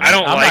bet on it. I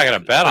don't. I'm like not going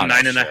to bet the on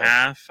that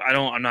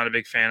 9.5. I'm not a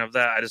big fan of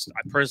that.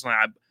 I personally,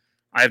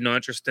 I have no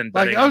interest in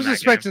betting. Like I was on that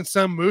expecting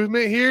some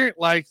movement here,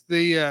 like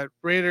the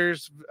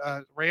Raiders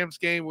Rams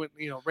game with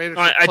Raiders. game.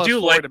 I plus do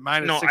 4 like. to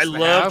minus No, 6 I and a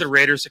love half. the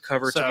Raiders to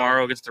cover So-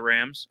 tomorrow against the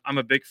Rams. I'm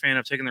a big fan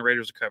of taking the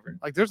Raiders to cover.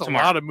 Like there's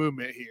tomorrow. a lot of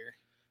movement here.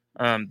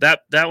 That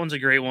one's a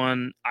great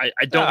one. I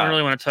don't Yeah.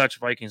 really want to touch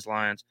Vikings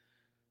Lions.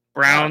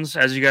 Browns,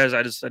 as you guys,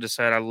 I just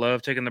said I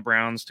love taking the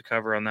Browns to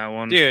cover on that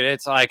one. Dude,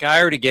 it's like I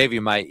already gave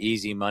you my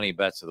easy money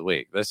bets of the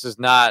week. This is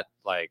not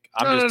like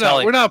I'm just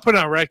telling. We're not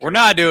putting on record. We're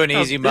not doing No,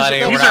 easy these money.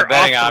 are- We're these not are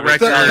betting off on the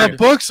it. record. The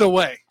book's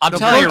away. I'm The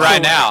telling you book's right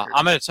away. now.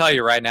 I'm going to tell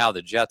you right now.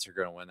 The Jets are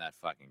going to win that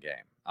fucking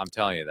game. I'm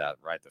telling you that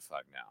right the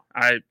fuck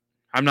now.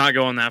 I'm not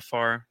going that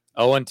far.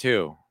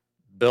 0-2.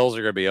 Bills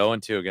are going to be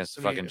 0-2 against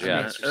the I mean, fucking I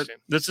mean, Jets. Interesting.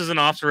 This is an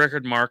off the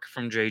record mark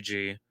from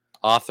JG.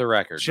 Off the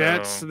record.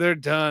 Jets, So- they're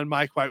done.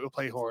 Mike White will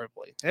play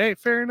horribly. Hey,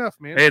 fair enough,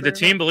 man. Hey, Fair the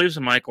team enough. believes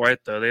in Mike White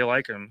though. They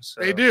like him. So.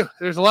 They do.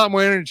 There's a lot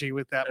more energy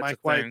with that That's Mike a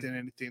White thing. than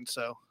anything.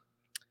 So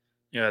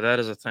Yeah, that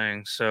is a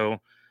thing.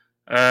 So,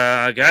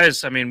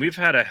 guys, I mean, we've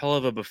had a hell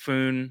of a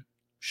buffoon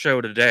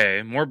show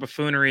today. More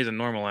buffoonery than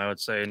normal, I would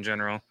say, in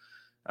general.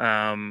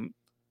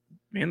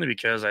 Mainly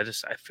because I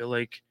feel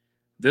like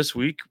this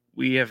week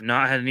we have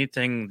not had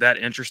anything that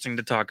interesting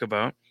to talk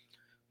about.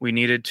 We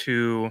needed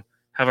to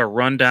have a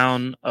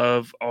rundown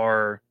of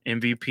our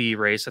MVP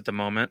race at the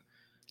moment.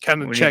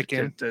 kind of We check need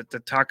in. to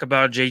talk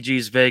about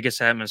JG's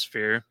Vegas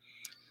atmosphere.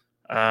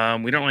 We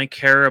don't really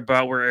care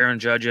about where Aaron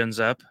Judge ends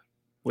up,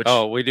 which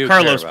Oh, we do. care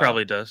Carlos about it.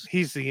 probably does.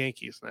 He's the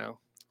Yankees now.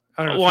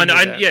 I don't know Well, if you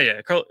knew that.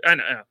 yeah. I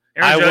know.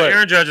 I would.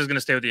 Aaron Judge is going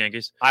to stay with the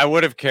Yankees. I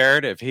would have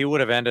cared if he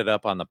would have ended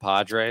up on the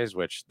Padres,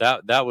 which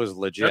that was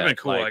legit. That'd been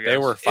cool, Like, I they guess.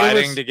 were It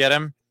fighting was- to get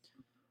him.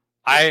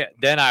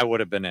 I would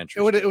have been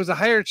interested. It was a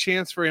higher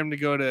chance for him to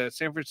go to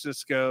San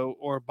Francisco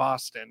or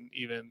Boston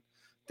even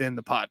than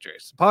the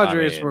Padres. The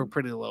Padres mean, were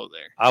pretty low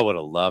there. I would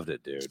have loved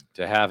it, dude,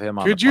 to have him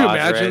on. Could the you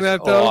Padres. imagine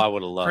that, though? Oh, I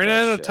would have loved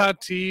Fernando that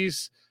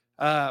Tatis,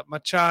 shit.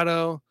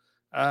 Machado,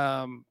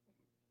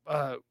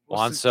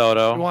 Juan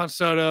Soto. Juan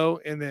Soto,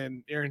 and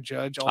then Aaron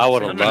Judge. all I the would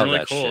same have That'd been loved really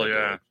that cool, shit.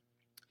 yeah. Dude.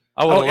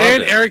 I would have Oh, loved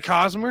and it. Eric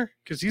Hosmer,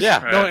 because he's Yeah.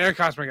 no Right. Eric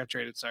Hosmer got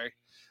traded. Sorry,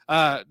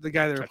 the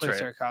guy that That's replaced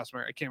right. Eric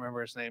Hosmer. I can't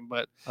remember his name,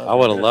 but I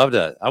would have loved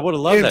it. I would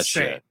have loved that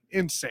insane, shit.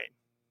 insane.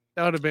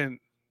 That would have been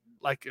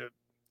like a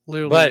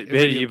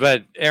literally.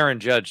 But Aaron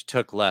Judge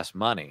took less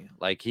money.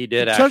 Like he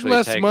did took actually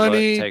less take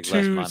money take to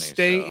less money,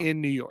 stay so.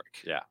 in New York.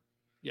 Yeah.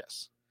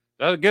 Yes,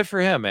 Good for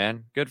him,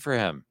 man. Good for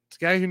him. it's a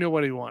guy who knew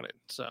what he wanted.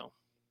 So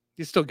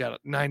he still got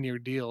a 9-year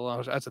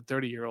deal. That's a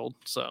 30-year-old.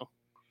 So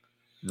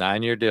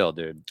 9-year deal,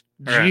 dude.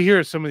 did All you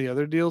hear some of the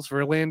other deals?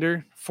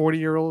 Verlander,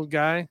 40-year-old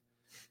guy,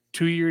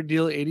 2-year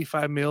deal,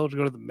 $85 million to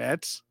go to the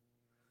Mets.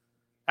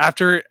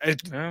 After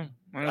Yeah,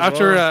 might as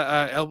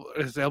well.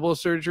 his elbow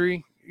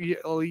surgery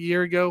a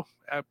year ago,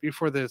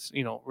 before this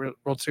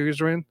World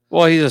Series win.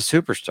 Well, he's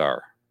a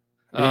superstar.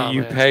 Oh,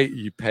 you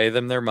man. pay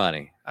them their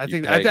money. I You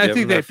think pay- I give them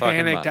think their they fucking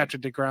panicked money. after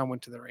DeGrom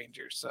went to the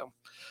Rangers. So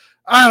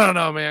I don't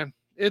know, man.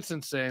 It's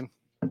insane.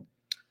 All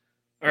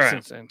It's right.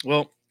 insane.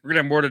 Well, we're gonna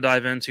have more to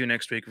dive into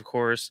next week, of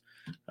course.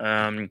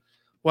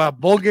 Wow,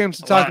 bowl games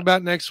to A talk lot.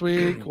 about next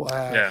week. Wow.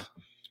 Yeah,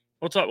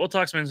 we'll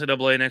talk some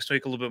NCAA next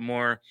week a little bit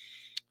more,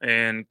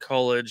 and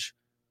college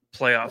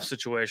playoff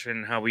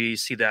situation, how we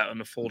see that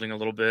unfolding a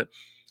little bit,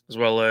 as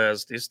well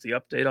as the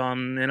update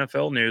on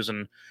NFL news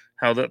and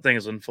how that thing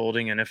is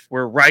unfolding. And if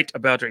we're right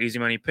about our easy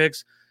money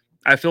picks,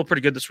 I feel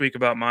pretty good this week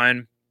about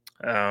mine.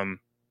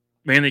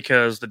 Mainly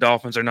because the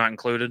Dolphins are not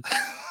included.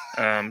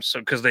 So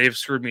because they've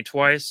screwed me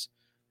twice,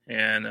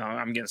 and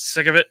I'm getting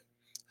sick of it.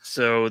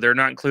 So they're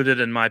not included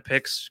in my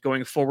picks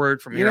going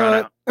forward from here on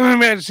out.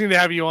 I'm interesting to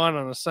have you on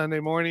a Sunday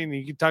morning, and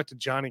you can talk to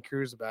Johnny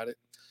Cruz about it.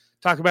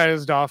 Talk about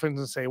his Dolphins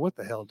and say, "What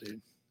the hell,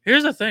 dude?"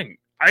 Here's the thing: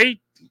 I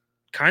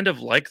kind of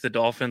like the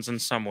Dolphins in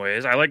some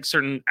ways. I like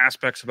certain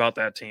aspects about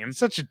that team. It's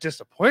such a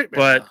disappointment.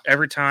 But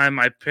every time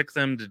I pick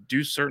them to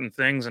do certain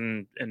things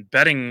in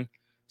betting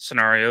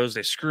scenarios,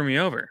 they screw me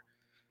over.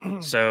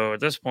 So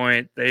at this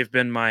point, they've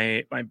been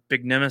my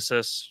big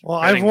nemesis. Well,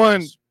 I've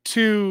won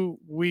 2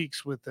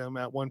 weeks with them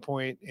at one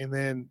point, and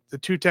then the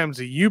 2 times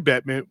that you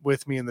bet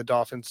with me in the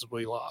Dolphins,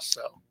 we lost.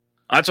 So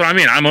that's what I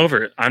mean. I'm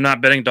over it. I'm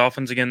not betting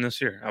Dolphins again this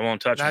year. I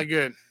won't touch them. Not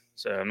good.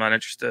 So I'm not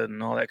interested in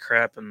all that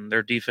crap, and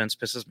their defense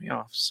pisses me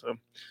off. So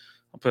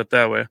I'll put it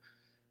that way.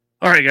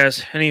 All right,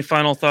 guys. Any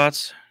final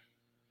thoughts?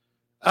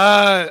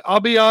 I'll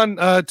be on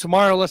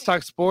tomorrow. Let's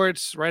talk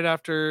sports right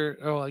after.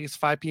 I guess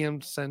 5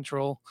 p.m.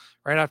 Central,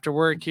 right after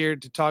work here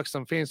to talk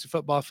some fantasy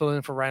football. Fill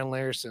in for Ryan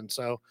Larison.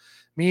 So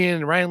me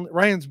and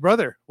Ryan's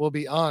brother will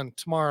be on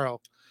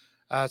tomorrow.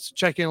 So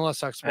check in. Let's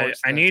talk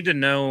sports. I need to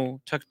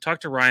know.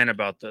 Talk to Ryan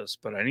about this,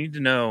 but I need to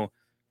know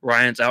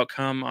Ryan's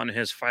outcome on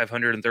his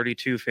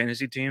 532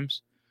 fantasy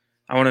teams.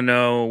 I want to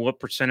know what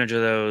percentage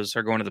of those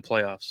are going to the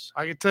playoffs.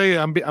 I can tell you,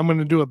 I'm going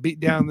to do a beat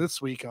down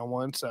this week on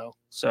one. So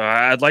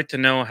I'd like to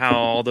know how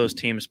all those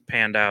teams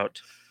panned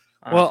out.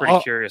 I'm pretty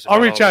curious. I'll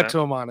reach out to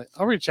him on it.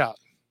 I'll reach out.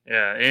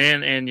 Yeah,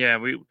 and yeah,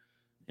 we,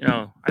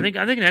 I think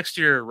next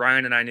year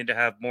Ryan and I need to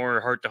have more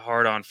heart to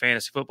heart on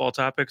fantasy football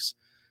topics.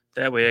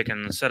 That way I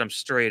can set him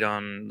straight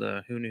on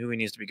the who he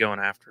needs to be going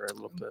after a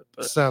little bit.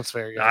 But sounds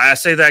fair. Guys. I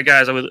say that,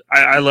 guys.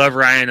 I love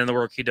Ryan and the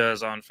work he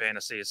does on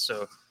fantasy.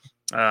 So.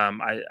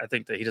 I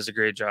think that he does a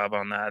great job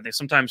on that. I think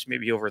sometimes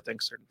maybe he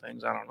overthinks certain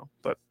things. I don't know,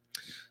 but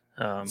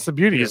it's the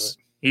beauty of it.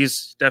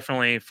 He's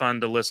definitely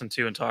fun to listen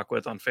to and talk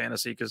with on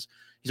fantasy because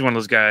he's one of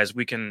those guys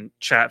we can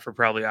chat for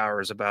probably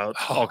hours about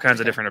all kinds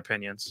of different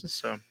opinions.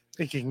 So I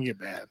think it can get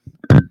bad.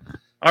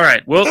 All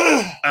right.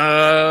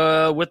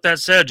 Well, with that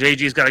said,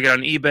 JG's got to get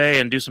on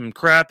eBay and do some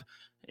crap,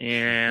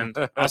 and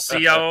I'll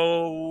see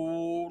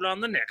y'all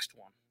on the next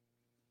one.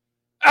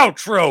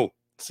 Outro.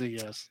 See you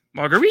guys.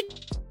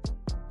 Marguerite.